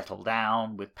 He's settled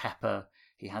down with Pepper.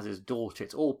 He has his daughter.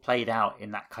 It's all played out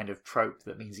in that kind of trope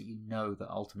that means that that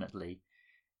ultimately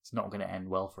it's not going to end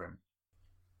well for him.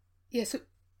 Yeah, so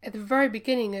at the very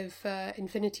beginning of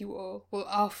Infinity War, well,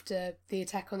 after the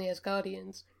attack on the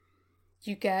Asgardians,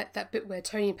 you get that bit where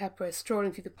Tony and Pepper are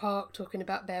strolling through the park talking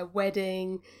about their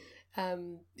wedding,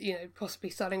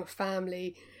 possibly starting a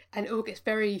family, and it all gets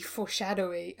very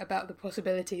foreshadowy about the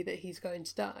possibility that he's going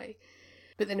to die.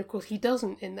 But then, of course, he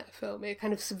doesn't in that film. It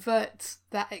kind of subverts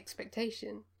that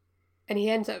expectation. And he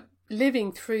ends up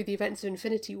living through the events of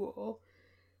Infinity War,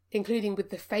 including with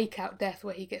the fake-out death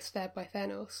where he gets stabbed by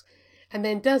Thanos, and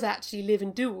then does actually live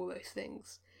and do all those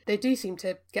things. They do seem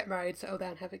to get married, settle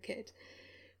down, have a kid.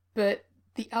 But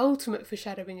the ultimate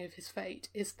foreshadowing of his fate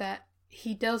is that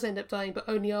he does end up dying, but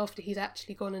only after he's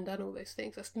actually gone and done all those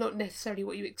things. That's not necessarily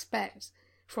what you expect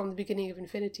from the beginning of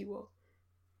Infinity War.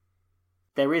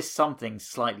 There is something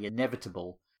slightly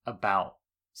inevitable about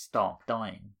Stark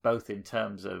dying, both in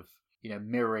terms of,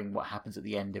 mirroring what happens at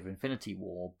the end of Infinity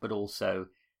War, but also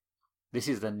this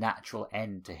is the natural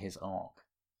end to his arc,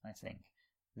 I think.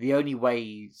 The only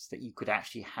ways that you could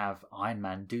actually have Iron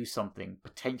Man do something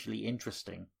potentially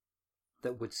interesting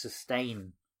that would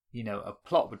sustain, a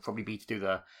plot would probably be to do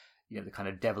the kind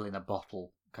of devil in a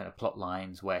bottle kind of plot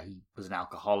lines where he was an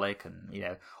alcoholic and,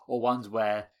 or ones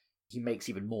where he makes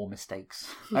even more mistakes,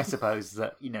 I suppose,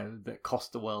 that, that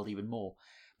cost the world even more.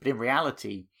 But in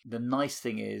reality, the nice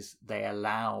thing is they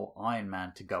allow Iron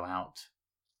Man to go out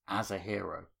as a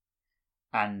hero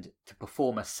and to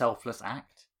perform a selfless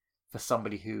act for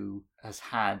somebody who has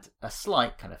had a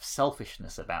slight kind of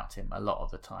selfishness about him a lot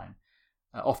of the time,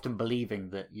 often believing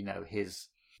that,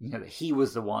 that he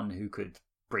was the one who could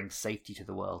bring safety to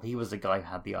the world. He was the guy who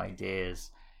had the ideas.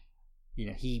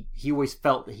 He always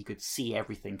felt that he could see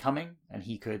everything coming, and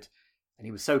he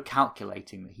was so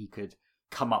calculating that he could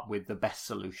come up with the best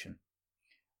solution.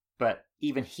 But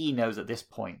even he knows at this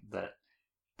point that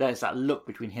there's that look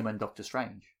between him and Doctor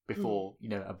Strange before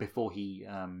he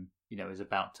is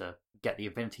about to get the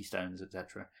Infinity Stones,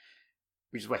 etc.,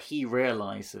 which is where he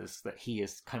realizes that he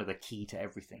is kind of the key to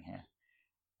everything here.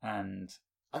 And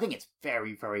I think it's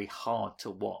very, very hard to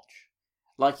watch.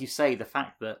 Like you say, the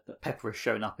fact that Pepper has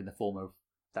shown up in the form of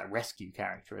that rescue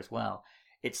character as well,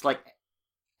 it's like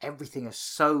everything has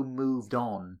so moved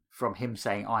on from him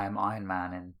saying, I am Iron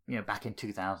Man, and, back in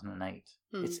 2008.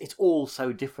 It's all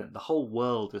so different. The whole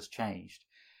world has changed.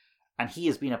 And he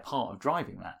has been a part of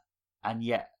driving that. And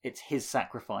yet it's his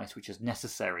sacrifice which is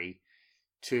necessary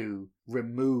to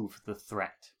remove the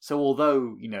threat. So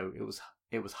although,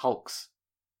 it was Hulk's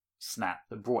snap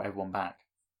that brought everyone back,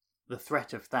 the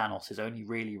threat of Thanos is only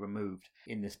really removed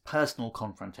in this personal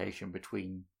confrontation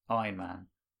between Iron Man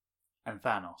and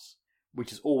Thanos,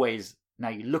 which is always, now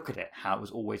you look at it, how it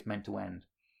was always meant to end.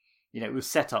 It was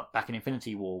set up back in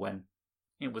Infinity War when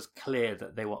it was clear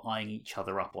that they were eyeing each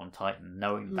other up on Titan,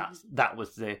 knowing that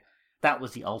was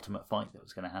the ultimate fight that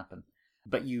was going to happen.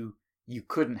 But you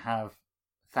couldn't have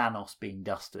Thanos being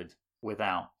dusted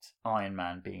without Iron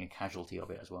Man being a casualty of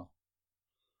it as well.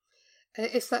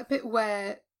 It's that bit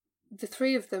where the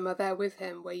three of them are there with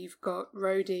him, where you've got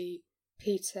Rhodey,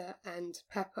 Peter and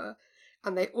Pepper,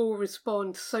 and they all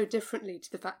respond so differently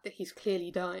to the fact that he's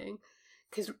clearly dying.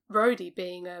 Because Rhodey,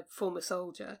 being a former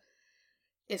soldier,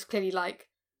 is clearly like,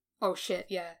 oh shit,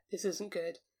 yeah, this isn't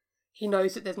good. He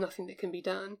knows that there's nothing that can be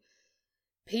done.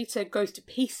 Peter goes to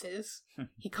pieces.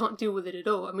 He can't deal with it at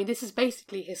all. I mean, this is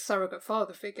basically his surrogate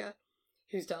father figure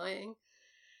who's dying.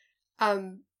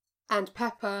 And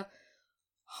Pepper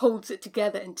holds it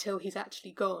together until he's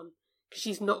actually gone, because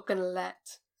she's not going to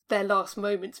let their last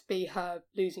moments be her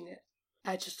losing it.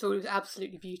 I just thought it was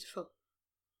absolutely beautiful.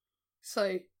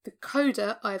 So, the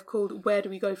coda I've called Where Do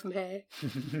We Go From Here?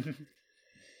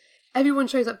 Everyone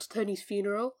shows up to Tony's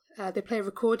funeral. They play a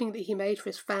recording that he made for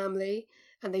his family,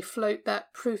 and they float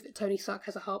that proof that Tony Stark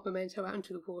has a heart memento out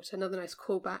into the water. Another nice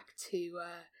callback to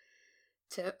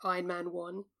Iron Man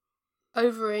 1.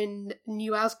 Over in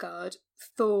New Asgard,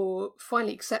 Thor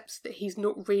finally accepts that he's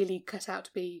not really cut out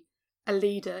to be a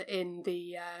leader in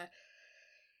the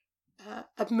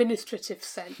administrative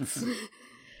sense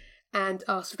and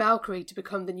asks Valkyrie to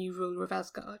become the new ruler of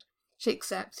Asgard. She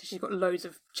accepts. She's got loads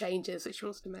of changes that she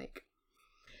wants to make.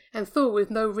 And Thor,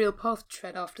 with no real path to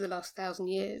tread after the last 1,000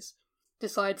 years,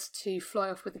 decides to fly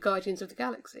off with the Guardians of the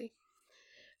Galaxy,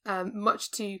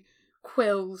 much to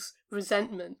Quill's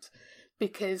resentment,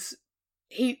 because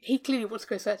he clearly wants to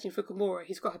go searching for Gamora.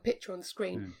 He's got her picture on the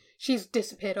screen. She's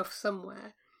disappeared off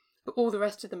somewhere, but all the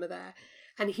rest of them are there,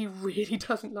 and he really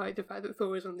doesn't like the fact that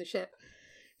Thor is on the ship,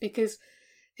 because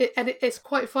it's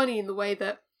quite funny in the way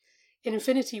that in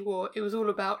Infinity War it was all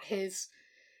about his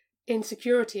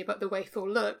insecurity about the way Thor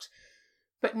looked,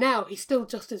 but now he's still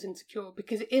just as insecure,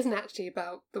 because it isn't actually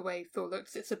about the way Thor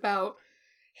looks, it's about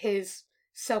his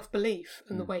self-belief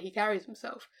and the way he carries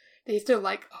himself. That he's still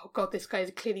like, oh god, this guy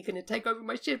is clearly going to take over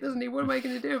my ship, isn't he? What am I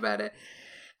going to do about it?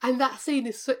 And that scene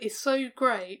is so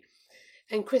great,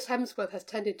 and Chris Hemsworth has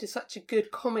turned into such a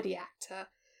good comedy actor,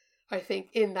 I think,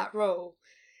 in that role.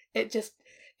 It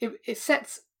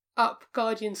sets up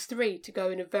Guardians 3 to go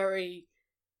in a very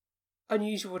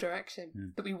unusual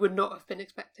direction that we would not have been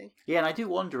expecting. Yeah, and I do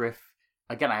wonder if,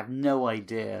 again, I have no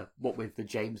idea what with the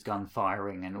James Gunn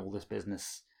firing and all this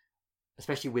business,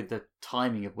 especially with the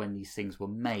timing of when these things were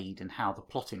made and how the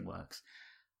plotting works.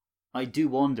 I do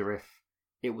wonder if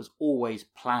it was always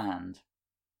planned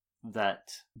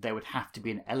that there would have to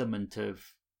be an element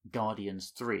of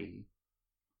Guardians 3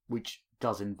 which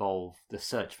does involve the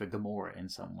search for Gamora in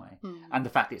some way. And the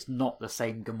fact it's not the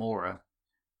same Gamora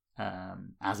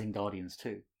as in Guardians 2.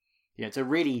 You know, it's a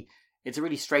really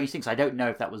strange thing. So I don't know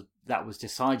if that was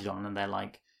decided on, and they're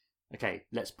like, okay,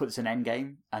 let's put this in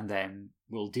Endgame, and then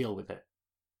we'll deal with it,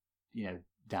 you know,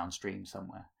 downstream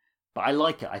somewhere. But I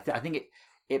like it. I think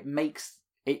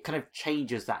it kind of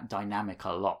changes that dynamic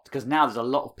a lot, because now there's a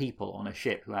lot of people on a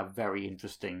ship who have very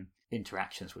interesting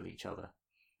interactions with each other.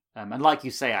 And like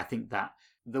you say, I think that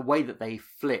the way that they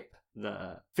flip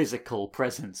the physical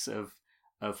presence of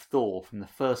Thor from the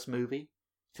first movie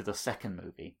to the second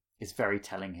movie is very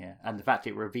telling here. And the fact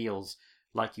it reveals,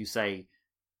 like you say,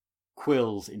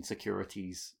 Quill's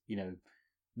insecurities, you know,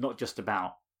 not just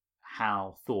about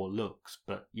how Thor looks,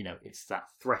 but, you know, it's that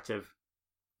threat of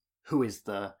who is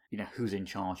who's in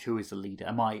charge, who is the leader?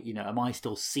 Am I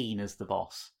still seen as the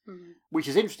boss? Which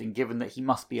is interesting, given that he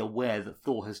must be aware that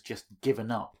Thor has just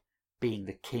given up being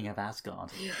the king of Asgard.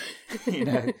 You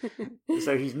know,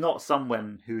 so he's not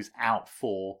someone who's out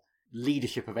for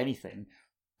leadership of anything,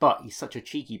 but he's such a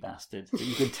cheeky bastard that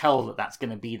you can tell that that's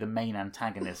going to be the main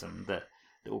antagonism that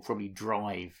will probably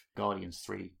drive Guardians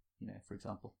 3, you know, for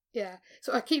example. Yeah,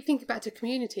 so I keep thinking back to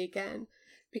Community again,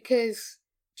 because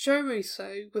Joe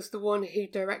Russo was the one who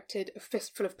directed A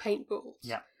Fistful of Paintballs,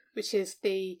 which is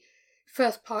the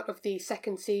first part of the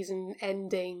second season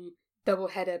ending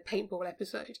doubleheader paintball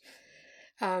episode,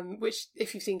 which,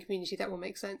 if you've seen Community, that will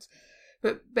make sense.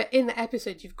 But in that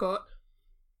episode, you've got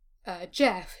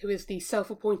Jeff, who is the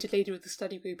self-appointed leader of the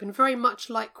study group, and very much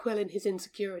like Quill in his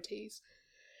insecurities,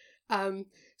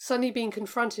 suddenly being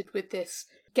confronted with this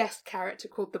guest character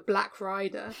called the Black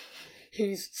Rider,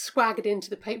 who's swaggered into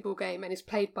the paintball game and is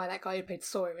played by that guy who played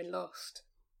Sawyer in Lost.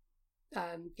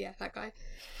 That guy.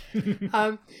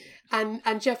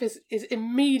 And Jeff is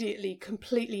immediately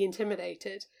completely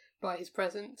intimidated by his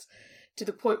presence, to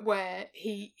the point where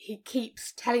he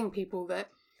keeps telling people that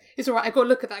it's all right, I've got to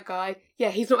look at that guy. Yeah,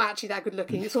 he's not actually that good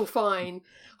looking. It's all fine.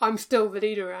 I'm still the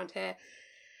leader around here.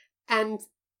 And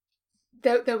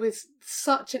there was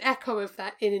such an echo of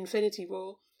that in Infinity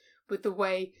War, with the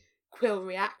way Quill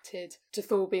reacted to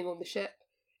Thor being on the ship.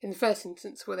 In the first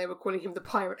instance, where they were calling him the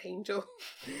Pirate Angel,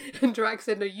 and Drax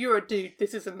said, "No, you're a dude.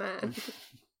 This is a man."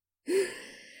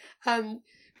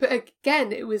 But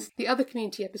again, it was the other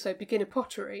Community episode, Beginner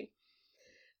Pottery.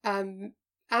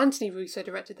 Anthony Russo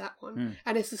directed that one,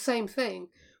 and it's the same thing,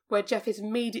 where Jeff is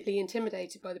immediately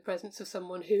intimidated by the presence of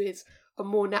someone who is a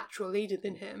more natural leader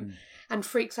than him, and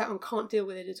freaks out and can't deal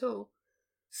with it at all.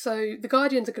 So the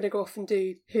Guardians are going to go off and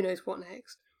do who knows what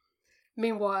next.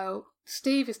 Meanwhile,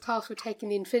 Steve is tasked with taking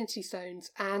the Infinity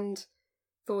Stones and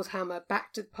Thor's hammer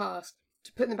back to the past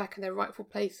to put them back in their rightful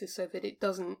places so that it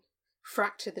doesn't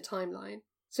fracture the timeline.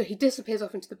 So he disappears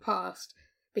off into the past,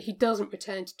 but he doesn't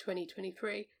return to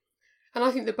 2023. And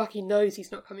I think that Bucky knows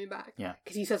he's not coming back. Yeah.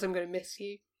 Because he says, "I'm going to miss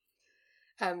you."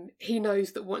 He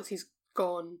knows that once he's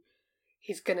gone,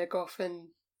 he's going to go off and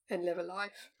live a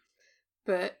life.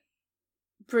 But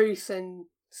Bruce and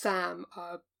Sam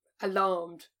are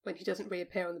alarmed when he doesn't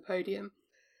reappear on the podium.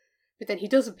 But then he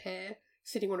does appear,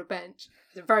 sitting on a bench,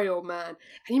 as a very old man.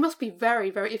 And he must be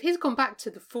very, very... If he's gone back to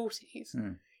the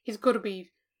 40s, he's got to be,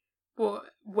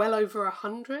 well over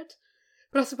 100?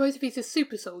 But I suppose if he's a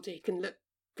super soldier, he can look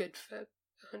good for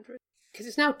 100. Because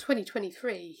it's now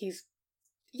 2023.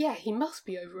 He must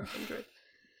be over 100.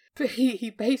 But he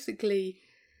basically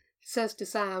says to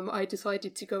Sam, I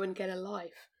decided to go and get a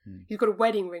life. He's got a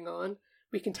wedding ring on.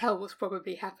 We can tell what's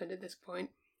probably happened at this point.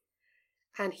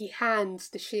 And he hands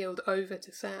the shield over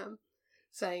to Sam,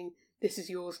 saying, this is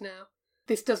yours now.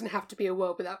 This doesn't have to be a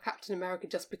world without Captain America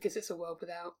just because it's a world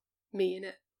without me in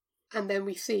it. And then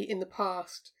we see in the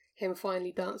past him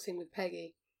finally dancing with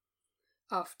Peggy.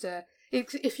 After,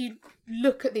 if you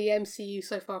look at the MCU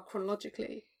so far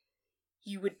chronologically,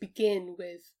 you would begin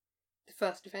with the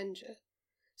first Avenger.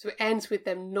 So it ends with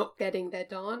them not getting their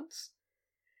dance,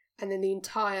 and then the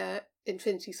entire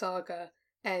Infinity Saga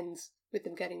ends with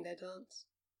them getting their dance.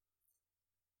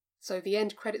 So the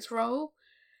end credits roll,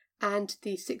 and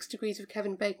the 6 Degrees of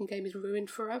Kevin Bacon game is ruined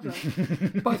forever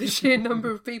by the sheer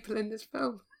number of people in this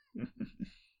film.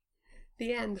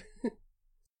 The end.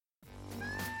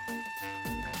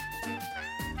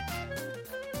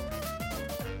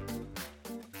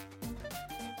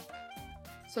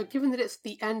 So given that it's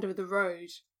the end of the road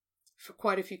for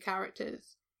quite a few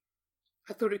characters,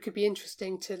 I thought it could be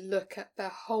interesting to look at their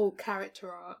whole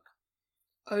character arc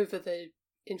over the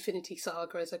Infinity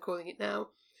Saga, as they're calling it now,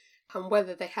 and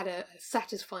whether they had a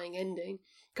satisfying ending,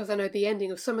 because I know the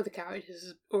ending of some of the characters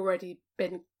has already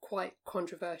been quite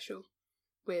controversial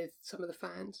with some of the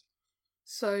fans.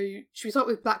 So should we start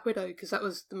with Black Widow, because that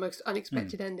was the most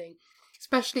unexpected ending,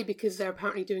 especially because they're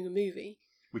apparently doing a movie.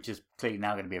 Which is clearly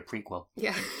now going to be a prequel.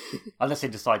 Yeah. Unless they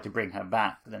decide to bring her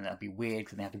back, but then that'd be weird,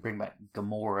 because they have to bring back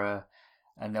Gamora,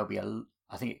 and there'll be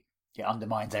I think it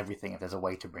undermines everything if there's a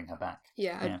way to bring her back.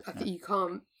 Yeah, I think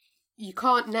you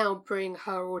can't now bring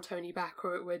her or Tony back,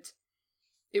 or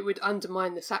it would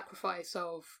undermine the sacrifice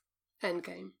of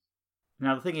Endgame.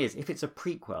 Now the thing is, if it's a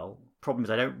prequel, problem is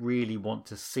I don't really want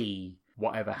to see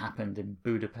whatever happened in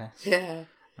Budapest. Yeah.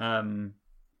 I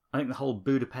think the whole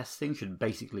Budapest thing should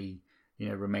basically,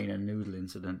 remain a noodle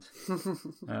incident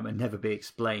and never be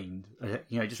explained.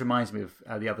 It just reminds me of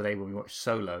the other day when we watched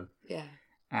Solo. Yeah.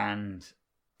 And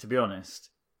to be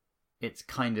honest, it's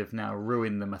kind of now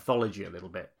ruined the mythology a little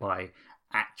bit by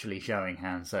actually showing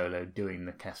Han Solo doing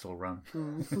the Kessel Run.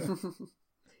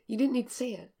 You didn't need to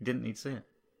see it. You didn't need to see it.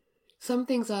 Some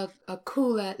things are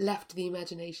cooler left to the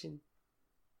imagination.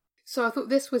 So I thought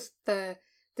this was the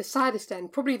saddest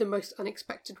end, probably the most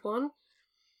unexpected one,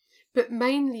 but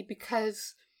mainly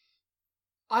because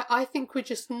I think we're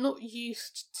just not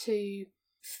used to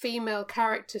female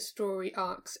character story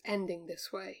arcs ending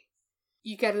this way.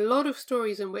 You get a lot of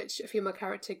stories in which a female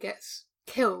character gets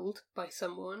killed by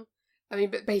someone. I mean,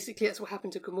 but basically that's what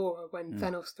happened to Gamora when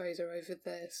Thanos throws her over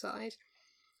the side.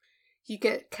 You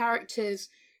get characters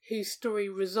whose story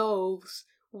resolves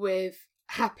with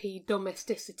happy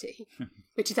domesticity,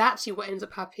 which is actually what ends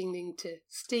up happening to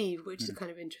Steve, which is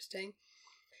kind of interesting.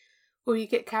 Or you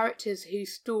get characters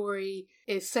whose story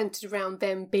is centred around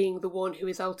them being the one who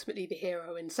is ultimately the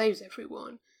hero and saves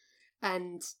everyone.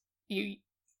 And you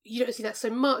don't see that so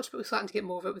much, but we're starting to get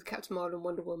more of it with Captain Marvel and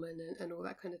Wonder Woman and all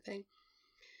that kind of thing.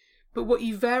 But what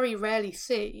you very rarely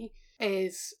see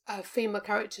is a female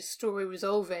character's story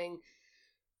resolving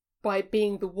by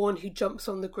being the one who jumps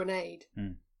on the grenade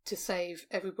to save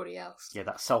everybody else. Yeah,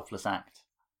 that selfless act.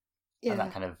 Yeah. And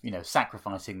that kind of,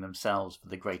 sacrificing themselves for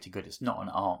the greater good. It's not an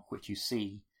arc which you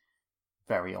see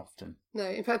very often. No,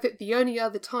 in fact, the only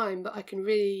other time that I can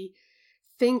really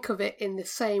think of it in the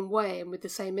same way and with the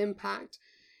same impact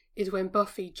is when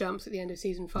Buffy jumps at the end of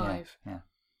season 5. Yeah.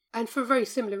 And for a very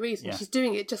similar reason. Yeah. She's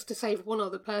doing it just to save one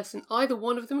other person. Either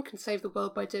one of them can save the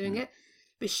world by doing it,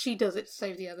 but she does it to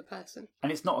save the other person.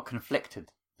 And it's not a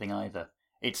conflicted thing either.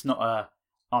 It's not a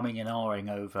umming and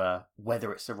ahhing over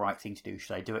whether it's the right thing to do,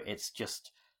 should I do it? It's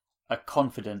just a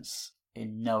confidence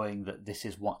in knowing that this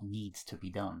is what needs to be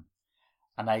done.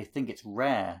 And I think it's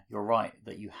rare, you're right,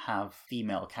 that you have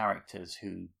female characters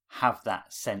who have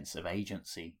that sense of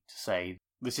agency to say,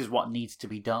 this is what needs to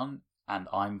be done, and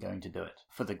I'm going to do it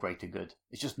for the greater good.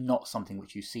 It's just not something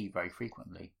which you see very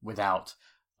frequently without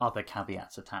other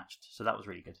caveats attached. So that was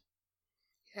really good.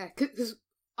 Yeah, because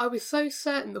I was so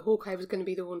certain that Hawkeye was going to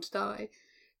be the one to die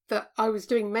that I was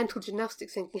doing mental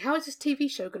gymnastics thinking, how is this TV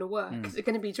show going to work? Is it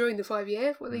going to be during the 5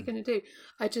 years? What are they going to do?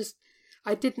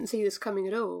 I didn't see this coming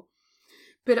at all.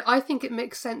 But I think it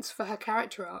makes sense for her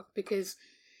character arc because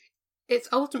it's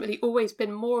ultimately always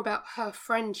been more about her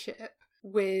friendship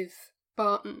with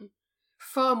Barton,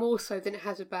 far more so than it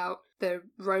has about the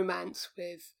romance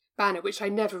with Banner, which I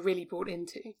never really bought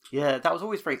into. Yeah, that was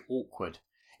always very awkward.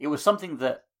 It was something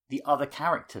that the other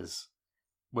characters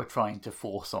were trying to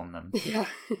force on them. Yeah.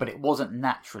 But it wasn't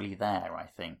naturally there, I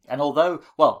think. And although,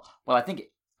 well, I think,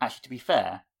 actually, to be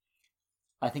fair,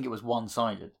 I think it was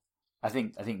one-sided. I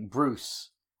think Bruce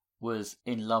was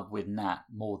in love with Nat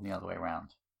more than the other way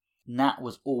around. Nat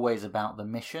was always about the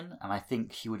mission, and I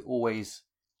think she would always,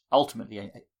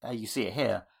 ultimately, you see it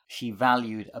here, she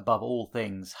valued above all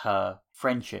things her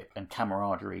friendship and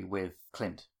camaraderie with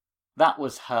Clint. That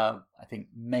was her, I think,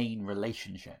 main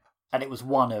relationship. And it was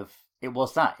one of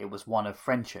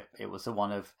friendship. It was the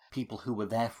one of people who were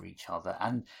there for each other.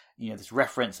 And, this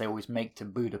reference they always make to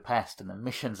Budapest and the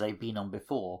missions they've been on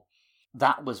before,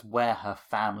 that was where her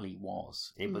family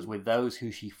was. It was with those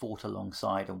who she fought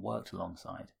alongside and worked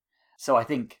alongside. So I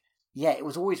think, it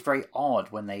was always very odd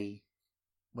when they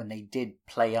did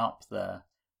play up the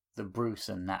Bruce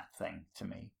and Nat thing to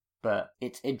me. But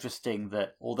it's interesting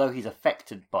that although he's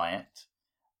affected by it,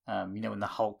 when the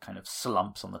Hulk kind of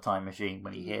slumps on the time machine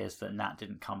when he hears that Nat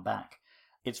didn't come back,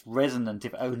 it's resonant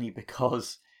if only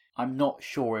because I'm not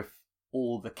sure if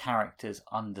all the characters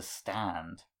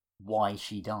understand why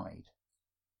she died.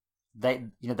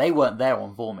 They weren't there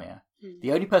on Vormir.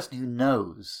 The only person who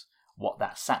knows what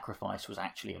that sacrifice was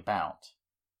actually about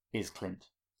is Clint.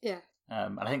 Yeah.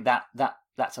 And I think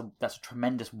that's a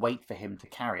tremendous weight for him to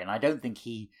carry. And I don't think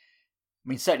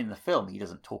certainly in the film, he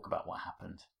doesn't talk about what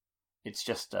happened. It's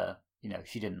just,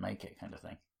 she didn't make it kind of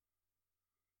thing.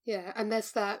 Yeah, and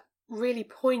there's that really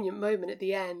poignant moment at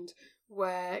the end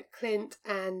where Clint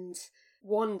and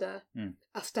Wanda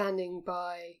are standing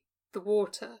by the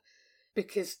water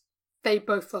because they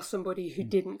both lost somebody who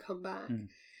didn't come back.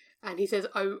 And he says,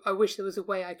 I wish there was a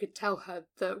way I could tell her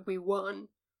that we won.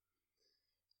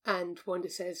 And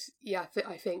Wanda says, yeah,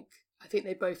 I think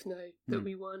they both know that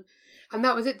we won. And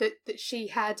that was it, that she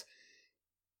had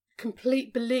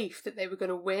complete belief that they were going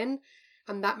to win,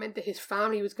 and that meant that his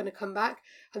family was going to come back,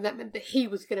 and that meant that he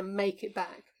was going to make it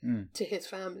back to his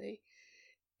family,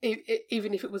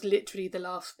 even if it was literally the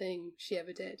last thing she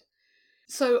ever did.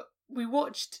 So we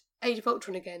watched Age of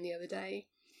Ultron again the other day,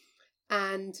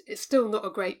 and it's still not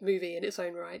a great movie in its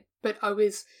own right, but I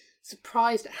was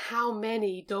surprised at how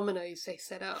many dominoes they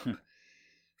set up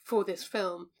for this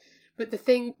film. But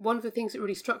one of the things that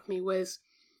really struck me was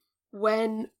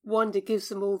when Wanda gives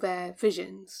them all their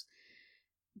visions,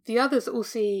 the others all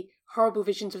see horrible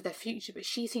visions of their future, but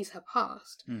she sees her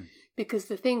past. Because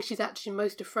the thing she's actually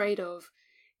most afraid of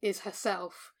is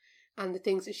herself and the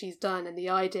things that she's done, and the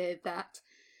idea that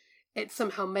it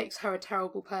somehow makes her a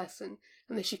terrible person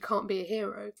and that she can't be a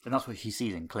hero. And that's what she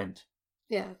sees in Clint.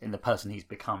 Yeah. In the person he's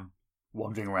become,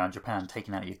 wandering around Japan,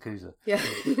 taking out Yakuza. Yeah.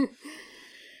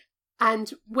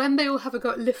 And when they all have a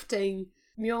go at lifting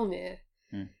Mjolnir,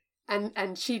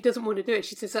 and she doesn't want to do it,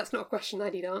 she says, that's not a question I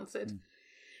need answered.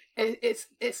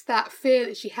 It's that fear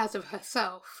that she has of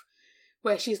herself,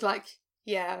 where she's like,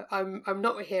 yeah, I'm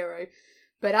not a hero,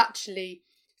 but actually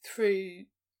through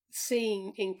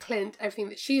seeing in Clint everything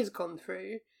that she has gone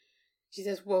through, she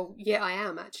says, well, yeah, I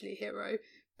am actually a hero,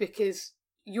 because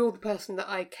you're the person that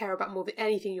I care about more than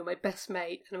anything. You're my best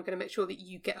mate, and I'm going to make sure that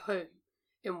you get home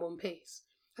in one piece.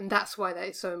 And that's why that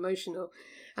is so emotional.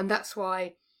 And that's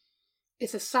why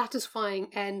it's a satisfying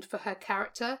end for her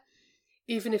character,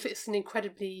 even if it's an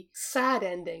incredibly sad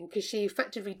ending, because she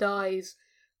effectively dies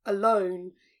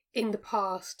alone in the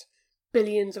past,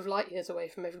 billions of light years away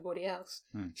from everybody else.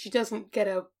 She doesn't get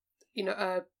a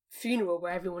funeral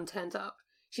where everyone turns up.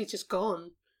 She's just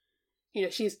gone.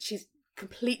 She's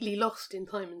completely lost in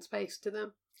time and space to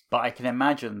them. But I can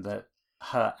imagine that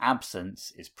her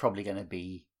absence is probably going to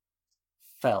be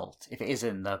felt, if it is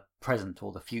in the present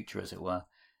or the future, as it were.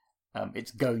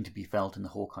 It's going to be felt in the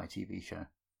Hawkeye TV show,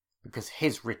 because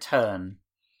his return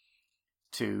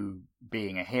to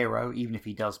being a hero, even if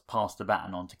he does pass the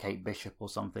baton on to Kate Bishop or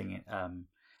something,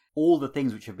 all the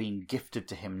things which have been gifted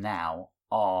to him now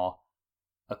are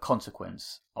a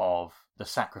consequence of the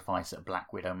sacrifice that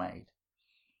Black Widow made.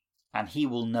 And he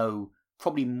will know,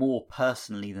 probably more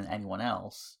personally than anyone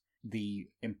else, the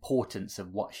importance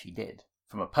of what she did,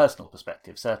 from a personal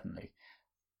perspective, certainly.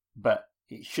 But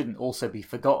it shouldn't also be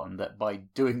forgotten that by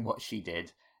doing what she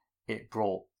did, it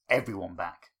brought everyone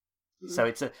back. So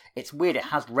it's weird. It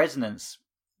has resonance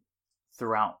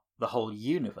throughout the whole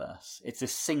universe. It's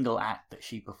this single act that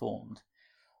she performed,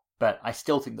 but I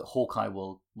still think that Hawkeye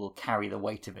will carry the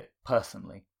weight of it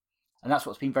personally, and that's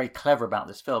what's been very clever about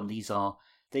this film. These are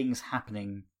things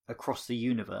happening across the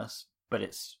universe, but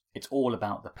it's all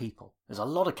about the people. There's a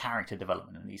lot of character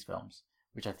development in these films,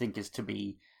 which I think is to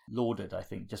be lauded. I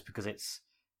think just because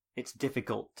it's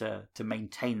difficult to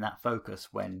maintain that focus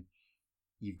when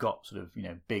you've got sort of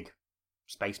big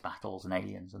space battles and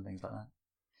aliens and things like that.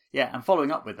 Yeah, and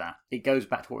following up with that, it goes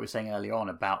back to what we were saying earlier on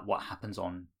about what happens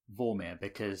on Vormir,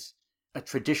 because a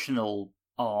traditional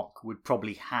arc would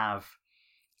probably have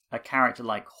a character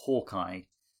like Hawkeye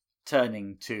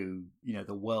turning to,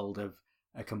 the world of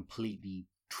a completely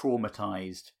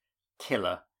traumatized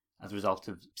killer as a result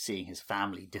of seeing his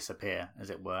family disappear, as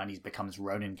it were, and he's become this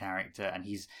Ronin character, and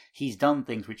he's done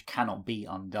things which cannot be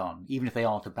undone, even if they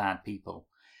are to bad people.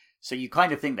 So you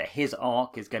kind of think that his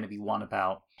arc is going to be one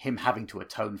about him having to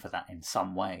atone for that in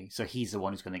some way. So he's the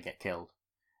one who's going to get killed.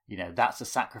 That's a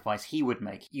sacrifice he would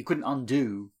make. You couldn't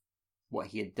undo what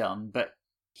he had done, but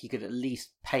he could at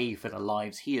least pay for the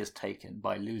lives he has taken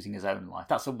by losing his own life.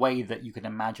 That's a way that you can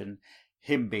imagine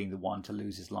him being the one to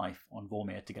lose his life on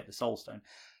Vormir to get the Soul Stone.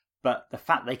 But the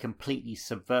fact they completely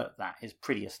subvert that is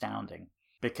pretty astounding,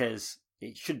 because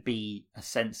it should be a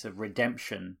sense of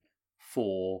redemption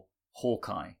for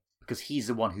Hawkeye, because he's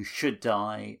the one who should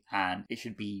die, and it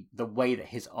should be the way that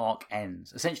his arc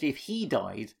ends. Essentially, if he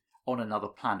died on another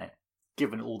planet,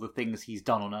 given all the things he's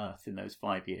done on Earth in those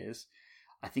 5 years,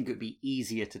 I think it would be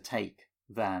easier to take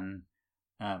than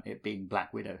it being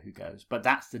Black Widow who goes. But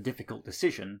that's the difficult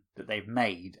decision that they've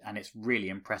made, and it's really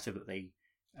impressive that they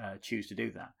choose to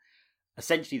do that.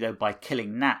 Essentially, though, by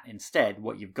killing Nat instead,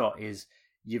 what you've got is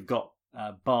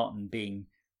Barton being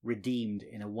redeemed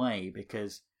in a way,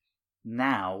 because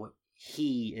now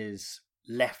he is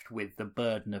left with the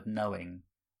burden of knowing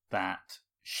that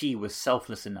she was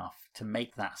selfless enough to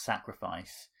make that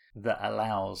sacrifice that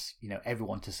allows,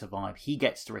 everyone to survive. He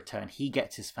gets to return. He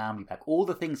gets his family back. All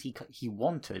the things he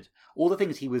wanted, all the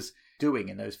things he was doing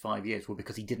in those 5 years were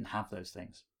because he didn't have those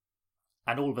things.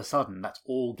 And all of a sudden, that's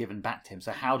all given back to him.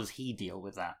 So how does he deal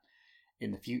with that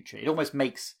in the future? It almost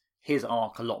makes his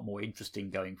arc a lot more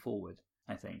interesting going forward,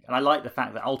 I think. And I like the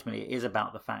fact that ultimately it is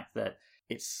about the fact that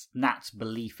it's Nat's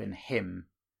belief in him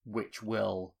which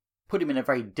will put him in a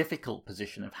very difficult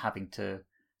position of having to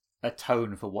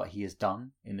atone for what he has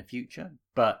done in the future.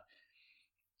 But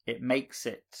it makes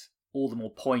it all the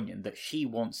more poignant that she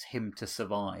wants him to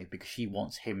survive, because she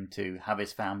wants him to have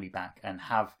his family back and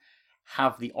have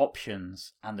the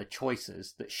options and the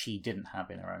choices that she didn't have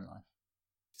in her own life.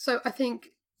 So I think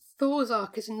Thor's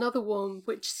arc is another one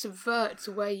which subverts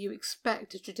where you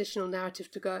expect a traditional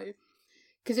narrative to go.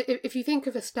 Because if you think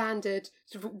of a standard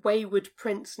sort of wayward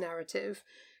prince narrative,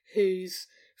 whose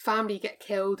family get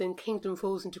killed and kingdom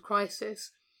falls into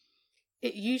crisis,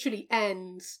 it usually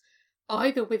ends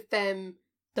either with them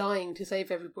dying to save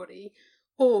everybody,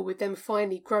 or with them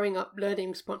finally growing up, learning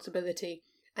responsibility,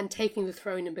 and taking the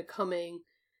throne and becoming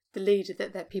the leader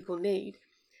that their people need.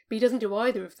 But he doesn't do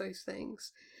either of those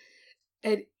things.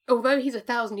 And although he's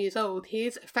 1,000 years old, he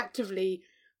is effectively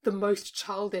the most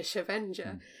childish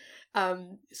Avenger.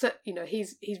 So,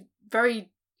 he's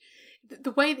very...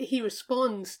 The way that he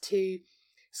responds to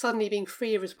suddenly being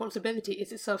free of responsibility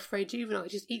is itself very juvenile. He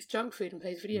just eats junk food and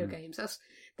plays video games.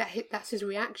 That's his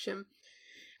reaction.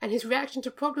 And his reaction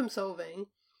to problem solving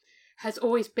has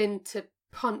always been to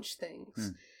punch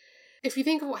things. If you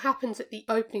think of what happens at the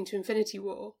opening to Infinity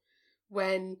War,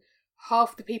 when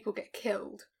half the people get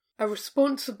killed, a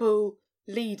responsible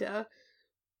leader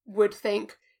would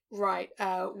think, right,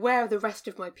 where are the rest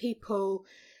of my people?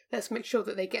 Let's make sure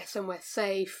that they get somewhere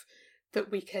safe,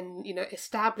 that we can,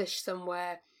 establish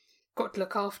somewhere, got to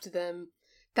look after them.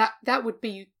 That would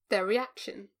be their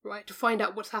reaction, right? To find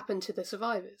out what's happened to the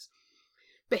survivors.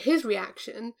 But his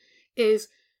reaction is,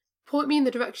 point me in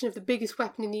the direction of the biggest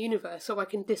weapon in the universe so I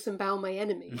can disembowel my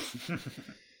enemy.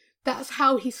 That's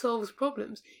how he solves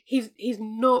problems. He's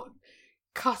not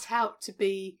cut out to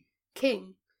be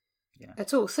king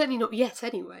at all. Certainly not yet,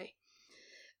 anyway.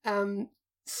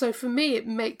 So for me, it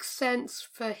makes sense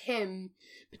for him,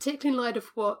 particularly in light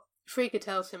of what Frigga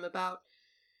tells him about,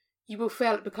 you will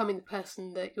fail at becoming the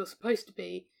person that you're supposed to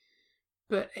be,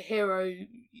 but a hero's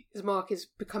mark is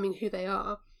becoming who they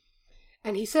are.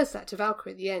 And he says that to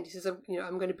Valkyrie at the end. He says, I'm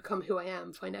going to become who I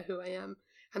am, find out who I am.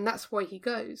 And that's why he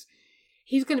goes.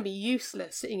 He's going to be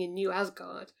useless sitting in New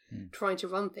Asgard trying to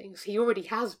run things. He already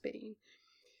has been.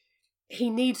 He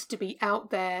needs to be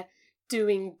out there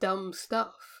doing dumb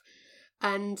stuff.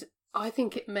 And I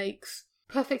think it makes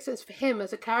perfect sense for him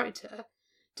as a character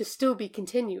to still be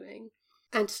continuing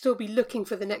and to still be looking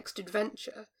for the next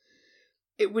adventure.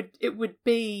 It would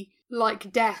be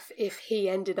like death if he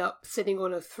ended up sitting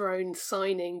on a throne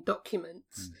signing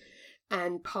documents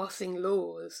and passing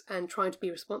laws and trying to be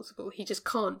responsible. He just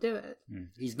can't do it.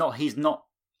 He's not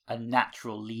a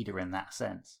natural leader in that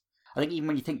sense. I think even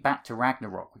when you think back to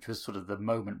Ragnarok, which was sort of the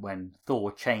moment when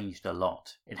Thor changed a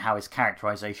lot in how his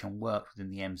characterization worked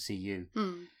within the MCU,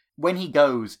 when he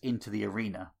goes into the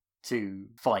arena to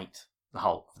fight the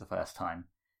Hulk for the first time,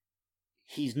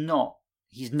 he's not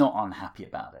unhappy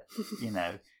about it.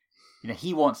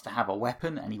 He wants to have a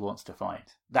weapon and he wants to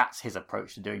fight. That's his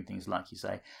approach to doing things, like you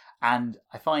say. And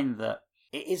I find that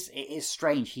it is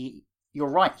strange. You're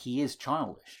right, he is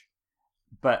childish.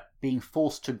 But being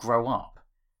forced to grow up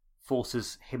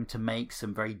forces him to make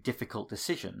some very difficult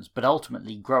decisions. But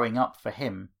ultimately, growing up for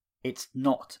him, it's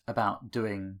not about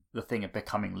doing the thing of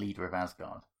becoming leader of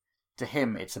Asgard. To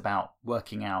him, it's about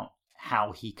working out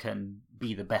how he can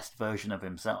be the best version of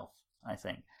himself, I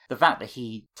think. The fact that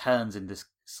he turns into this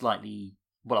slightly,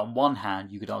 well, on one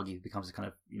hand, you could argue becomes a kind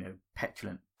of,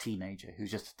 petulant teenager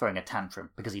who's just throwing a tantrum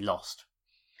because he lost.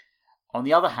 On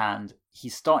the other hand,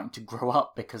 he's starting to grow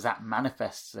up because that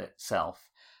manifests itself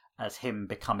as him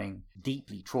becoming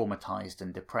deeply traumatized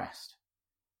and depressed.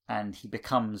 And he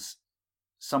becomes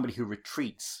somebody who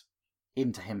retreats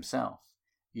into himself.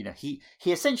 He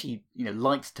essentially,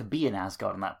 likes to be in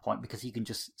Asgard at that point because he can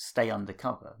just stay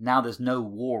undercover. Now there's no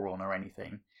war on or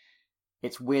anything.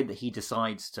 It's weird that he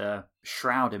decides to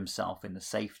shroud himself in the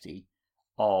safety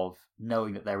of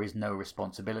knowing that there is no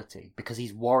responsibility because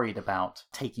he's worried about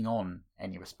taking on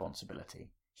any responsibility.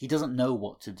 He doesn't know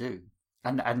what to do.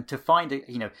 And to find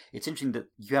it's interesting that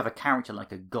you have a character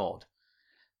like a god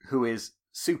who is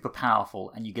super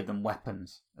powerful and you give them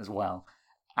weapons as well.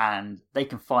 And they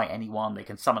can fight anyone, they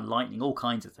can summon lightning, all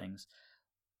kinds of things.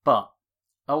 But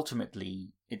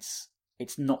ultimately, it's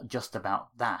not just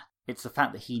about that. It's the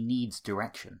fact that he needs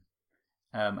direction.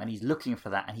 And he's looking for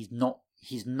that, and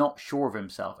he's not sure of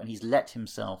himself, and he's let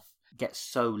himself get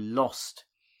so lost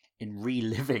in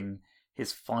reliving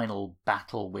his final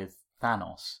battle with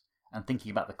Thanos and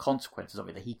thinking about the consequences of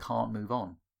it that he can't move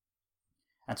on.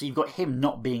 And so you've got him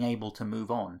not being able to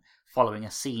move on following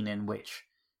a scene in which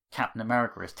Captain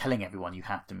America is telling everyone you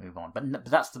have to move on. But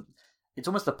it's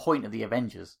almost the point of the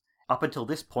Avengers. Up until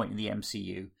this point in the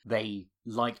MCU, they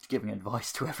liked giving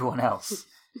advice to everyone else.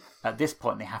 At this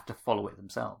point, they have to follow it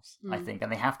themselves, I think.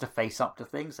 And they have to face up to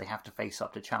things. They have to face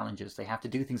up to challenges. They have to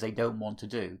do things they don't want to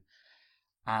do.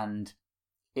 And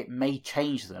it may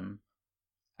change them.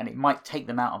 And it might take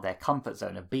them out of their comfort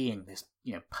zone of being this,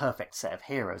 perfect set of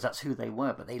heroes. That's who they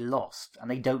were, but they lost. And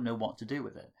they don't know what to do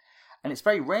with it. And it's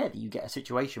very rare that you get a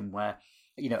situation where,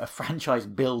 a franchise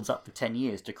builds up for 10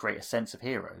 years to create a sense of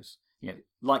heroes.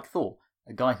 Like Thor,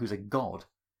 a guy who's a god,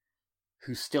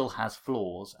 who still has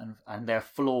flaws, and they're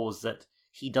flaws that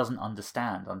he doesn't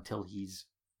understand until he's,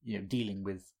 dealing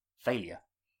with failure.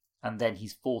 And then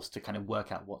he's forced to kind of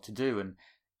work out what to do, and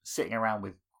sitting around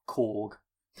with Korg,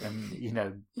 and,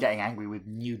 getting angry with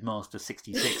Nude Master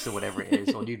 66 or whatever it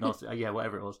is, or Nude Master,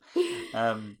 whatever it was.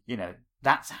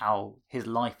 That's how his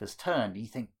life has turned. You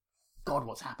think, God,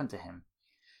 what's happened to him?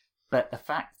 But the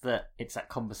fact that it's that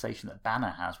conversation that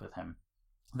Banner has with him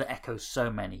that echoes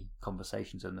so many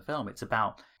conversations in the film. It's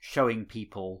about showing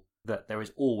people that there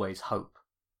is always hope,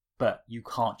 but you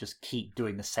can't just keep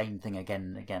doing the same thing again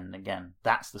and again and again.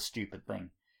 That's the stupid thing.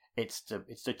 It's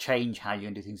to change how you're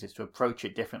going to do things. It's to approach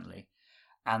it differently.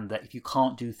 And that if you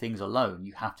can't do things alone,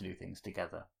 you have to do things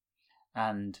together.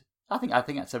 And I think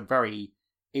that's a very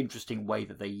interesting way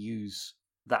that they use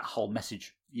that whole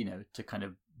message, to kind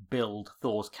of build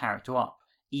Thor's character up,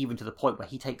 even to the point where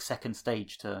he takes second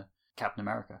stage to Captain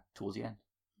America towards the end.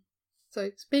 So,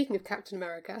 speaking of Captain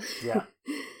America, yeah,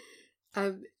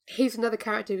 he's another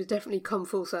character who's definitely come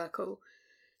full circle.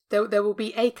 There will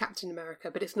be a Captain America,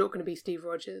 but it's not going to be Steve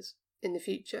Rogers in the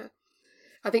future.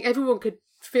 I think everyone could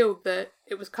feel that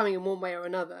it was coming in one way or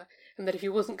another, and that if he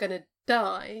wasn't going to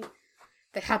die,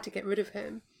 they had to get rid of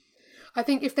him. I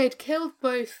think if they'd killed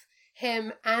both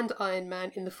him and Iron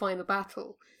Man in the final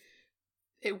battle,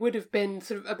 it would have been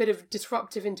sort of a bit of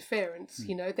disruptive interference.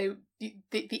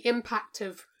 The impact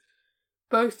of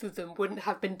both of them wouldn't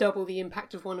have been double the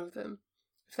impact of one of them,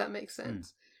 if that makes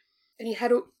sense. And he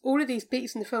had all of these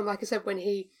beats in the film, like I said, when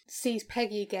he sees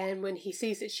Peggy again, when he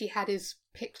sees that she had his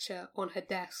picture on her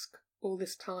desk all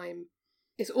this time.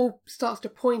 It all starts to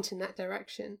point in that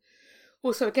direction.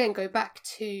 Also, again, go back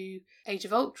to Age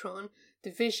of Ultron,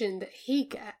 the vision that he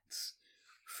gets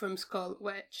from Scarlet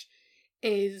Witch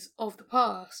is of the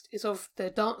past, is of the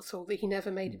dance hall that he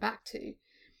never made it back to.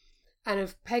 And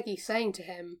of Peggy saying to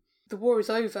him, the war is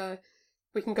over,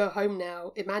 we can go home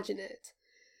now, imagine it.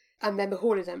 And then the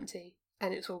hall is empty,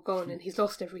 and it's all gone, and he's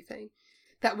lost everything.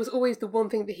 That was always the one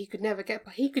thing that he could never get,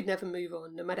 but he could never move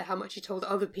on, no matter how much he told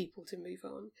other people to move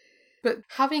on. But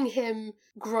having him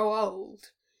grow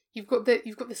old, you've got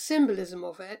the symbolism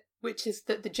of it, which is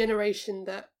that the generation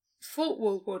that fought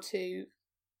World War II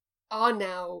are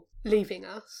now leaving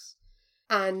us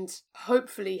and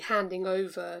hopefully handing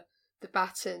over the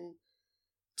baton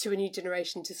to a new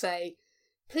generation to say,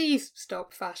 please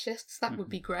stop fascists. That would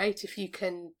be great if you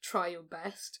can try your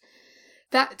best.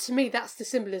 that, to me, that's the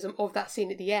symbolism of that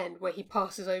scene at the end where he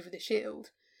passes over the shield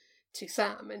to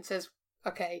Sam and says,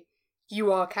 okay,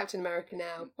 you are Captain America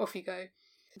now, off you go.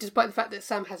 Despite the fact that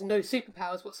Sam has no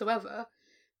superpowers whatsoever,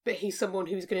 but he's someone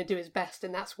who's going to do his best,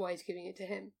 and that's why he's giving it to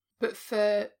him. But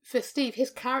for Steve,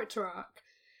 his character arc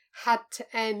had to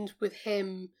end with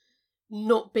him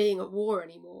not being at war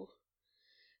anymore.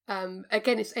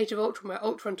 Again, it's Age of Ultron, where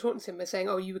Ultron taunts him by saying,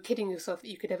 oh, you were kidding yourself that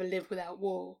you could ever live without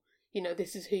war. You know,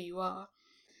 this is who you are.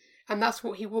 And that's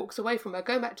what he walks away from, by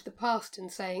going back to the past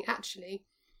and saying, actually,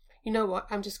 you know what,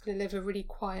 I'm just going to live a really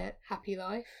quiet, happy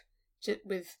life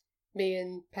with me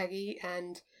and Peggy,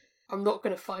 and I'm not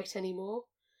going to fight anymore.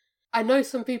 I know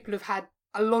some people have had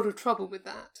a lot of trouble with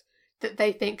that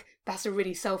they think that's a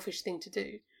really selfish thing to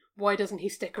do. Why doesn't he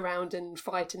stick around and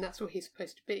fight, and that's what he's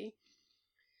supposed to be?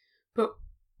 But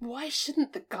why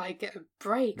shouldn't the guy get a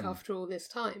break after all this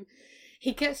time?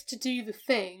 He gets to do the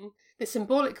thing, the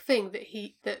symbolic thing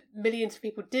that millions of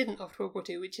people didn't after World War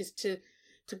II, which is to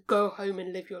go home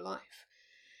and live your life.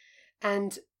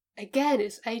 And again,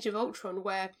 it's Age of Ultron,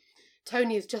 where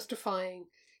Tony is justifying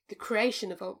the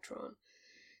creation of Ultron,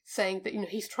 saying that, you know,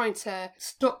 he's trying to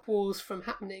stop wars from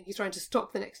happening. He's trying to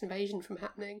stop the next invasion from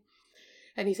happening.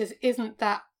 And he says, isn't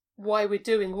that why we're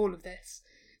doing all of this?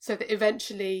 So that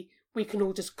eventually we can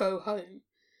all just go home.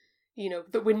 You know,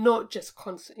 that we're not just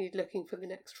constantly looking for the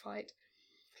next fight.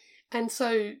 And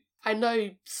so I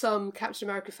know some Captain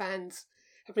America fans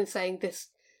have been saying this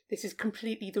is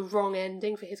completely the wrong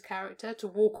ending for his character, to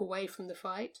walk away from the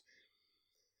fight.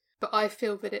 But I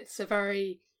feel that it's a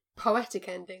very poetic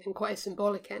ending and quite a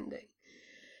symbolic ending.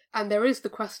 And there is the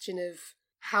question of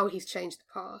how he's changed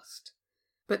the past.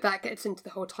 But that gets into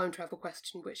the whole time travel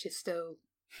question, which is still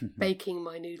baking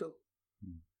my noodle.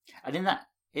 And in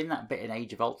that bit in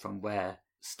Age of Ultron where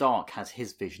Stark has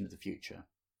his vision of the future,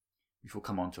 which we'll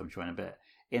come on to, I'm sure, in a bit,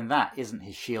 in that, isn't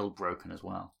his shield broken as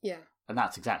well? Yeah. And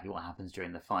that's exactly what happens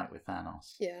during the fight with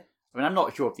Thanos. Yeah. I mean, I'm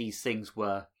not sure if these things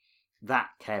were that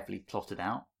carefully plotted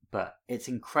out, but it's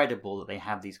incredible that they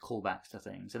have these callbacks to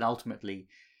things. And ultimately,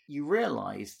 you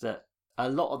realise that a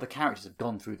lot of the characters have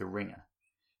gone through the ringer.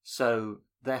 So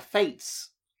their fates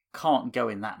can't go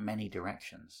in that many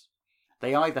directions.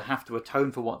 They either have to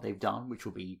atone for what they've done, which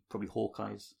will be probably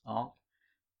Hawkeye's arc.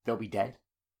 They'll be dead.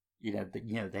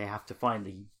 They have to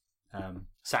finally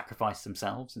sacrifice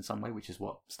themselves in some way, which is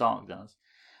what Stark does.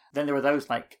 Then there are those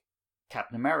like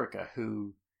Captain America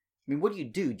who, I mean, what do?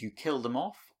 Do you kill them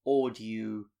off, or do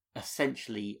you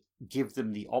essentially give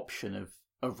them the option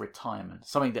of retirement,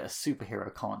 something that a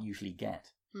superhero can't usually get?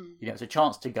 You know, it's a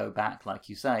chance to go back, like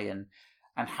you say, and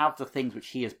have the things which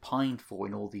he has pined for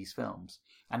in all these films.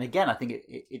 And again, I think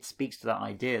it speaks to that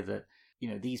idea that, you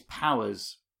know, these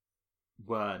powers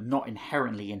were not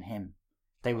inherently in him.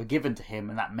 They were given to him,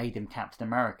 and that made him Captain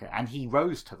America. And he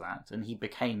rose to that, and he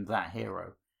became that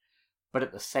hero. But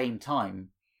at the same time,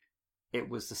 it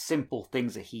was the simple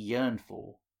things that he yearned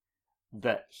for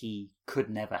that he could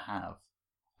never have.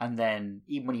 And then,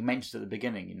 even when he mentions at the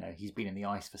beginning, you know, he's been in the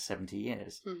ice for 70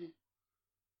 years. Mm-hmm.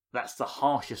 That's the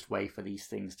harshest way for these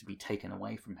things to be taken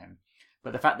away from him.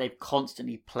 But the fact they've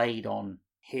constantly played on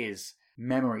his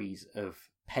memories of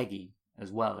Peggy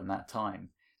as well in that time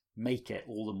make it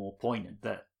all the more poignant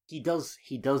that he does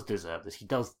deserve this. He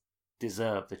does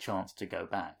deserve the chance to go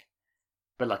back.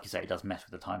 But like you say, it does mess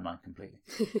with the timeline completely.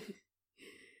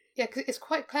 Yeah, because it's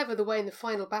quite clever the way in the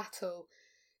final battle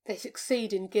they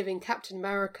succeed in giving Captain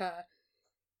America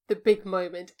the big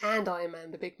moment and Iron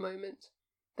Man the big moment.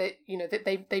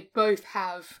 They both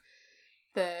have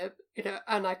an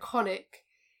iconic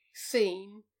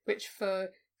scene, which for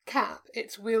Cap,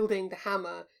 it's wielding the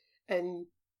hammer and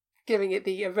giving it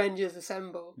the Avengers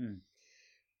Assemble.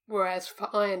 Whereas for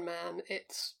Iron Man,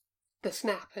 it's the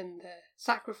snap and the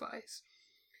sacrifice.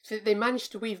 So they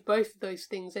managed to weave both of those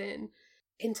things in.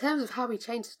 In terms of how he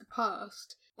changes the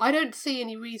past, I don't see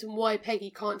any reason why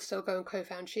Peggy can't still go and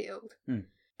co-found S.H.I.E.L.D.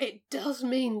 It does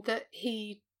mean that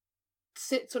he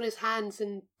sits on his hands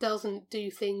and doesn't do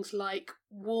things like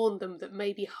warn them that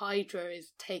maybe Hydra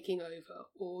is taking over,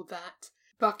 or that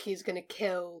Bucky is going to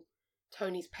kill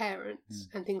Tony's parents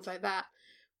and things like that.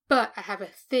 But I have a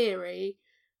theory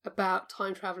about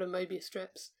time travel and Mobius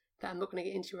strips that I'm not going to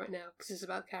get into right now because it's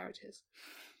about characters.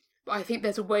 But I think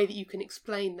there's a way that you can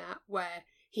explain that where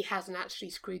he hasn't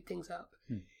actually screwed things up.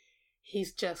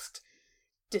 He's just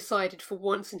decided for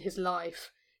once in his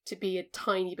life to be a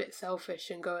tiny bit selfish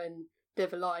and go and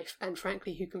live a life, and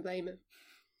frankly, who can blame him?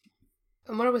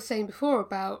 And what I was saying before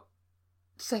about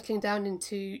settling down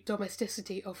into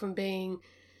domesticity often being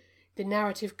the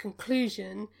narrative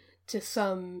conclusion to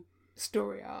some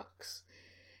story arcs,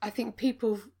 I think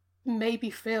people maybe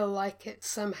feel like it's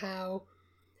somehow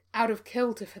out of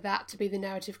kilter for that to be the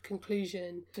narrative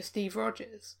conclusion for Steve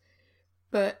Rogers.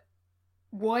 But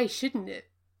why shouldn't it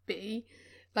be?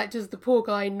 Like, does the poor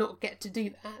guy not get to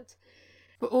do that?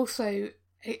 But also,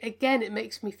 again, it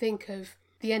makes me think of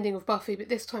the ending of Buffy, but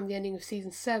this time the ending of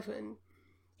season 7.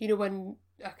 You know, when,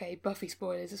 okay, Buffy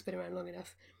spoilers, it's been around long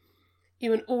enough. You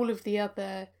know, when all of the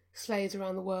other Slayers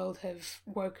around the world have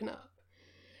woken up,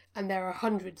 and there are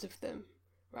hundreds of them,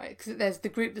 right? Because there's the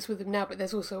group that's with them now, but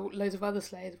there's also loads of other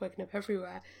Slayers waking up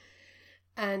everywhere.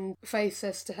 And Faith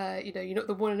says to her, you know, you're not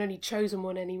the one and only chosen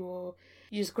one anymore.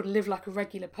 You just got to live like a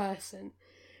regular person.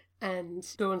 And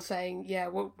Dawn saying, yeah,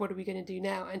 what are we going to do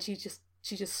now? And she just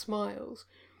smiles,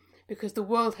 because the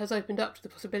world has opened up to the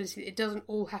possibility that it doesn't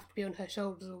all have to be on her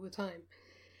shoulders all the time.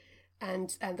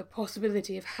 And the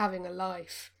possibility of having a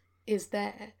life is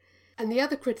there. And the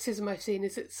other criticism I've seen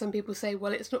is that some people say,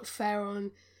 well, it's not fair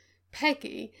on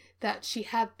Peggy that she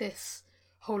had this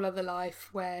whole other life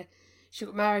where she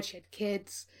got married, she had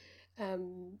kids,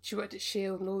 she worked at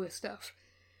S.H.I.E.L.D. and all this stuff.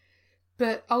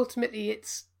 But ultimately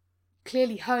it's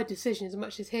clearly her decision as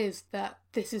much as his that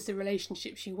this is the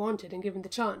relationship she wanted, and given the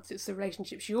chance, it's the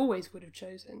relationship she always would have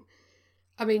chosen.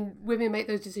 I mean, women make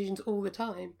those decisions all the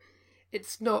time.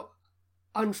 It's not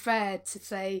unfair to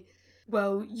say,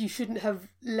 well, you shouldn't have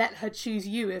let her choose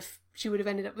you if she would have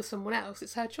ended up with someone else.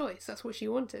 It's her choice. That's what she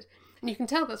wanted. And you can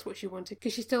tell that's what she wanted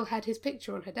because she still had his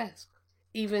picture on her desk,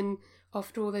 even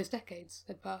after all those decades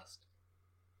had passed.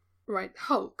 Right,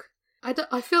 Hulk.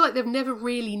 I feel like they've never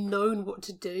really known what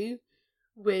to do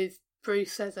with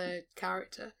Bruce as a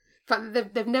character. In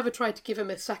fact, they've never tried to give him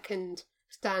a second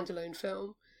standalone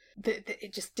film.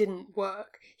 It just didn't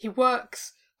work. He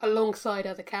works alongside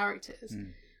other characters,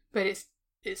 but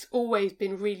it's always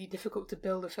been really difficult to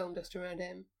build a film just around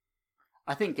him.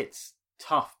 I think it's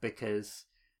tough because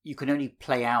you can only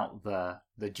play out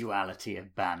the duality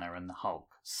of Banner and the Hulk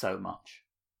so much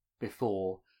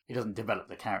before it doesn't develop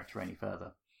the character any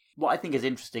further. What I think is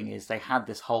interesting is they had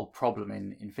this whole problem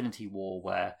in Infinity War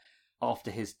where after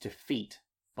his defeat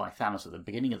by Thanos at the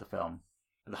beginning of the film,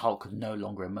 the Hulk could no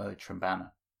longer emerge from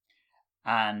Banner.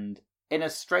 And in a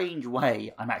strange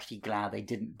way, I'm actually glad they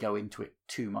didn't go into it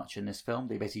too much in this film.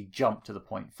 They basically jumped to the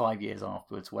point 5 years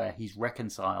afterwards where he's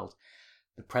reconciled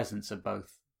the presence of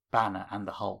both Banner and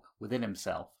the Hulk within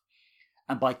himself.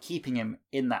 And by keeping him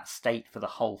in that state for the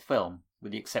whole film,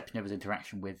 with the exception of his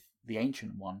interaction with the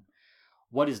Ancient One,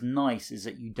 what is nice is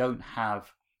that you don't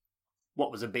have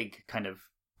what was a big kind of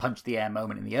punch the air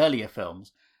moment in the earlier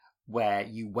films where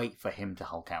you wait for him to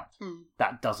Hulk out.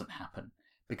 That doesn't happen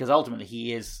because ultimately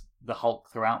he is the Hulk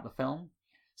throughout the film,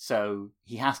 so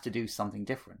he has to do something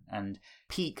different. And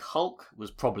peak Hulk was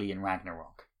probably in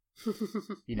Ragnarok.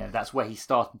 You know, that's where he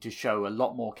started to show a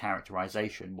lot more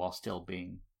characterization while still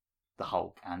being the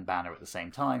Hulk and Banner at the same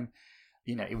time.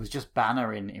 You know, it was just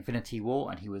Banner in Infinity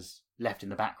War and he was left in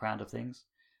the background of things.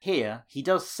 Here, he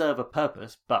does serve a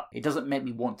purpose, but it doesn't make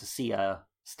me want to see a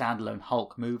standalone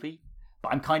Hulk movie. But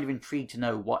I'm kind of intrigued to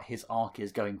know what his arc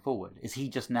is going forward. Is he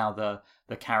just now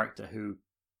the character who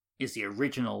is the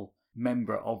original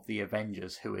member of the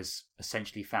Avengers who has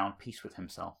essentially found peace with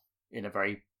himself in a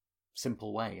very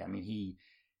simple way? I mean,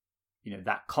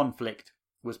 that conflict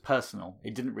was personal.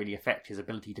 It didn't really affect his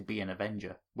ability to be an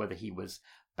Avenger, whether he was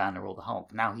Banner or the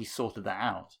Hulk. Now he's sorted that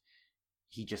out.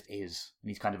 He just is, and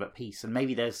he's kind of at peace. And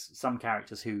maybe there's some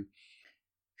characters who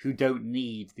don't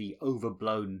need the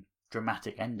overblown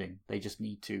dramatic ending. They just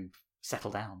need to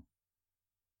settle down.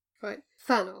 Right.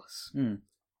 Thanos.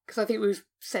 Because I think we've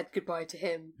said goodbye to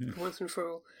him once and for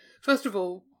all. First of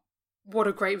all, what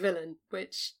a great villain,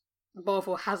 which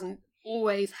Marvel hasn't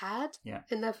always had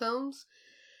in their films.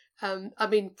 I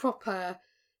mean, proper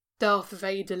Darth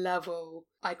Vader level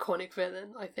iconic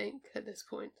villain, I think, at this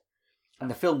point. And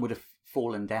the film would have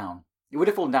fallen down. It would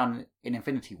have fallen down in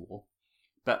Infinity War,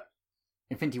 but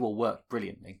Infinity War worked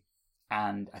brilliantly.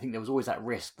 And I think there was always that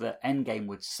risk that Endgame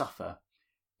would suffer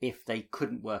if they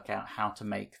couldn't work out how to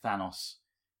make Thanos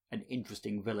an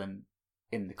interesting villain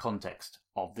in the context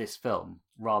of this film,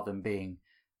 rather than being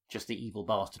just the evil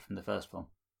bastard from the first film.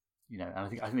 You know, and I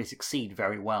think they succeed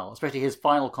very well, especially his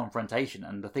final confrontation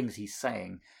and the things he's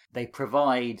saying. They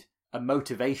provide a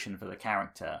motivation for the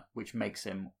character, which makes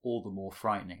him all the more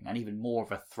frightening and even more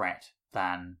of a threat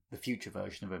than the future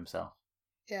version of himself.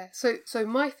 Yeah, so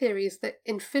my theory is that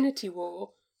Infinity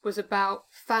War was about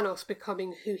Thanos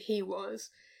becoming who he was,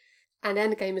 and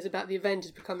Endgame is about the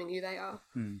Avengers becoming who they are.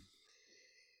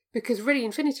 Because really,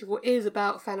 Infinity War is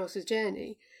about Thanos'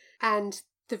 journey, and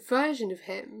the version of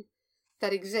him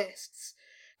that exists,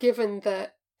 given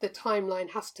that the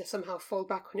timeline has to somehow fall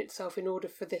back on itself in order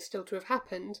for this still to have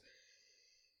happened,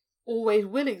 always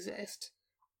will exist,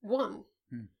 won.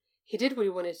 He did what he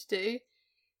wanted to do.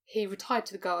 He retired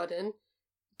to the garden,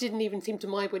 didn't even seem to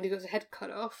mind when he got his head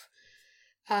cut off,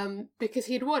 because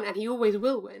he had won, and he always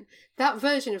will win. That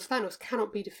version of Thanos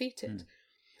cannot be defeated.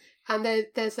 And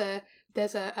there's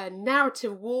a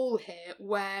narrative wall here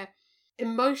where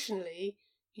emotionally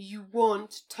you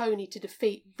want Tony to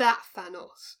defeat that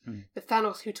Thanos, the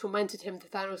Thanos who tormented him, the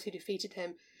Thanos who defeated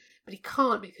him, but he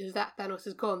can't because that Thanos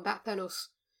is gone. That Thanos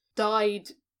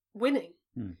died winning,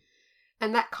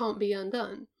 and that can't be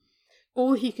undone.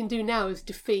 All he can do now is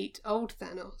defeat old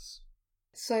Thanos.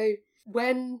 So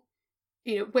when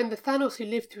the Thanos who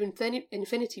lived through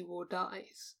Infinity War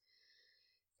dies,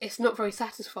 it's not very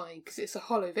satisfying because it's a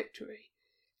hollow victory.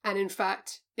 And in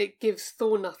fact, it gives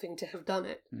Thor nothing to have done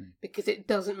it because it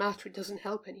doesn't matter, it doesn't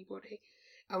help anybody.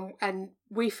 And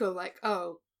we feel like,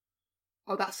 oh,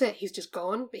 that's it, he's just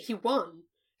gone. But he won,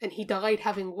 and he died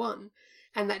having won.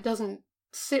 And that doesn't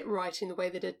sit right in the way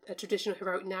that a traditional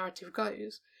heroic narrative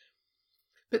goes.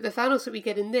 But the Thanos that we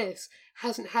get in this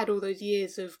hasn't had all those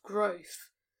years of growth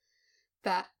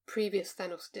that previous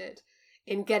Thanos did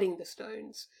in getting the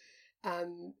stones.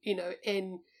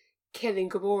 In killing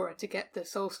Gamora to get the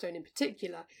Soul Stone in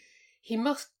particular. He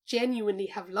must genuinely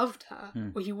have loved her,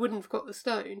 or he wouldn't have got the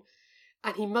stone.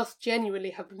 And he must genuinely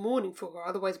have been mourning for her,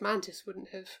 otherwise Mantis wouldn't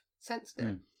have sensed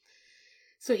it.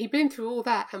 So he'd been through all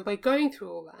that, and by going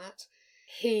through all that,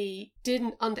 he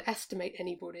didn't underestimate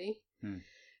anybody.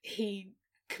 He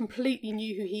completely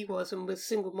knew who he was and was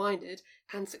single-minded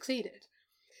and succeeded.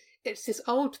 It's this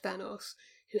old Thanos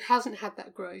who hasn't had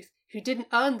that growth, who didn't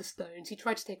earn the stones. He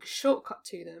tried to take a shortcut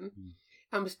to them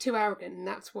and was too arrogant, and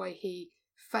that's why he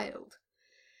failed.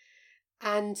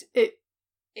 And it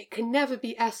can never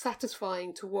be as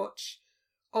satisfying to watch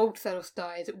old Thanos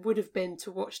die as it would have been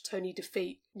to watch Tony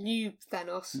defeat new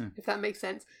Thanos, if that makes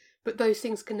sense. But those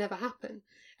things can never happen.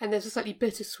 And there's a slightly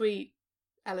bittersweet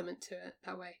element to it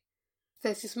that way.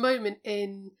 There's this moment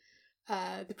in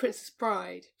The Princess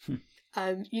Bride,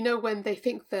 when they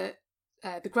think that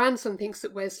the grandson thinks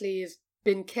that Wesley has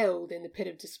been killed in the pit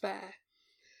of despair,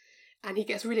 and he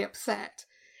gets really upset,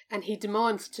 and he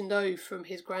demands to know from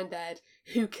his granddad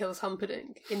who kills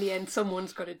Humperdinck. In the end,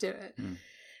 someone's got to do it.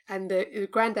 And the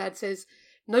granddad says,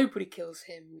 nobody kills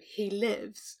him, he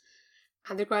lives.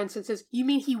 And the grandson says, you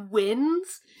mean he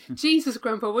wins? Jesus,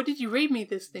 Grandpa, what did you read me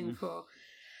this thing for?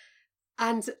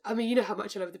 And, I mean, you know how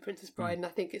much I love The Princess Bride, and I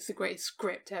think it's the greatest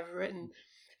script ever written.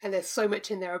 And there's so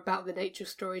much in there about the nature of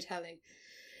storytelling.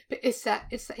 But it's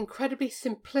that incredibly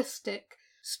simplistic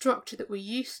structure that we're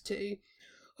used to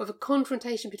of a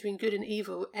confrontation between good and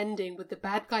evil ending with the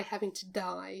bad guy having to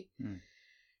die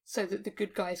so that the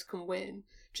good guys can win,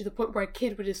 to the point where a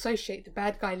kid would associate the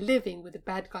bad guy living with the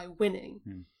bad guy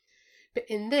winning. But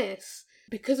in this,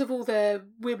 because of all the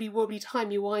wibbly-wobbly,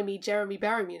 timey-wimey, Jeremy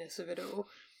Barry-ness of it all,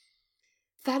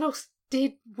 Thanos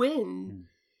did win,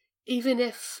 even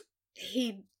if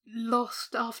he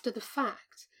lost after the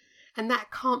fact, and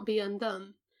that can't be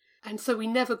undone. And so we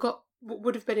never got what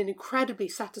would have been an incredibly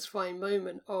satisfying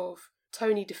moment of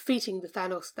Tony defeating the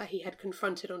Thanos that he had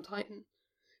confronted on Titan.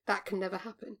 That can never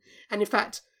happen. And in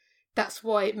fact, that's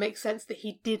why it makes sense that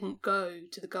he didn't go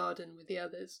to the garden with the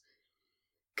others,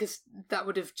 because that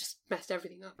would have just messed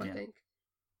everything up, I think.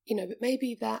 But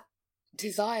maybe that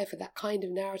desire for that kind of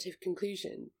narrative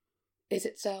conclusion is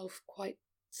itself quite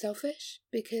selfish,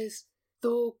 because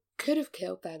Thor could have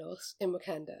killed Thanos in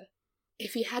Wakanda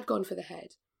if he had gone for the head.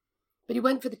 But he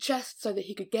went for the chest so that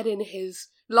he could get in his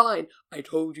line, I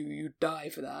told you you'd die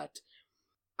for that.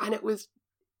 And it was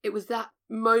that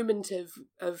moment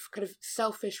of kind of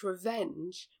selfish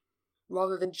revenge,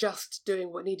 rather than just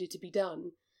doing what needed to be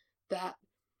done, that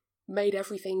made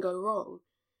everything go wrong.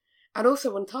 And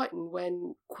also on Titan,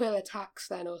 when Quill attacks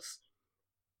Thanos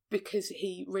because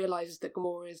he realises that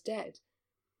Gamora is dead,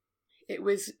 it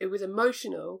was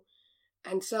emotional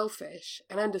and selfish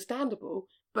and understandable,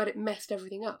 but it messed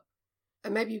everything up.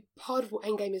 And maybe part of what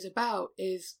Endgame is about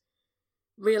is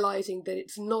realising that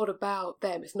it's not about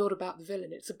them, it's not about the villain,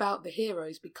 it's about the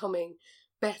heroes becoming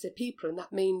better people, and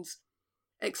that means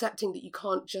accepting that you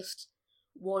can't just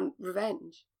want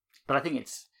revenge. But I think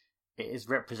it is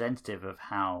representative of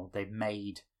how they've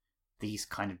made these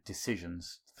kind of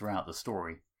decisions throughout the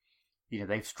story.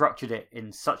 They've structured it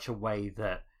in such a way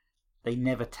that they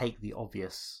never take the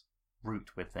obvious route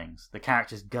with things. The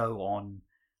characters go on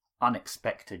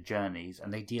unexpected journeys,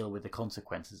 and they deal with the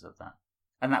consequences of that.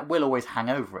 And that will always hang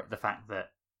over it, the fact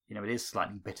that, it is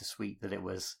slightly bittersweet that it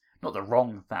was not the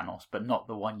wrong Thanos, but not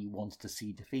the one you wanted to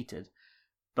see defeated.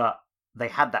 But they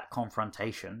had that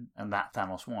confrontation, and that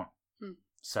Thanos won. Hmm.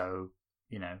 So,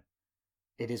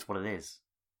 it is what it is.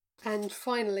 And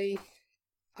finally,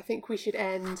 I think we should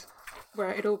end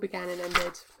where it all began and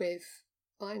ended, with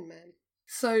Iron Man.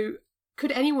 So,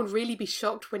 could anyone really be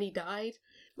shocked when he died?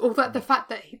 Or that the fact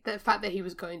that he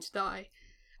was going to die?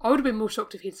 I would have been more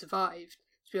shocked if he'd survived,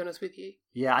 to be honest with you.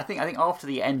 Yeah, I think after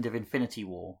the end of Infinity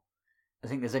War, I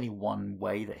think there's only one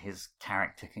way that his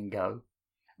character can go,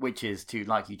 which is to,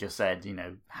 like you just said,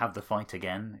 have the fight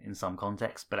again in some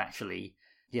context, but actually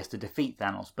he has to defeat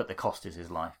Thanos, but the cost is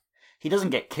his life. He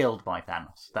doesn't get killed by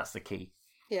Thanos, that's the key.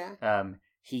 Yeah.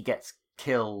 He gets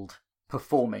killed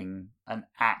performing an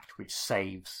act which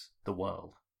saves the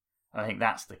world. I think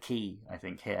that's the key,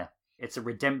 here. It's a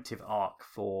redemptive arc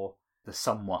for the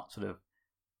somewhat sort of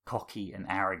cocky and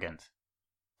arrogant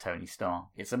Tony Stark.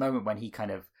 It's a moment when he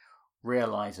kind of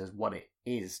realises what it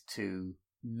is to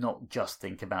not just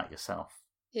think about yourself.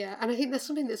 Yeah, and I think there's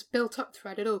something that's built up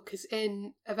throughout it all, because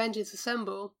in Avengers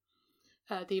Assemble,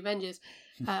 the Avengers,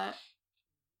 at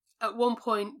one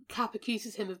point Cap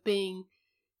accuses him of being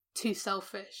too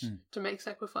selfish to make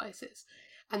sacrifices,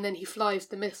 and then he flies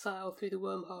the missile through the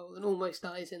wormhole and almost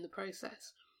dies in the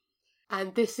process.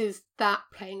 And this is that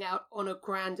playing out on a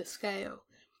grander scale,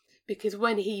 because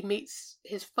when he meets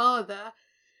his father,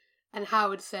 and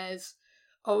Howard says,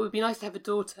 "Oh, it would be nice to have a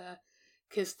daughter,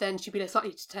 because then she'd be less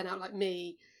likely to turn out like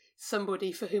me,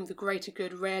 somebody for whom the greater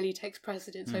good rarely takes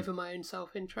precedence over my own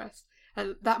self-interest."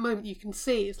 And at that moment you can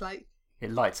see it's like...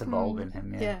 It lights a bulb in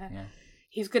him, yeah.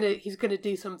 He's gonna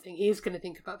do something. He is gonna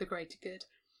think about the greater good.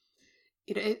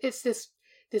 It's this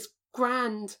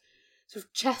grand sort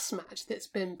of chess match that's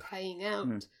been playing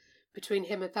out between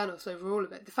him and Thanos over all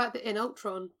of it. The fact that in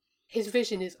Ultron, his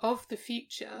vision is of the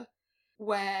future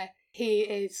where he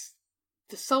is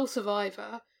the sole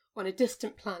survivor on a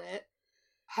distant planet,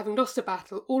 having lost a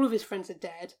battle, all of his friends are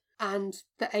dead, and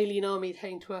the alien army is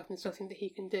heading to Earth and there's nothing that he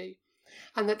can do.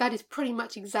 And that is pretty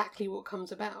much exactly what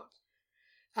comes about.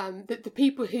 That the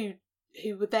people who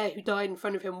were there, who died in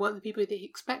front of him, weren't the people that he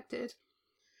expected.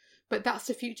 But that's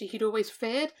the future he'd always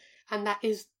feared, and that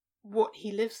is what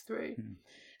he lives through.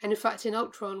 And in fact, in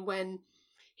Ultron, when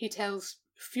he tells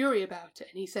Fury about it,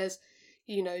 and he says,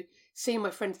 seeing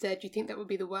my friends dead, do you think that would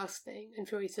be the worst thing? And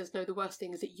Fury says, no, the worst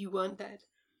thing is that you weren't dead.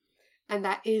 And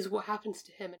that is what happens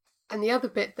to him. And the other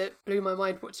bit that blew my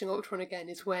mind watching Ultron again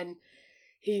is when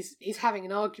he's having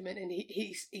an argument, and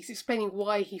he's explaining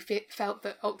why he felt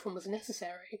that Ultron was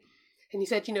necessary. And he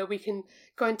said, we can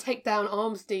go and take down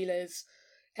arms dealers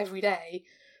every day,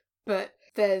 but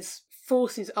there's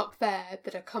forces up there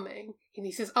that are coming. And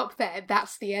he says, up there,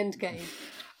 that's the end game.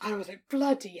 And I was like,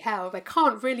 bloody hell, they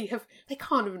can't have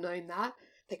known that.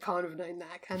 They can't have known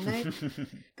that, can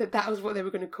they? that was what they were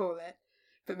going to call it.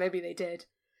 But maybe they did.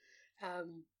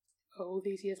 All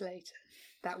these years later,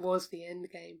 that was the end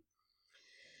game.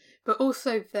 But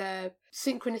also the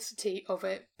synchronicity of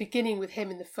it beginning with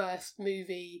him in the first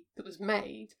movie that was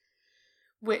made,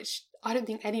 which I don't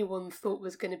think anyone thought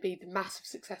was going to be the massive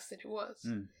success that it was.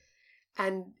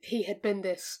 And he had been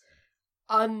this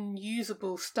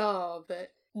unusable star that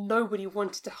nobody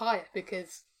wanted to hire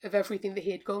because of everything that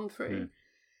he had gone through.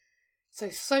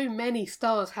 So many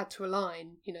stars had to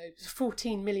align. It was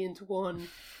 14 million to 1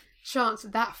 chance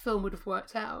that film would have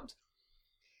worked out.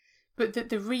 But the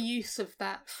reuse of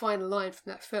that final line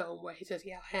from that film where he says,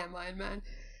 "Yeah, I am Iron Man,"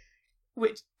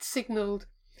 which signalled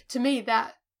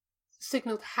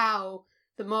how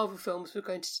the Marvel films were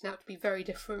going to turn out to be very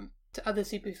different to other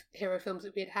superhero films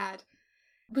that we had had.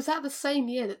 Was that the same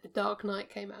year that The Dark Knight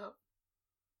came out?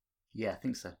 Yeah, I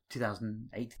think so.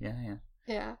 2008. Yeah.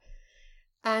 Yeah.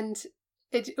 And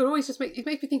it always just makes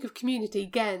me think of Community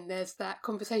again. There's that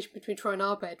conversation between Troy and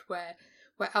Abed where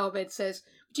Abed says,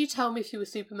 "Would you tell me if you were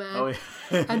Superman?" Oh,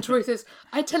 yeah. And Troy says,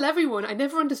 "I tell everyone. I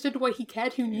never understood why he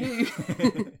cared who knew."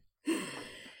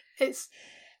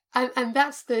 And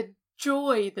that's the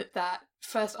joy that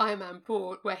first Iron Man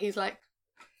brought, where he's like,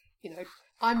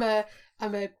 I'm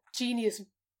a genius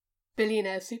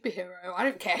billionaire superhero. I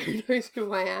don't care who knows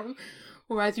who I am.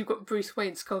 Whereas you've got Bruce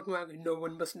Wayne skulking around going, "No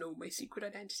one must know my secret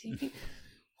identity."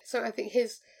 So I think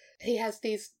he has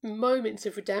these moments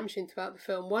of redemption throughout the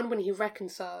film. One when he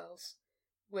reconciles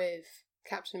with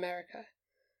Captain America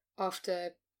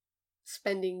after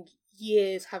spending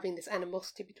years having this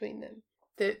animosity between them.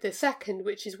 The second,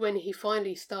 which is when he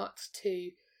finally starts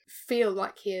to feel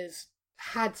like he has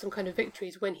had some kind of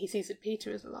victories, when he sees that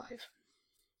Peter is alive.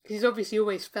 Because he's obviously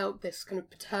always felt this kind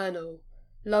of paternal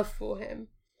love for him.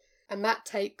 And that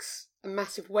takes a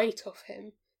massive weight off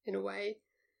him, in a way.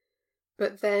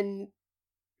 But then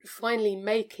finally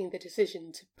making the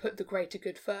decision to put the greater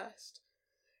good first.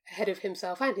 ahead of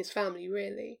himself and his family,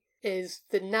 really, is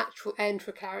the natural end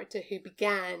for a character who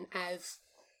began as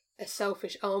a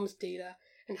selfish arms dealer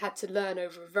and had to learn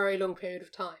over a very long period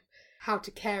of time how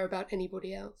to care about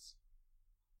anybody else.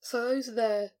 So those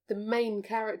are the main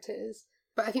characters,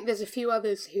 but I think there's a few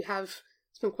others who have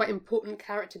some quite important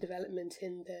character development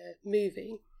in the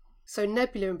movie. So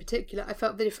Nebula in particular, I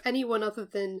felt that if anyone other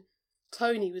than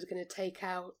Tony was going to take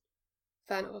out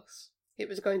Thanos, it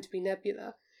was going to be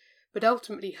Nebula. But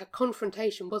ultimately her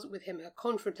confrontation wasn't with him, her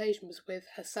confrontation was with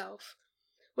herself.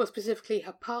 Well, specifically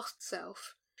her past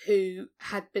self, who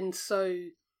had been so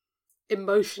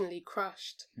emotionally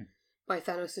crushed by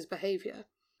Thanos' behaviour,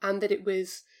 and that it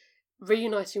was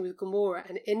reuniting with Gamora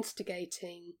and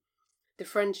instigating the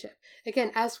friendship.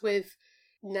 Again, as with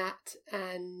Nat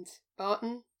and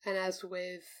Barton, and as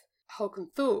with Hulk and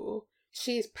Thor,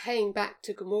 she is paying back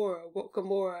to Gamora what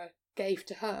Gamora gave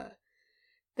to her.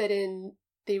 That in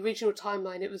the original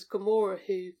timeline, it was Gamora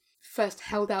who first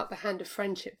held out the hand of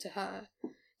friendship to her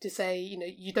to say,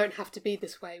 you don't have to be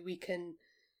this way, we can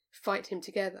fight him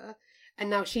together. And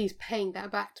now she's paying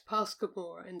that back to past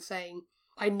Gamora and saying,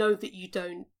 I know that you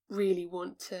don't really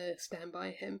want to stand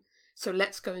by him, so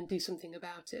let's go and do something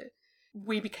about it.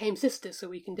 We became sisters, so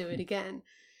we can do it again.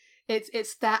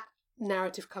 It's that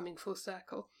narrative coming full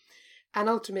circle. And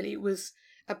ultimately it was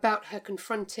about her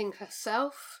confronting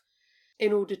herself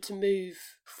in order to move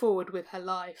forward with her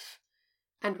life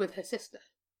and with her sister.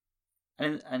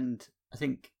 And I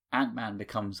think Ant-Man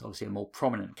becomes obviously a more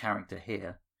prominent character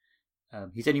here.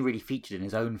 He's only really featured in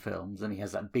his own films, and he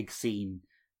has that big scene,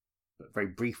 but very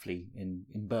briefly, in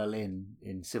Berlin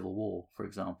in Civil War, for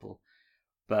example.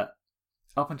 But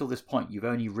up until this point, you've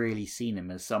only really seen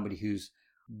him as somebody who's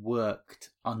worked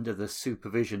under the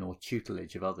supervision or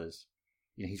tutelage of others.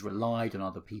 He's relied on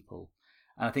other people.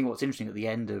 And I think what's interesting at the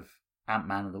end of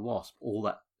Ant-Man and the Wasp, all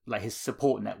that, like, his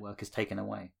support network is taken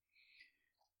away.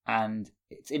 And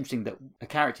it's interesting that a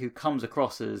character who comes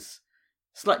across as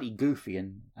slightly goofy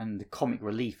and the comic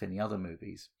relief in the other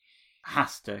movies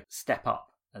has to step up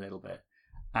a little bit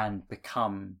and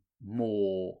become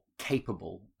more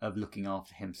capable of looking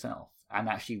after himself and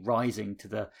actually rising to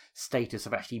the status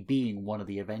of actually being one of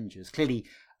the Avengers. Clearly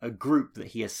a group that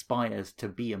he aspires to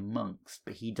be amongst,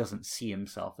 but he doesn't see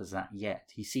himself as that yet.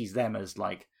 He sees them as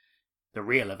like the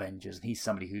real Avengers, and he's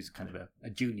somebody who's kind of a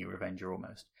junior Avenger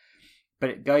almost.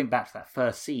 But going back to that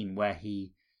first scene where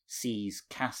he sees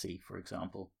Cassie, for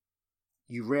example,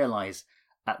 you realise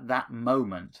at that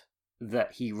moment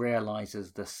that he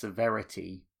realises the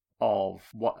severity of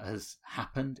what has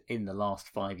happened in the last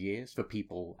 5 years for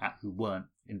people who weren't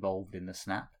involved in the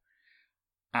snap.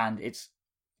 And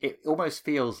it almost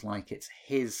feels like it's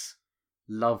his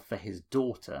love for his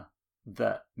daughter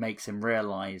that makes him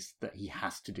realise that he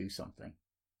has to do something.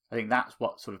 I think that's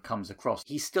what sort of comes across.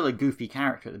 He's still a goofy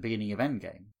character at the beginning of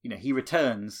Endgame. He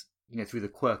returns, through the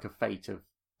quirk of fate of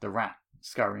the rat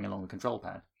scurrying along the control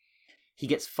pad. He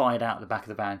gets fired out the back of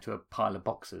the van to a pile of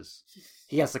boxes.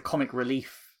 He has the comic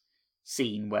relief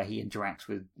scene where he interacts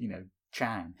with,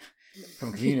 Chang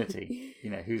from Community,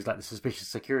 who's like the suspicious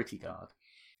security guard.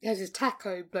 He has his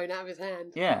taco blown out of his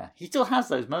hand. Yeah, he still has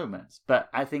those moments, but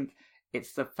I think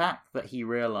it's the fact that he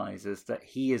realises that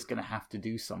he is going to have to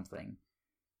do something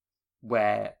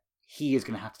where he is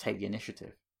going to have to take the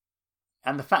initiative.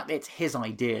 And the fact that it's his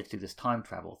idea to do this time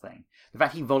travel thing, the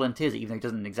fact he volunteers it even though he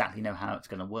doesn't exactly know how it's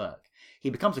going to work, he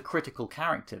becomes a critical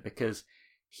character because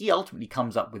he ultimately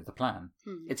comes up with the plan.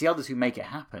 It's the others who make it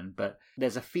happen, but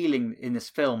there's a feeling in this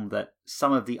film that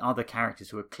some of the other characters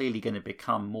who are clearly going to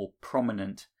become more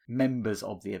prominent members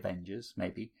of the Avengers,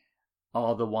 maybe,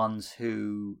 are the ones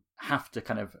who have to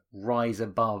kind of rise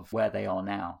above where they are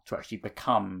now to actually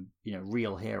become,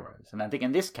 real heroes. And I think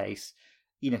in this case,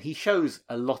 he shows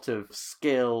a lot of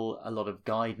skill, a lot of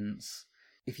guidance.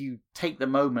 If you take the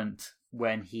moment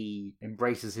when he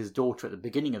embraces his daughter at the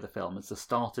beginning of the film as the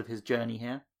start of his journey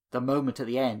here, the moment at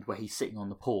the end where he's sitting on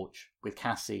the porch with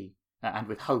Cassie and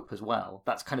with Hope as well,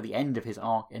 that's kind of the end of his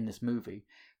arc in this movie.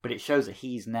 But it shows that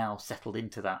he's now settled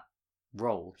into that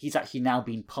role. He's actually now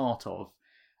been part of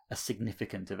a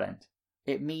significant event.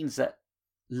 It means that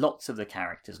lots of the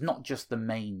characters, not just the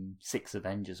main 6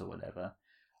 Avengers or whatever,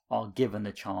 are given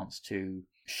the chance to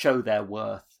show their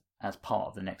worth as part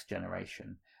of the next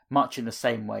generation. Much in the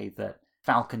same way that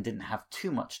Falcon didn't have too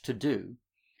much to do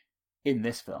in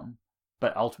this film,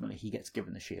 but ultimately he gets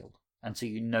given the shield. And so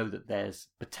that there's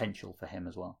potential for him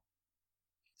as well.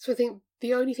 So I think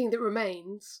the only thing that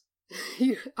remains,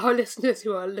 our listeners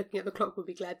who are looking at the clock will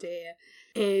be glad to hear,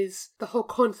 is the whole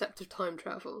concept of time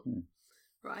travel.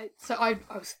 Right? So I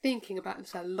was thinking about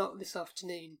this a lot this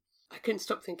afternoon. I couldn't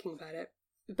stop thinking about it.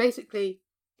 Basically,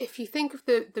 if you think of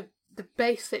the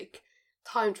basic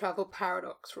time travel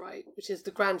paradox, right, which is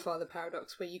the grandfather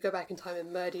paradox, where you go back in time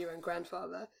and murder your own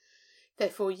grandfather,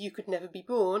 therefore you could never be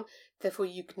born, therefore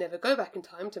you could never go back in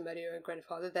time to murder your own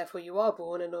grandfather, therefore you are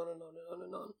born, and on and on and on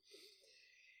and on.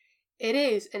 It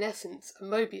is, in essence, a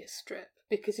Mobius strip,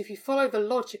 because if you follow the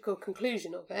logical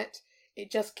conclusion of it, it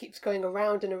just keeps going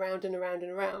around and around and around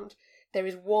and around. There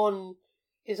is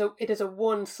it is a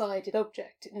one-sided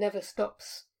object. It never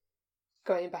stops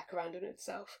going back around on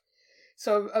itself.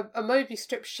 So a Mobius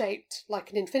strip shaped like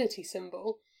an infinity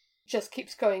symbol just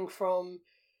keeps going from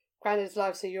Granddad's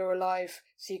alive, so you're alive,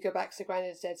 so you go back, so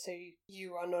Granddad's dead, so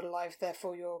you are not alive,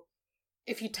 therefore you're...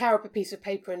 If you tear up a piece of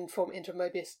paper and form it into a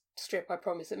Mobius strip, I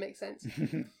promise it makes sense.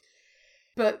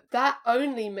 But that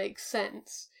only makes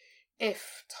sense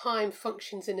if time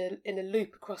functions in a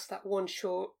loop across that one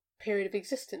short period of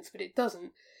existence, but it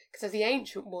doesn't. Because as the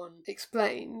Ancient One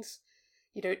explains,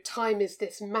 time is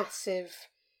this massive,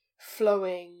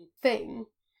 flowing thing,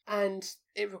 and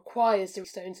it requires the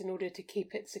stones in order to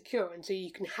keep it secure, and so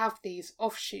you can have these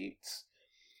offshoots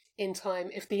in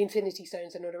time if the Infinity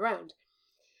Stones are not around.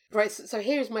 Right, so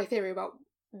here's my theory about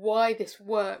why this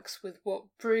works with what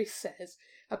Bruce says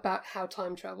about how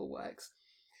time travel works.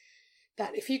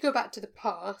 That if you go back to the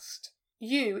past,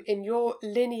 you, in your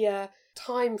linear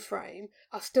time frame,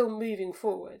 are still moving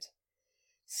forward.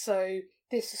 So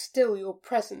this is still your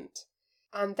present.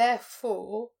 And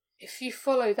therefore, if you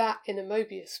follow that in a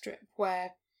Mobius strip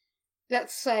where,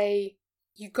 let's say,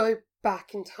 you go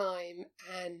back in time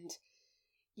and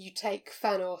you take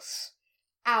Thanos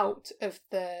out of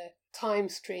the time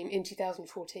stream in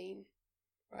 2014,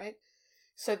 right?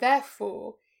 So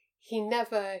therefore, he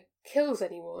never kills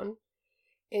anyone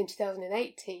in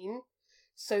 2018,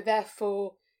 so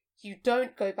therefore you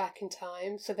don't go back in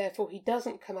time, so therefore he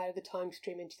doesn't come out of the time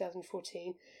stream in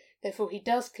 2014, therefore he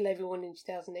does kill everyone in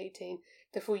 2018,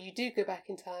 therefore you do go back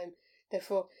in time,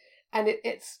 therefore... And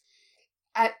it's...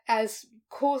 As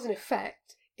cause and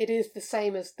effect, it is the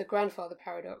same as the grandfather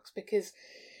paradox, because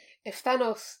if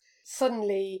Thanos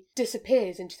suddenly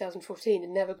disappears in 2014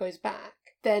 and never goes back,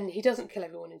 then he doesn't kill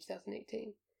everyone in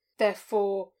 2018.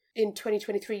 Therefore, in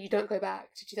 2023, you don't go back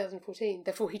to 2014.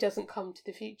 Therefore, he doesn't come to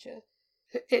the future.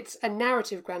 It's a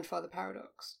narrative grandfather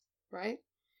paradox, right?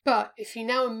 But if you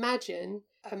now imagine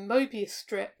a Mobius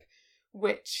strip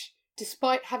which,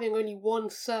 despite having only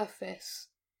one surface,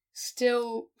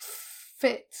 still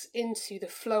fits into the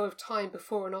flow of time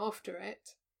before and after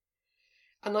it,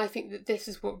 and I think that this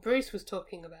is what Bruce was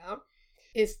talking about,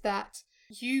 is that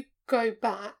you go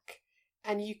back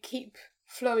and you keep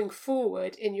flowing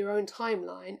forward in your own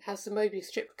timeline as the Mobius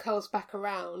strip curls back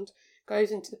around,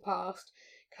 goes into the past,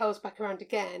 curls back around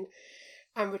again,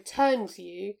 and returns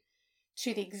you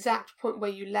to the exact point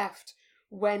where you left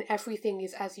when everything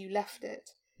is as you left it.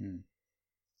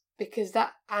 Because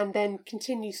that, and then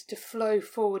continues to flow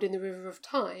forward in the river of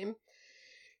time.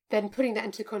 Then putting that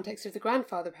into the context of the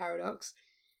grandfather paradox,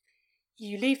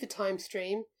 you leave the time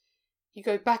stream, you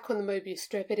go back on the Mobius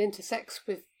strip, it intersects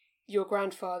with your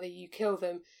grandfather, you kill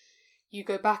them, you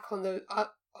go back on the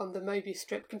Mobius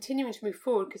strip, continuing to move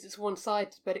forward because it's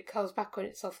one-sided, but it curls back on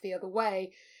itself the other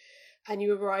way, and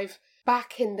you arrive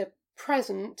back in the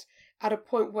present at a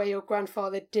point where your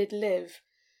grandfather did live,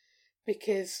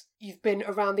 because you've been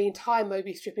around the entire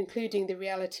Mobius strip, including the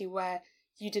reality where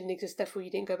you didn't exist, therefore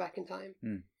you didn't go back in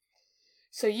time.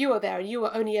 So you are there, and you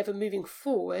are only ever moving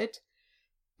forward,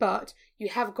 but you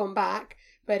have gone back,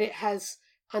 but it has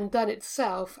undone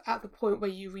itself at the point where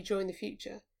you rejoin the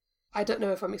future. I don't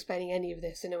know if I'm explaining any of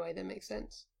this in a way that makes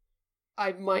sense.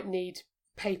 I might need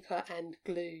paper and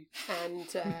glue and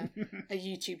a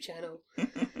YouTube channel.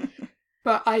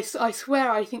 But I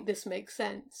swear I think this makes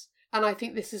sense. And I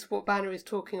think this is what Banner is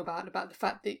talking about the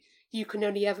fact that you can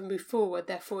only ever move forward,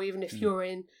 therefore even if you're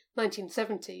in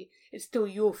 1970, it's still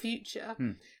your future,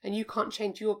 and you can't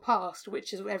change your past,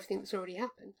 which is everything that's already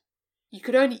happened. You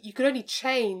could only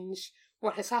change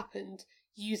what has happened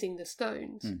using the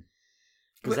stones.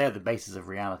 Because they're the basis of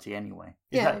reality anyway.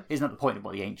 Isn't that the point of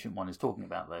what the Ancient One is talking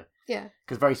about, though? Yeah.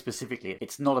 Because very specifically,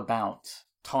 it's not about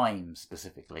time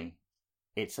specifically.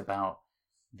 It's about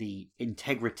the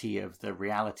integrity of the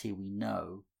reality we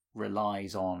know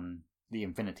relies on the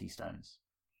Infinity Stones.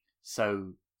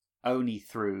 So only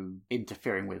through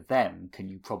interfering with them can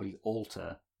you probably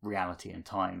alter reality and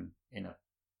time in a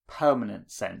permanent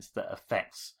sense that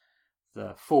affects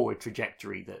the forward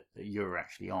trajectory that you're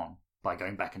actually on by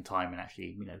going back in time and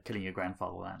actually, killing your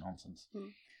grandfather, all that nonsense.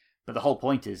 But the whole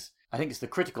point is, I think it's the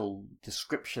critical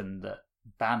description that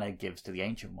Banner gives to the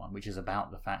Ancient One, which is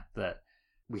about the fact that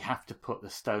we have to put the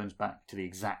stones back to the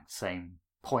exact same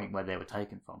point where they were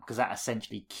taken from, because that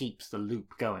essentially keeps the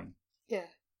loop going. Yeah.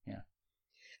 Yeah.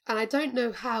 And I don't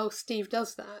know how Steve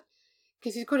does that,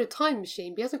 because he's got a time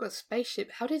machine, but he hasn't got a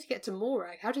spaceship. How did he get to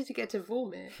Morag? How did he get to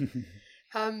Vormir?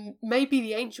 Maybe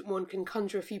the Ancient One can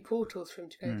conjure a few portals for him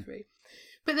to go through.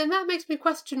 But then that makes me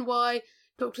question why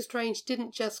Doctor Strange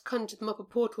didn't just conjure them up a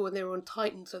portal when they were on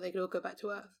Titan so they could all go back to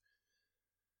Earth.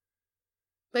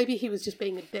 Maybe he was just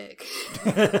being a dick.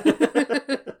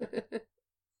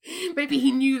 Maybe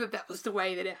he knew that that was the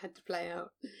way that it had to play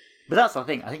out. But that's the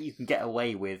thing. I think you can get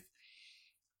away with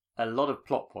a lot of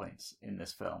plot points in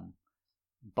this film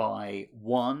by,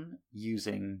 one,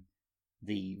 using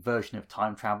the version of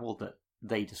time travel that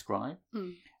they describe,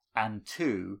 and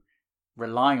two,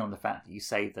 relying on the fact that you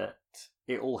say that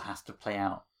it all has to play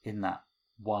out in that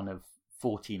one of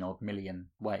 14 odd million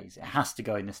ways. It has to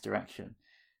go in this direction.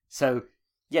 So,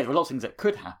 yeah, there are lots of things that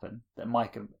could happen that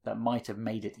might have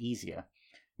made it easier.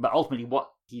 But ultimately,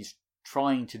 what he's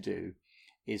trying to do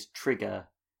is trigger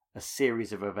a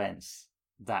series of events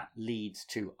that leads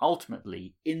to,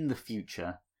 ultimately, in the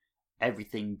future,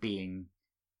 everything being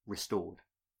restored.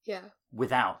 Yeah.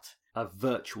 Without a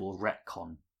virtual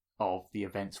retcon of the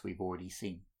events we've already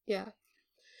seen. Yeah.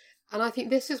 And I think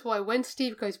this is why when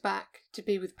Steve goes back to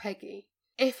be with Peggy,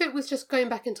 if it was just going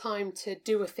back in time to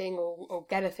do a thing or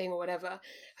get a thing or whatever,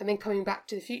 and then coming back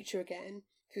to the future again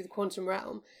through the quantum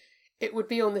realm, it would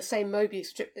be on the same Mobius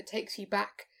strip that takes you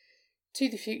back to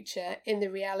the future in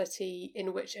the reality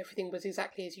in which everything was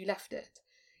exactly as you left it,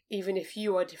 even if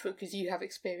you are different because you have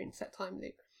experienced that time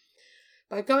loop.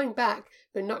 By going back,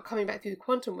 but not coming back through the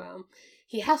quantum realm,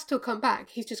 he has still come back.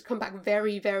 He's just come back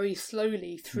very, very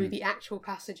slowly through the actual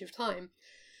passage of time.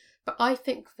 But I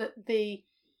think that the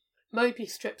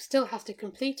Mobius strip still has to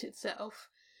complete itself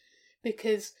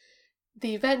because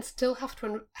the events still have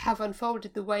to have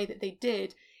unfolded the way that they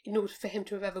did in order for him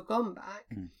to have ever gone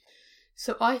back.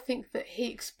 So I think that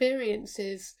he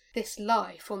experiences this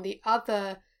life on the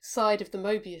other side of the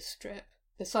Mobius strip,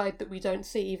 the side that we don't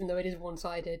see, even though it is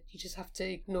one-sided. You just have to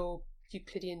ignore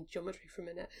Euclidean geometry for a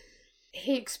minute.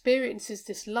 He experiences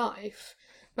this life,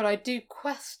 but I do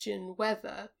question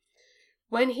whether,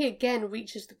 when he again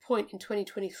reaches the point in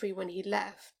 2023 when he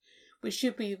left, which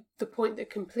should be the point that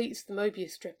completes the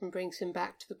Mobius strip and brings him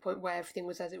back to the point where everything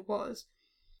was as it was,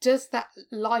 does that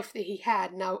life that he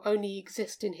had now only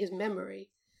exist in his memory?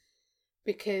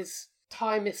 Because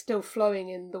time is still flowing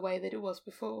in the way that it was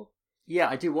before. Yeah,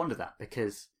 I do wonder that,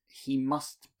 because he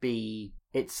must be...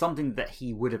 It's something that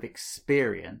he would have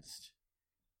experienced,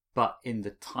 but in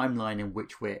the timeline in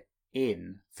which we're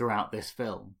in throughout this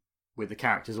film, with the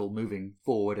characters all moving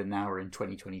forward and now we're in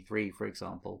 2023, for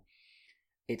example,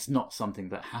 it's not something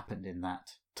that happened in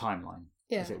that timeline,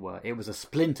 as it were. It was a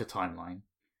splinter timeline,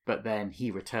 but then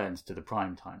he returns to the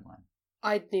prime timeline.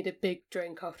 I'd need a big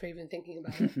drink after even thinking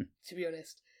about it, to be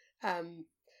honest. I'm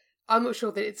not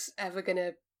sure that it's ever going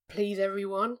to please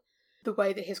everyone, the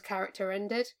way that his character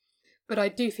ended, but I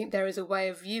do think there is a way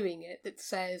of viewing it that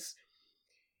says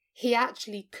he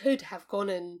actually could have gone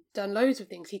and done loads of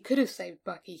things. He could have saved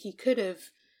Bucky, he could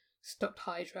have stopped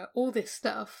Hydra, all this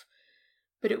stuff,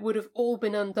 but it would have all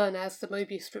been undone as the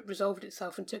Mobius strip resolved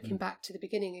itself and took him back to the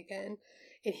beginning again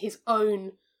in his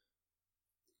own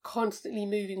constantly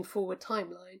moving forward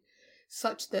timeline,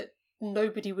 such that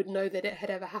nobody would know that it had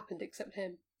ever happened except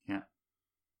him. Yeah.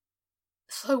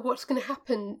 So what's going to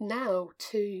happen now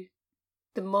to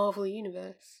the Marvel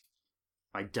Universe?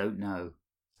 I don't know.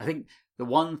 I think the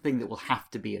one thing that will have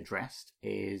to be addressed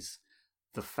is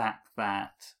the fact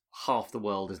that half the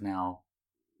world is now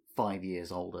 5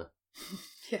 years older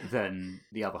than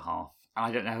the other half. And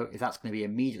I don't know if that's going to be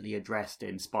immediately addressed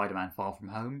in Spider-Man Far From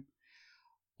Home,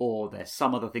 or there's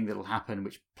some other thing that will happen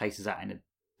which places that in a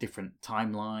different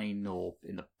timeline, or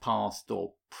in the past,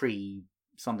 or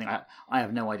something. I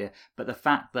have no idea. But the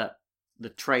fact that the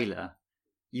trailer,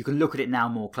 you can look at it now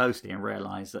more closely and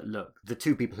realise that, look, the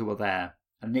two people who were there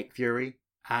are Nick Fury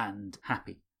and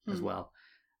Happy as well.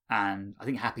 And I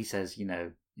think Happy says,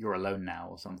 you're alone now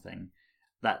or something.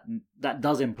 That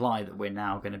does imply that we're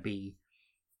now going to be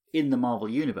in the Marvel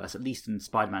Universe, at least in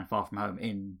Spider-Man Far From Home,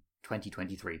 in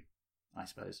 2023, I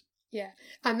suppose. Yeah,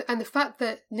 and the fact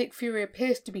that Nick Fury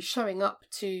appears to be showing up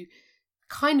to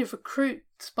kind of recruit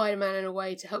Spider-Man in a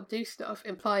way to help do stuff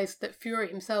implies that Fury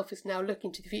himself is now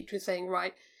looking to the future and saying,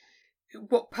 right,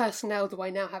 what personnel do I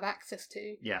now have access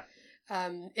to? Yeah.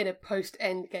 In a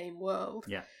post-Endgame world.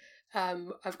 Yeah.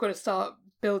 I've got to start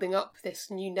building up this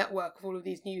new network of all of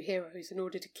these new heroes in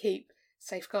order to keep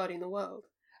safeguarding the world.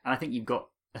 And I think you've got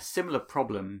a similar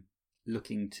problem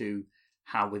looking to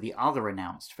how with the other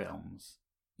announced films,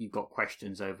 you've got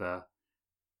questions over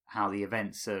how the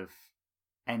events of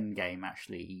Endgame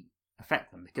actually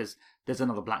affect them? Because there's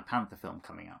another Black Panther film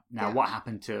coming out. Now, Yeah. what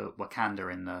happened to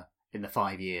Wakanda in the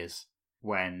 5 years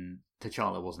when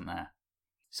T'Challa wasn't there?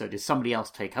 So did somebody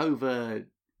else take over?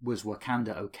 Was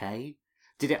Wakanda okay?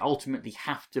 Did it ultimately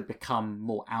have to become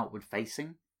more outward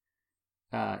facing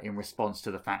in response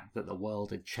to the fact that the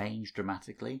world had changed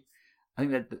dramatically? I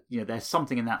think that there's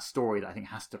something in that story that I think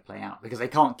has to play out, because they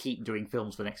can't keep doing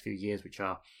films for the next few years which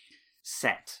are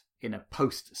set in a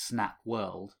post-snap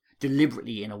world,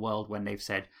 deliberately in a world when they've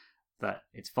said that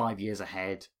it's 5 years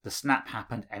ahead, the snap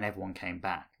happened and everyone came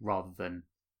back, rather than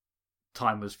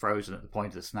time was frozen at the point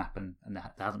of the snap and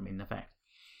that hasn't been in effect.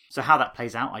 So how that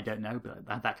plays out, I don't know, but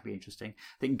that could be interesting.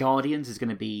 I think Guardians is going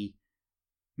to be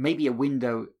maybe a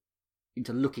window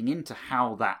into looking into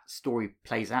how that story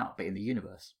plays out, but in the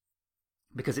universe.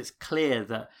 Because it's clear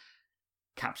that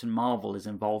Captain Marvel is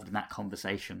involved in that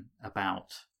conversation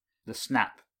about the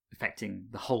snap affecting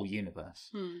the whole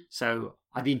universe. So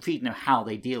I'd be intrigued to know how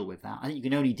they deal with that. I think you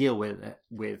can only deal with it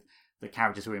with the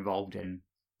characters who are involved in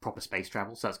proper space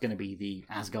travel. So that's going to be the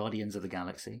Asgardians of the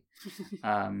galaxy.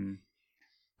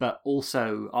 But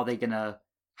also, how are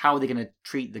they going to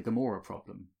treat the Gamora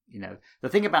problem? The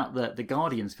thing about the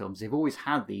Guardians films, they've always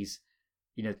had these,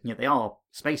 they are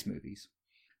space movies,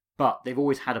 but they've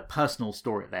always had a personal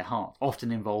story at their heart,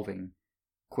 often involving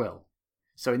Quill.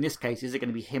 So in this case, is it going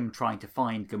to be him trying to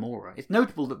find Gamora? It's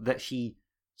notable that she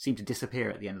seemed to disappear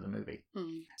at the end of the movie.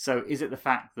 So is it the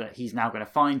fact that he's now going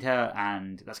to find her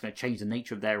and that's going to change the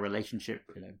nature of their relationship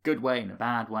in a good way, in a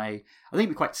bad way? I think it'd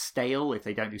be quite stale if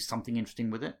they don't do something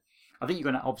interesting with it. I think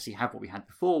you're going to obviously have what we had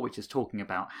before, which is talking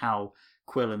about how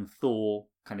Quill and Thor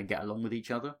kind of get along with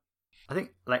each other. I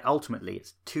think, ultimately,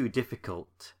 it's too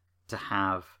difficult to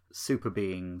have super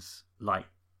beings like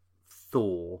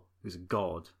Thor, who's a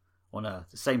god, on Earth.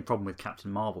 The same problem with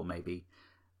Captain Marvel, maybe.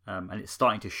 And it's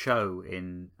starting to show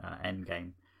in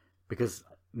Endgame, because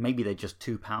maybe they're just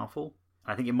too powerful.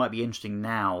 I think it might be interesting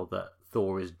now that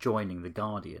Thor is joining the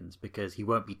Guardians, because he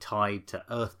won't be tied to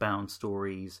Earthbound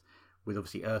stories with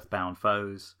obviously Earthbound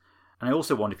foes. And I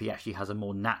also wonder if he actually has a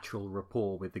more natural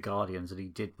rapport with the Guardians than he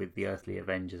did with the Earthly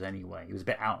Avengers anyway. He was a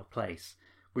bit out of place,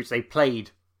 which they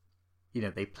played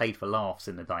for laughs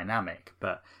in the dynamic,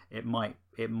 but it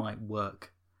might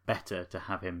work better to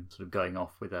have him sort of going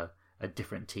off with a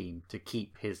different team to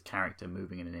keep his character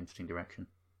moving in an interesting direction.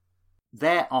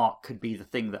 Their arc could be the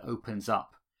thing that opens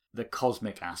up the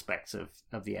cosmic aspects of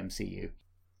the MCU.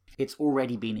 It's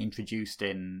already been introduced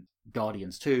in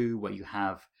Guardians 2, where you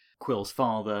have Quill's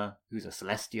father, who's a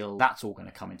Celestial. That's all going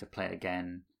to come into play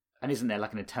again. And isn't there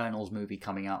like an Eternals movie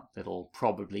coming up that'll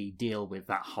probably deal with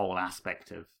that whole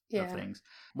aspect of things?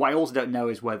 What I also don't know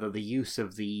is whether the use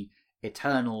of the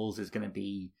Eternals is going to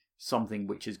be something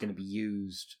which is going to be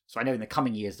used. So I know in the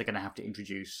coming years they're going to have to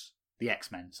introduce the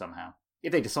X-Men somehow.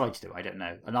 If they decide to, I don't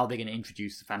know. And are they going to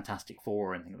introduce the Fantastic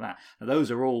Four or anything like that? Now,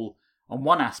 those are all, on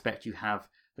one aspect you have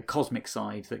the cosmic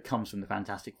side that comes from the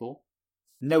Fantastic Four.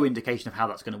 No indication of how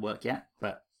that's going to work yet,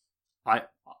 but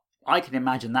I can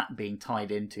imagine that being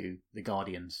tied into the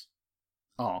Guardians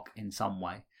arc in some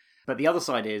way. But the other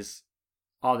side is,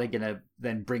 are they going to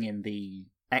then bring in the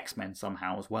X-Men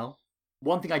somehow as well?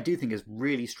 One thing I do think is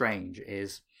really strange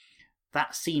is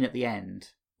that scene at the end,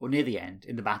 or near the end,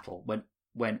 in the battle,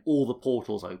 when all the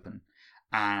portals open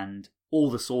and all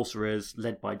the sorcerers,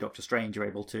 led by Doctor Strange, are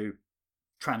able to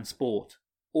transport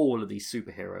all of these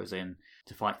superheroes in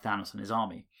to fight Thanos and his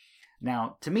army.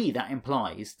 Now, to me, that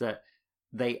implies that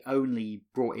they only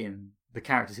brought in the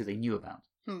characters who they knew about.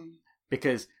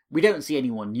 Because we don't see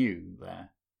anyone new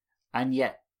there. And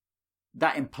yet,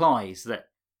 that implies that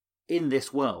in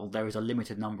this world, there is a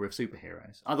limited number of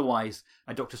superheroes. Otherwise,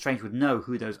 Doctor Strange would know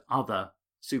who those other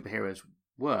superheroes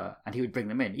were, and he would bring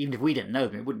them in. Even if we didn't know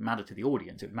them, it wouldn't matter to the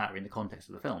audience. It would matter in the context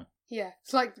of the film. Yeah,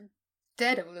 it's like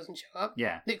Daredevil doesn't show up.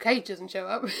 Yeah. Luke Cage doesn't show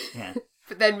up. Yeah.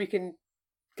 But then we can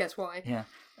guess why. Yeah.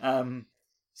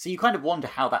 So you kind of wonder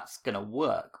how that's going to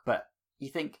work, but you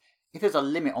think, if there's a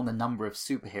limit on the number of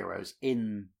superheroes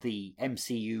in the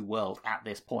MCU world at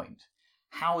this point,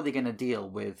 how are they going to deal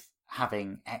with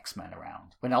having X-Men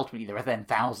around, when ultimately there are then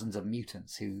thousands of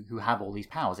mutants who have all these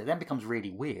powers? It then becomes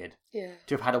really weird to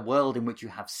have had a world in which you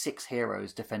have 6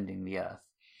 heroes defending the Earth,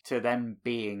 to then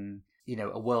being,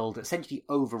 a world essentially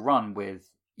overrun with,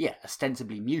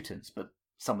 ostensibly mutants, but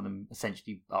some of them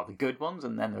essentially are the good ones,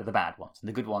 and then there are the bad ones. And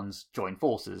the good ones join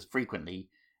forces frequently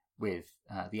with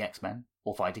the X-Men,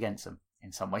 or fight against them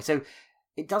in some way. So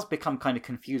it does become kind of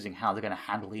confusing how they're going to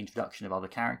handle the introduction of other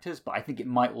characters, but I think it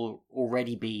might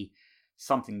already be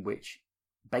something which,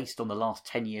 based on the last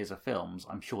 10 years of films,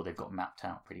 I'm sure they've got mapped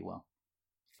out pretty well.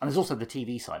 And there's also the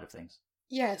TV side of things.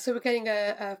 Yeah, so we're getting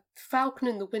a Falcon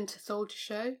and the Winter Soldier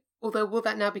show. Although, will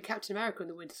that now be Captain America and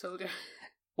the Winter Soldier?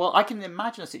 Well, I can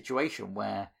imagine a situation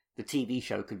where the TV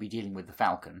show could be dealing with the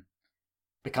Falcon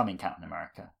becoming Captain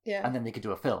America. Yeah. And then they could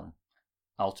do a film,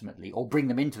 ultimately, or bring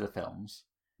them into the films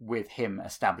with him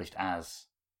established as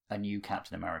a new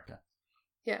Captain America.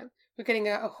 Yeah, we're getting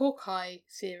a Hawkeye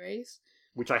series.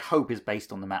 Which I hope is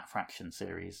based on the Matt Fraction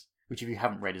series, which if you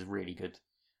haven't read is really good.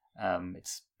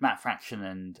 It's Matt Fraction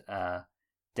and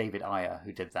David Ayer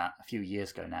who did that a few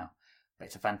years ago now. But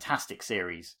it's a fantastic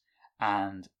series.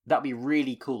 And that'd be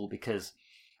really cool because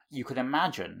you could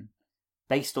imagine,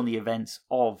 based on the events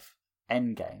of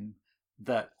Endgame,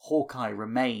 that Hawkeye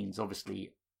remains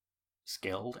obviously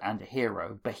skilled and a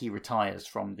hero, but he retires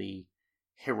from the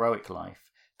heroic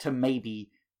life to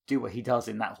maybe do what he does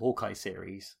in that Hawkeye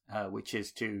series, which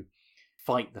is to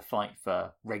fight the fight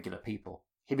for regular people.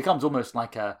 He becomes almost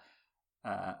like a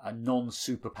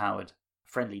non-superpowered,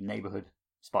 friendly neighborhood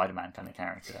Spider-Man kind of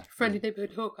character. Friendly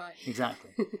neighborhood Hawkeye.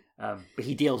 Exactly. But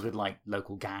he deals with like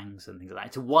local gangs and things like that.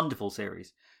 It's a wonderful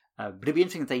series. But it'd be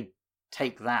interesting if they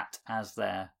take that as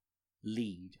their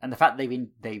lead. And the fact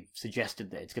they've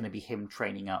suggested that it's going to be him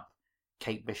training up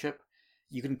Kate Bishop.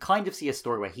 You can kind of see a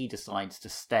story where he decides to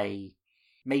stay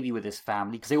maybe with his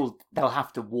family, because they'll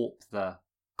have to warp the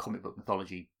comic book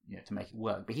mythology, to make it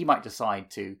work. But he might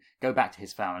decide to go back to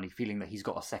his family, feeling that he's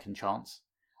got a second chance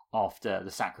after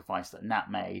the sacrifice that Nat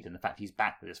made and the fact he's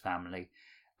back with his family,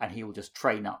 and he will just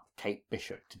train up Kate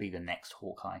Bishop to be the next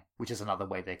Hawkeye, which is another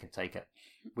way they could take it,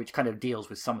 which kind of deals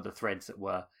with some of the threads that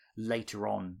were later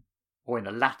on, or in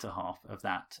the latter half of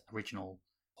that original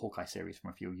Hawkeye series from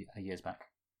a few years back.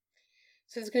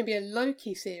 So there's going to be a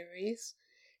Loki series.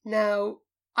 Now,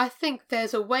 I think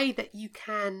there's a way that you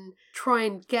can try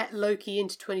and get Loki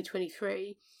into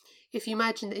 2023. If you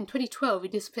imagine that in 2012 he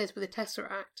disappears with the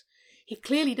Tesseract, he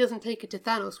clearly doesn't take it to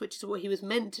Thanos, which is what he was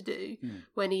meant to do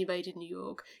when he invaded New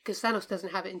York, because Thanos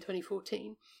doesn't have it in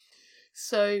 2014.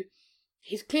 So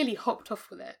he's clearly hopped off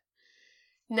with it.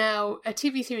 Now, a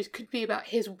TV series could be about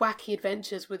his wacky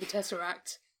adventures with the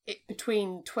Tesseract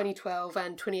between 2012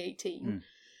 and 2018.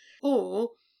 Or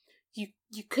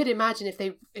you could imagine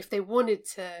if they wanted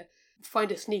to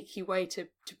find a sneaky way to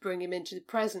bring him into the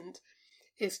present,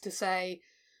 is to say,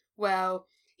 well,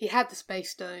 he had the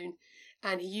Space Stone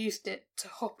and he used it to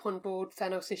hop on board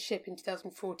Thanos' ship in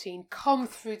 2014, come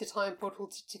through the time portal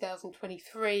to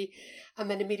 2023, and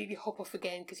then immediately hop off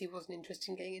again because he wasn't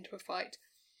interested in getting into a fight.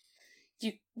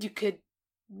 You could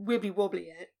wibbly-wobbly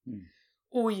it,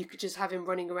 or you could just have him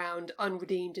running around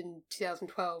unredeemed in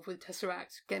 2012 with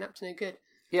Tesseract, getting up to no good.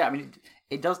 Yeah, I mean,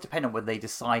 it does depend on whether they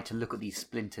decide to look at these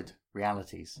splintered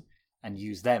realities and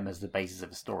use them as the basis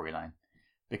of a storyline.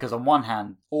 Because on one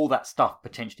hand, all that stuff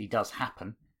potentially does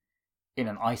happen in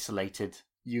an isolated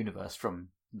universe from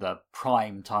the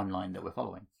prime timeline that we're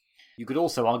following. You could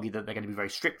also argue that they're going to be very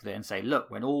strict with it and say, look,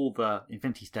 when all the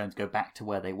Infinity Stones go back to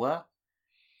where they were,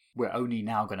 we're only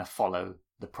now going to follow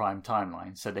the prime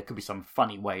timeline. So there could be some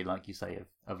funny way, like you say,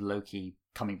 of Loki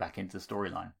coming back into the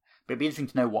storyline. But it'd be interesting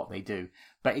to know what they do.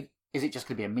 But is it just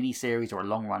going to be a mini-series or a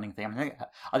long-running thing?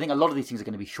 I think a lot of these things are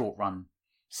going to be short-run,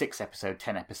 6-episode,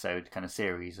 10-episode kind of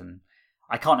series. And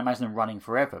I can't imagine them running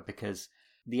forever because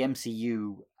the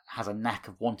MCU has a knack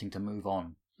of wanting to move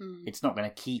on. It's not going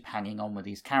to keep hanging on with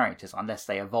these characters unless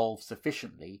they evolve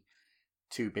sufficiently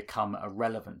to become a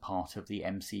relevant part of the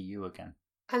MCU again.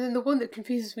 And then the one that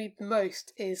confuses me the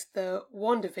most is the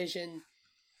WandaVision,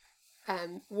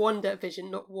 WandaVision,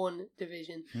 not One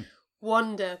Division,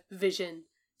 WandaVision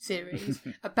series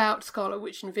about Scarlet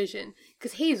Witch and Vision,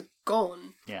 because he's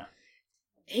gone. Yeah.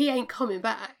 He ain't coming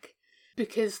back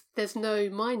because there's no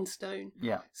Mind Stone.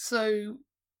 Yeah. So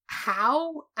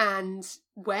how and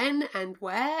when and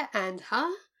where and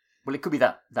Well, it could be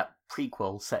that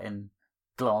prequel set in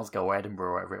Glasgow or Edinburgh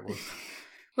or wherever it was.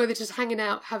 Where they're just hanging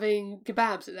out having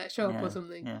kebabs at that shop or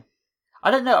something. Yeah.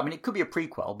 I don't know. I mean, it could be a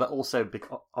prequel, but also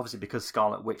obviously because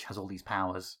Scarlet Witch has all these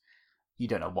powers, you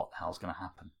don't know what the hell's going to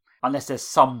happen. Unless there's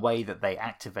some way that they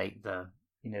activate the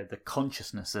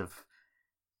consciousness of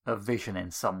Vision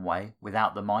in some way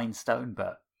without the Mind Stone.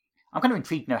 But I'm kind of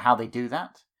intrigued to know how they do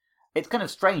that. It's kind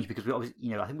of strange because we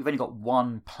obviously, I think we've only got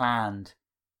one planned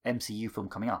MCU film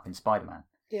coming up in Spider-Man.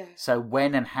 Yeah. So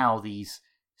when and how these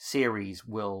series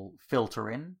will filter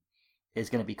in is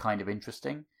going to be kind of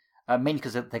interesting. Mainly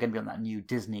because they're going to be on that new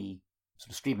Disney sort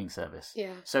of streaming service.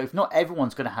 Yeah. So if not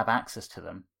everyone's going to have access to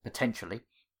them, potentially,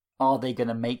 are they going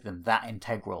to make them that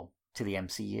integral to the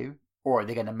MCU? Or are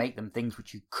they going to make them things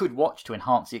which you could watch to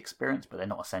enhance the experience, but they're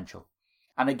not essential?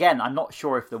 And again, I'm not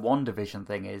sure if the WandaVision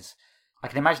thing is... I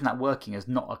can imagine that working as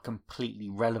not a completely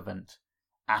relevant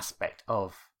aspect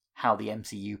of how the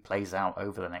MCU plays out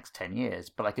over the next 10 years,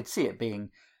 but I could see it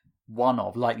being one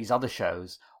of, like these other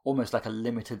shows, almost like a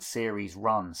limited series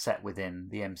run set within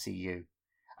the MCU.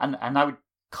 And I would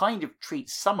kind of treat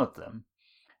some of them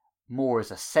more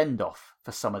as a send-off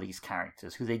for some of these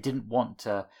characters who they didn't want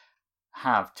to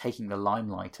have taking the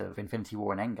limelight of Infinity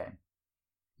War and Endgame.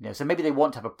 So maybe they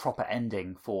want to have a proper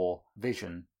ending for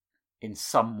Vision in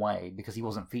some way because he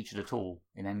wasn't featured at all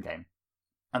in Endgame.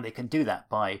 And they can do that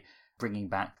by bringing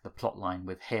back the plot line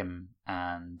with him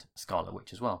and Scarlet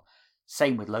Witch as well.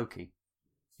 Same with Loki.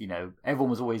 Everyone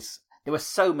was always... There were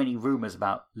so many rumours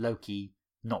about Loki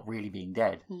not really being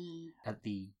dead at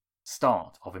the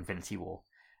start of Infinity War.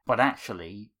 But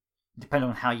actually, depending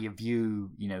on how you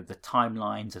view, the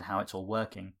timelines and how it's all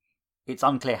working, it's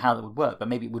unclear how that would work. But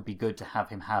maybe it would be good to have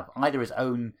him have either his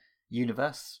own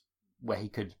universe where he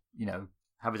could,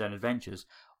 have his own adventures,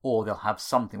 or they'll have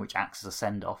something which acts as a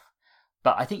send-off.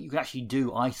 But I think you can actually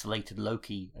do isolated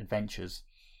Loki adventures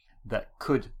that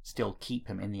could still keep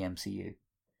him in the MCU.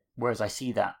 Whereas I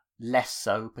see that less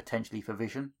so potentially for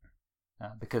Vision,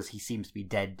 because he seems to be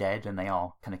dead, and they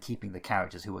are kind of keeping the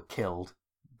characters who were killed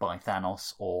by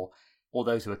Thanos or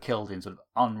those who are killed in sort of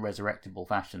unresurrectable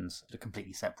fashions that are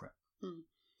completely separate.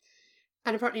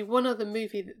 And apparently one other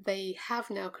movie that they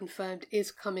have now confirmed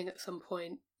is coming at some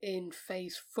point in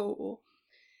Phase 4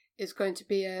 is going to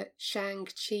be a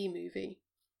Shang-Chi movie.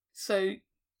 So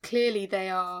clearly they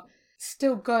are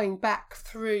still going back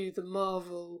through the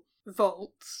Marvel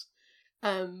vaults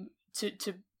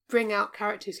to bring out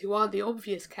characters who aren't the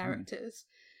obvious characters,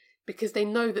 because they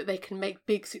know that they can make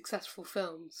big successful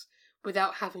films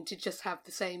without having to just have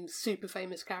the same super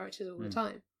famous characters all the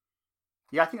time.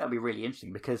 Yeah, I think that'd be really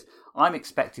interesting, because I'm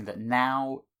expecting that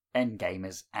now Endgame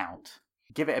is out.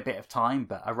 Give it a bit of time,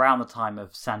 but around the time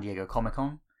of San Diego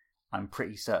Comic-Con, I'm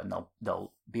pretty certain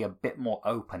they'll be a bit more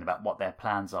open about what their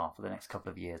plans are for the next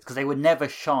couple of years. Because they were never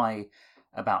shy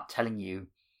about telling you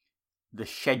the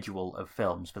schedule of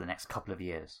films for the next couple of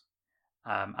years.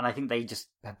 And I think they just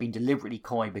have been deliberately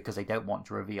coy because they don't want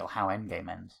to reveal how Endgame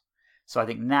ends. So I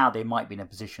think now they might be in a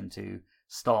position to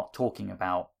start talking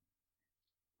about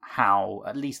how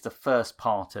at least the first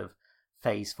part of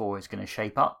Phase 4 is going to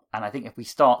shape up. And I think if we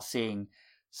start seeing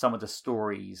some of the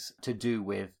stories to do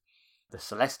with the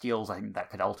Celestials, I think that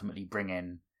could ultimately bring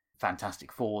in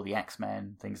Fantastic Four, the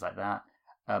X-Men, things like that.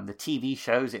 The TV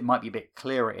shows, it might be a bit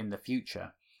clearer in the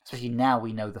future. Especially now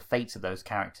we know the fates of those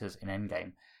characters in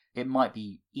Endgame. It might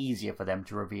be easier for them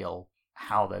to reveal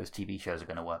how those TV shows are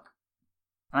going to work.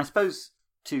 And I suppose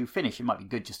to finish, it might be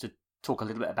good just to talk a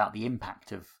little bit about the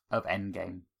impact of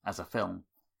Endgame as a film.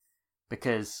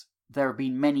 Because there have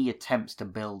been many attempts to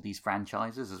build these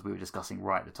franchises, as we were discussing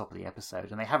right at the top of the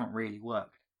episode, and they haven't really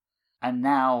worked. And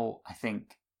now I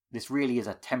think this really is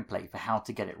a template for how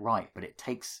to get it right, but it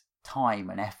takes time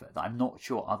and effort that I'm not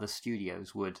sure other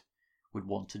studios would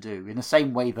want to do. In the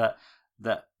same way that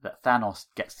Thanos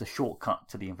gets the shortcut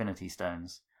to the Infinity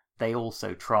Stones, they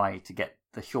also try to get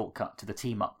the shortcut to the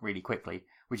team up really quickly,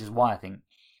 which is why I think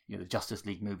the Justice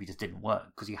League movie just didn't work,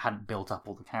 because you hadn't built up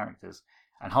all the characters,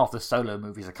 and half the solo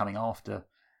movies are coming after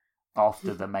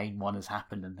the main one has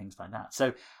happened and things like that.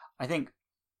 So I think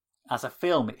as a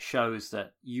film, it shows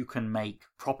that you can make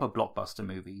proper blockbuster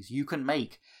movies. You can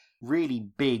make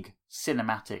really big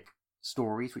cinematic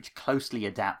stories which closely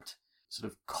adapt sort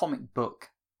of comic book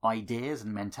ideas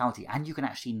and mentality, and you can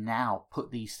actually now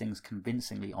put these things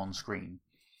convincingly on screen.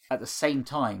 At the same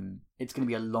time, it's going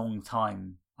to be a long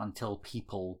time until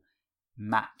people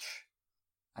match,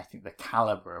 I think, the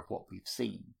caliber of what we've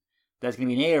seen. There's going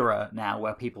to be an era now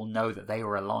where people know that they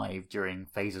were alive during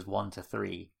phases 1 to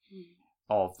 3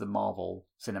 of the Marvel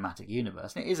Cinematic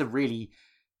Universe. And it is a really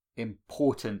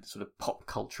important sort of pop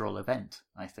cultural event,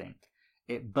 I think.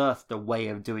 It birthed a way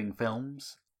of doing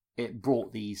films. It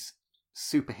brought these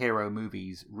superhero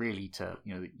movies really to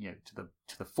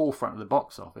the forefront of the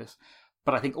box office.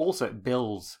 But I think also it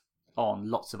builds on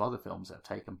lots of other films that have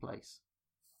taken place.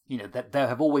 That there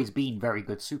have always been very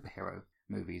good superhero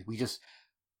movies. We just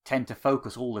tend to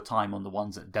focus all the time on the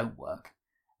ones that don't work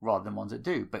rather than ones that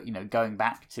do. But, going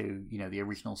back to, the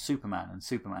original Superman and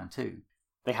Superman 2,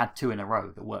 they had 2 in a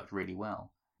row that worked really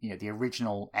well. The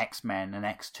original X-Men and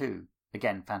X2,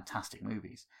 again, fantastic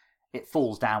movies. It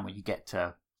falls down when you get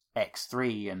to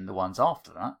X3 and the ones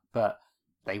after that, but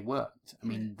they worked. I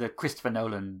mean, the Christopher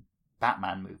Nolan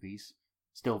Batman movies,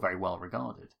 still very well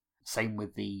regarded. Same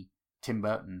with the Tim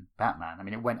Burton Batman. I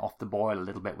mean, it went off the boil a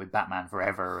little bit with Batman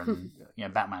Forever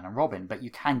and Batman and Robin, but you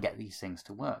can get these things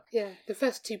to work. Yeah, the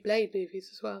first 2 Blade movies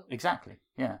as well. Exactly,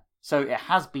 yeah. So it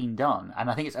has been done, and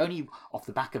I think it's only off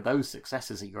the back of those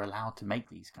successes that you're allowed to make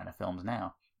these kind of films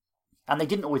now. And they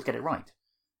didn't always get it right.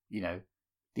 You know,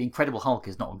 The Incredible Hulk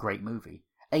is not a great movie.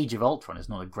 Age of Ultron is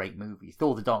not a great movie.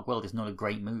 Thor the Dark World is not a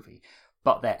great movie.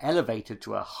 But they're elevated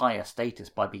to a higher status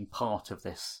by being part of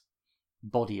this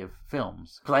body of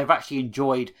films. Because I've actually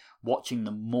enjoyed watching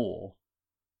them more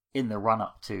in the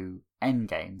run-up to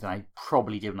Endgame than I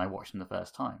probably did when I watched them the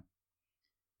first time.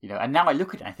 You know, and now I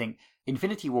look at it and I think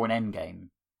Infinity War and Endgame,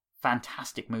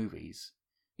 fantastic movies.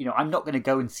 You know, I'm not going to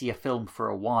go and see a film for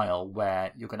a while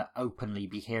where you're going to openly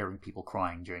be hearing people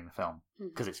crying during the film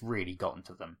because it's really gotten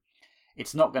to them.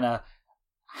 It's not going to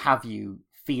have you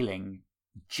feeling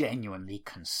genuinely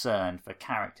concerned for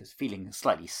characters, feeling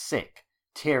slightly sick,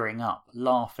 tearing up,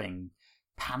 laughing,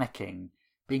 panicking,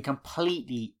 being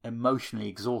completely emotionally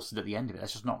exhausted at the end of it.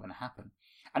 That's just not going to happen.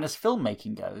 And as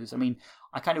filmmaking goes, I mean,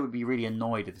 I kind of would be really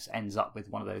annoyed if this ends up with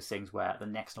one of those things where at the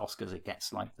next Oscars it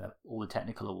gets like all the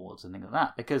technical awards and things like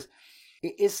that, because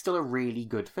it is still a really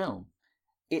good film.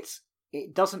 It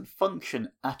doesn't function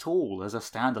at all as a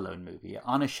standalone movie. It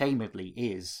unashamedly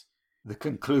is the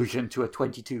conclusion to a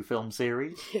 22 film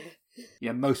series.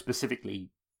 You know, most specifically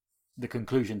the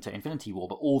conclusion to Infinity War,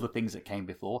 but all the things that came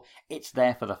before. It's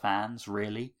there for the fans,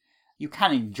 really. You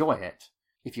can enjoy it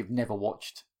if you've never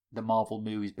watched the Marvel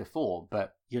movies before,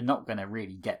 but you're not going to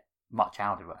really get much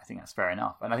out of it. I think that's fair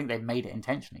enough. And I think they've made it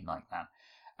intentionally like that.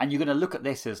 And you're going to look at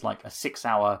this as like a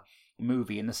 6-hour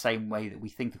movie in the same way that we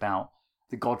think about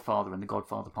The Godfather and The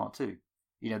Godfather Part 2.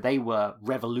 You know, they were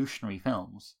revolutionary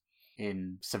films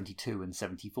in 72 and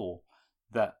 74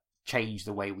 that changed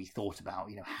the way we thought about,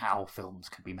 you know, how films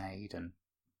could be made and,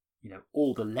 you know,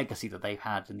 all the legacy that they've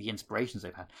had and the inspirations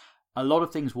they've had. A lot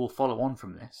of things will follow on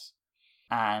from this.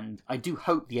 And I do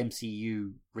hope the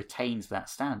MCU retains that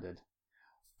standard.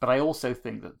 But I also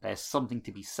think that there's something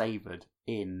to be savoured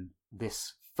in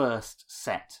this first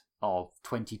set of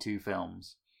 22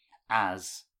 films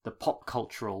as the pop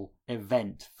cultural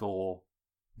event for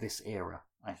this era,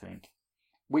 I think.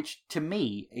 Which, to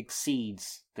me,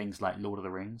 exceeds things like Lord of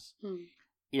the Rings.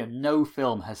 You know, no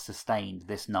film has sustained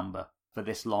this number for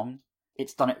this long.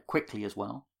 It's done it quickly as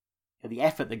well. The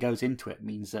effort that goes into it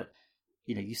means that,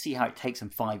 you know, you see how it takes them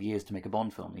 5 years to make a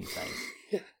Bond film these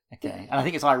days. Okay, and I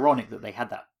think it's ironic that they had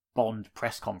that Bond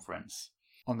press conference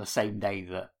on the same day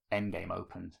that Endgame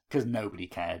opened, because nobody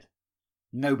cared.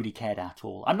 Nobody cared at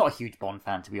all. I'm not a huge Bond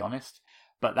fan, to be honest,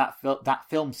 but that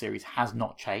film series has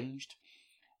not changed,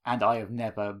 and I have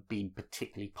never been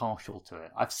particularly partial to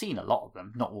it. I've seen a lot of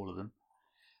them, not all of them,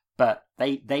 but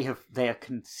they are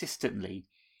consistently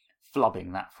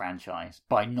flubbing that franchise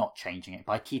by not changing it,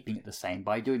 by keeping it the same,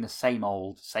 by doing the same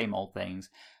old things.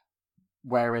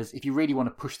 Whereas if you really want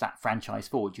to push that franchise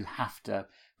forward, you have to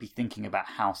be thinking about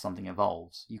how something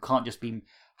evolves. You can't just be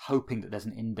hoping that there's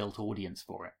an inbuilt audience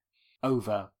for it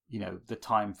over, you know, the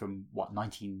time from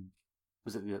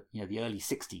the early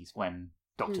 60s when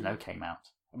Dr. No came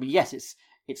out. I mean, yes,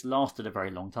 it's lasted a very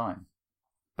long time,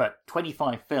 but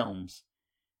 25 films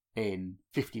in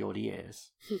 50 odd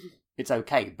years, it's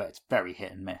okay, but it's very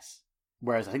hit and miss.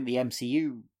 Whereas I think the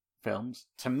MCU films,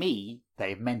 to me,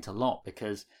 they've meant a lot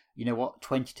because, you know what,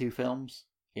 22 films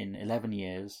in 11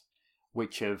 years,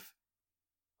 which have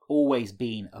always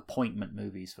been appointment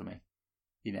movies for me,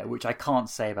 you know, which I can't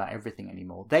say about everything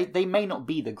anymore. They may not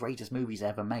be the greatest movies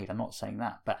ever made, I'm not saying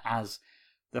that, but as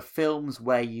the films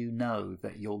where you know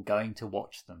that you're going to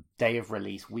watch them, day of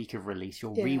release, week of release,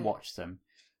 you'll rewatch them.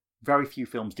 Very few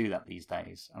films do that these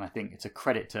days, and I think it's a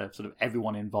credit to sort of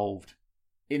everyone involved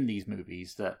in these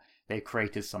movies that they've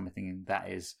created something that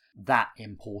is that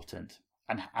important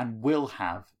and will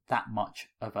have that much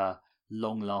of a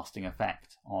long-lasting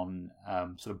effect on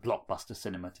sort of blockbuster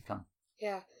cinema to come.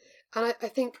 Yeah, and I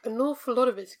think an awful lot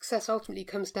of its success ultimately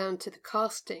comes down to the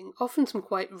casting, often some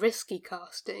quite risky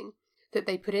casting that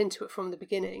they put into it from the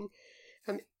beginning.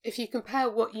 If you compare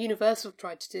what Universal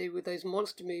tried to do with those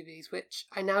monster movies, which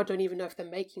I now don't even know if they're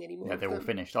making anymore. Yeah, they're all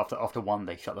finished. After one,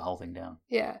 they shut the whole thing down.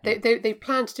 Yeah, they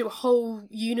planned to do a whole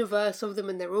universe of them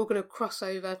and they're all going to cross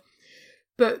over.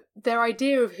 But their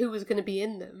idea of who was going to be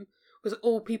in them was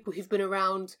all people who've been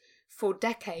around for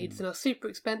decades and are super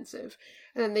expensive.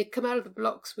 And then they'd come out of the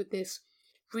blocks with this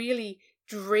really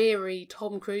dreary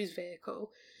Tom Cruise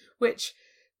vehicle, which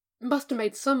must have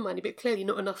made some money, but clearly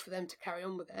not enough for them to carry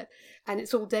on with it. And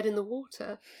it's all dead in the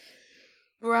water.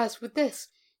 Whereas with this,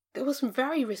 there was some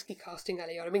very risky casting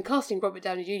early on. I mean, casting Robert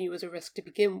Downey Jr. was a risk to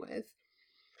begin with.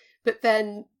 But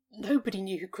then nobody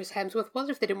knew who Chris Hemsworth was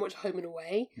if they didn't watch Home and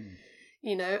Away.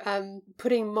 You know,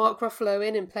 putting Mark Ruffalo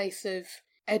in place of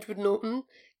Edward Norton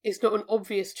is not an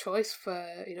obvious choice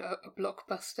for, you know, a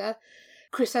blockbuster.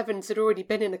 Chris Evans had already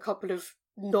been in a couple of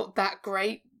not that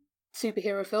great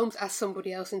superhero films as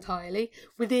somebody else entirely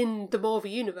within the Marvel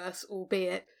Universe,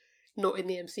 albeit not in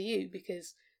the MCU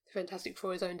because the Fantastic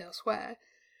Four is owned elsewhere.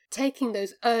 Taking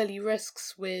those early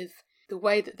risks with the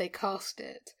way that they cast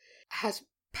it has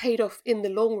paid off in the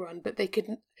long run, but they could,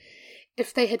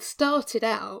 if they had started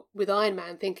out with Iron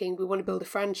Man thinking we want to build a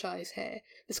franchise here,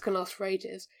 this can last for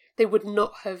ages, they would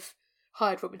not have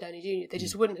hired Robert Downey Jr. They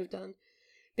just wouldn't have done,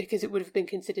 because it would have been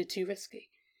considered too risky.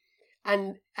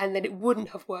 And then it wouldn't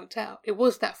have worked out. It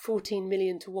was that 14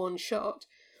 million to 1 shot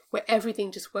where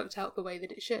everything just worked out the way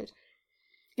that it should.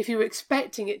 If you were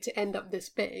expecting it to end up this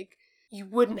big, you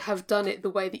wouldn't have done it the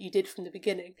way that you did from the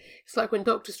beginning. It's like when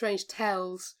Doctor Strange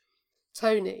tells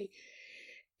Tony,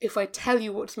 if I tell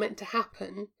you what's meant to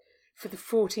happen for the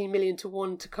 14 million to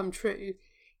 1 to come true,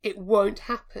 it won't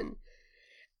happen.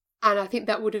 And I think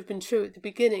that would have been true at the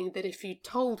beginning, that if you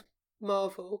told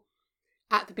Marvel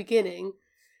at the beginning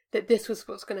that this was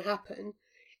what's going to happen,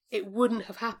 it wouldn't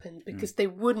have happened, because they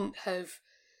wouldn't have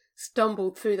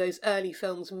stumbled through those early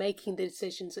films making the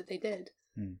decisions that they did.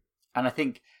 And I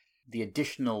think the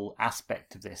additional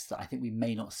aspect of this that I think we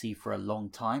may not see for a long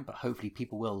time, but hopefully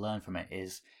people will learn from it,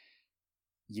 is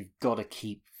you've got to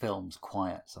keep films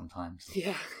quiet sometimes.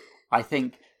 Yeah. I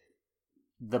think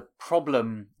the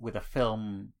problem with a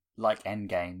film like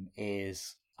Endgame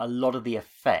is a lot of the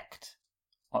effect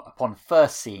upon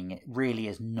first seeing it really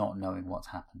is not knowing what's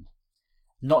happened,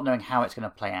 not knowing how it's going to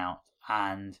play out.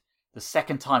 And the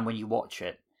second time when you watch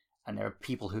it, and there are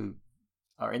people who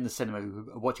are in the cinema who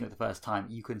are watching it the first time,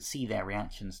 you can see their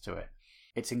reactions to it.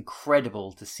 It's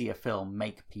incredible to see a film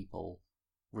make people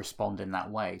respond in that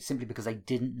way, simply because they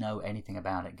didn't know anything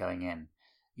about it going in.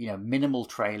 You know, minimal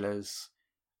trailers,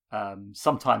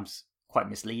 sometimes quite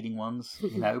misleading ones,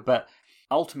 you know, but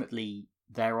ultimately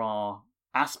there are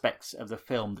aspects of the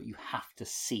film that you have to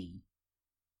see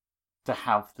to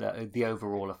have the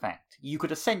overall effect. You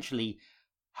could essentially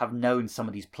have known some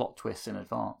of these plot twists in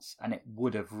advance, and it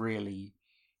would have really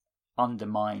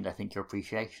undermined, I think, your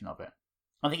appreciation of it.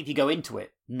 I think if you go into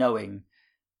it knowing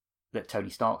that Tony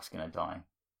Stark's going to die,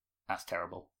 that's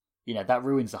terrible. You know, that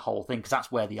ruins the whole thing, because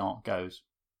that's where the art goes.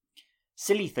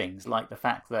 Silly things like the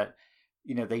fact that,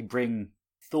 you know, they bring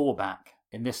Thor back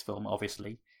in this film,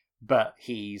 obviously, but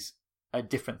he's a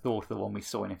different Thor to the one we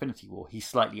saw in Infinity War. He's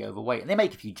slightly overweight, and they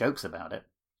make a few jokes about it,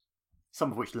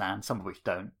 some of which land, some of which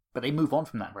don't, but they move on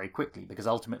from that very quickly, because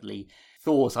ultimately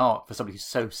Thor's arc for somebody who's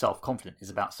so self-confident is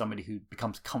about somebody who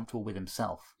becomes comfortable with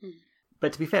himself.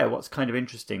 But to be fair, what's kind of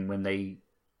interesting when they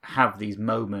have these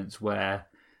moments where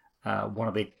one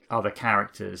of the other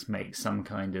characters makes some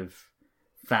kind of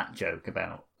fat joke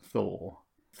about Thor,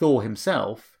 Thor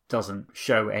himself doesn't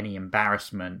show any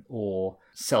embarrassment or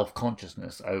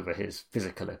self-consciousness over his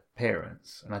physical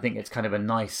appearance. And I think it's kind of a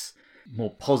nice,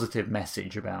 more positive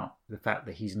message about the fact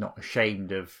that he's not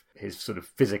ashamed of his sort of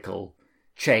physical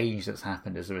change that's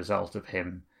happened as a result of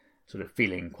him sort of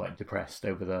feeling quite depressed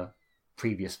over the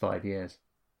previous 5 years.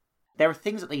 There are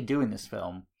things that they do in this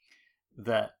film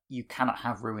that you cannot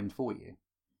have ruined for you.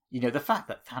 You know, the fact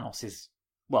that Thanos is,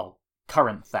 well,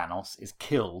 current Thanos is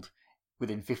killed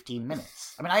within 15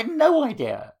 minutes. I mean, I had no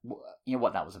idea, you know,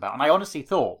 what that was about. And I honestly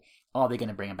thought, are they going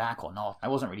to bring him back or not? I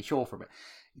wasn't really sure for a bit.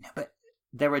 You know, but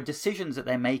there are decisions that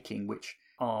they're making which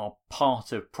are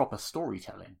part of proper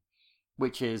storytelling,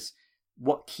 which is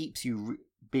what keeps you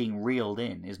being reeled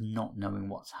in is not knowing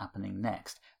what's happening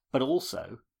next. But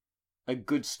also, a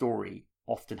good story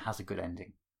often has a good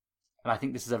ending. And I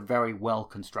think this is a very well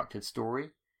constructed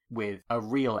story with a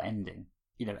real ending.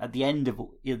 You know, at the end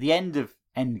of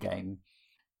Endgame,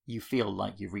 you feel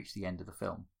like you've reached the end of the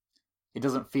film. It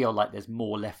doesn't feel like there's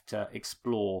more left to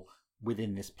explore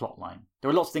within this plot line.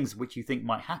 There are lots of things which you think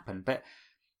might happen, but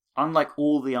unlike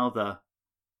all the other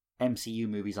MCU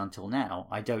movies until now,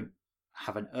 I don't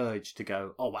have an urge to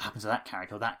go, oh, what happens to that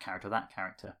character, or that character, or that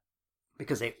character?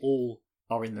 Because they all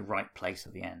are in the right place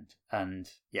at the end. And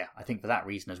yeah, I think for that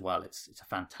reason as well, it's a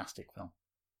fantastic film.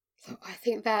 So I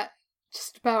think that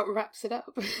just about wraps it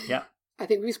up. Yeah. I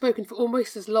think we've spoken for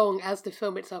almost as long as the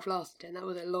film itself lasted, and that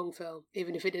was a long film,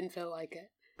 even if it didn't feel like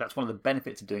it. That's one of the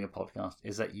benefits of doing a podcast,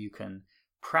 is that you can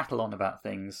prattle on about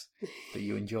things that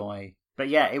you enjoy. But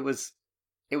yeah, it was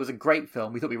a great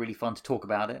film. We thought it'd be really fun to talk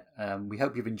about it. We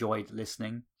hope you've enjoyed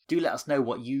listening. Do let us know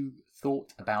what you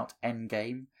thought about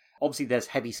Endgame. Obviously, there's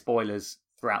heavy spoilers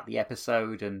throughout the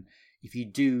episode, and if you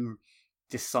do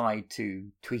decide to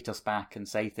tweet us back and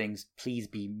say things, please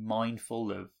be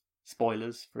mindful of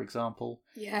spoilers, for example.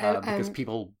 Yeah, because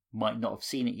people might not have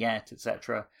seen it yet,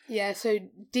 etc. Yeah, so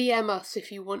DM us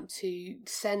if you want to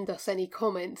send us any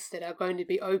comments that are going to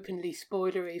be openly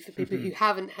spoilery for people who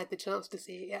haven't had the chance to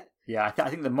see it yet. Yeah, I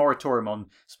think the moratorium on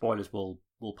spoilers will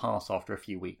pass after a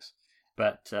few weeks.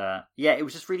 But yeah, it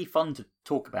was just really fun to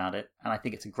talk about it, and I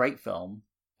think it's a great film.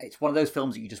 It's one of those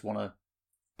films that you just want to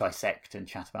dissect and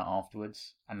chat about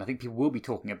afterwards, and I think people will be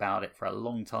talking about it for a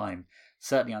long time,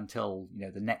 certainly until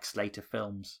the next slate of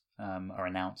films are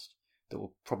announced. That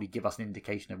will probably give us an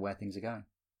indication of where things are going.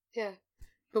 Yeah.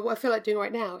 But what I feel like doing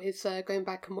right now is going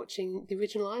back and watching the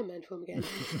original Iron Man film again.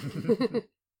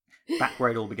 Back where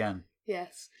it all began.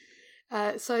 Yes.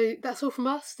 So that's all from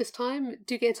us this time.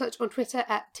 Do get in touch on Twitter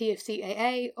at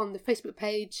TFCAA, on the Facebook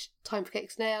page Time for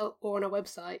Cakes Now, or on our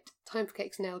website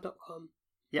timeforcakesnow.com.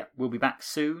 Yeah, we'll be back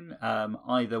soon,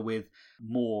 either with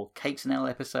more Cakes and Ale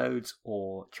episodes,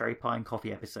 or Cherry Pie and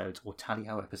Coffee episodes, or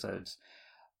Tally-Ho episodes.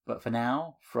 But for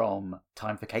now, from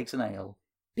Time for Cakes and Ale,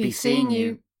 be seeing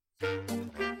you.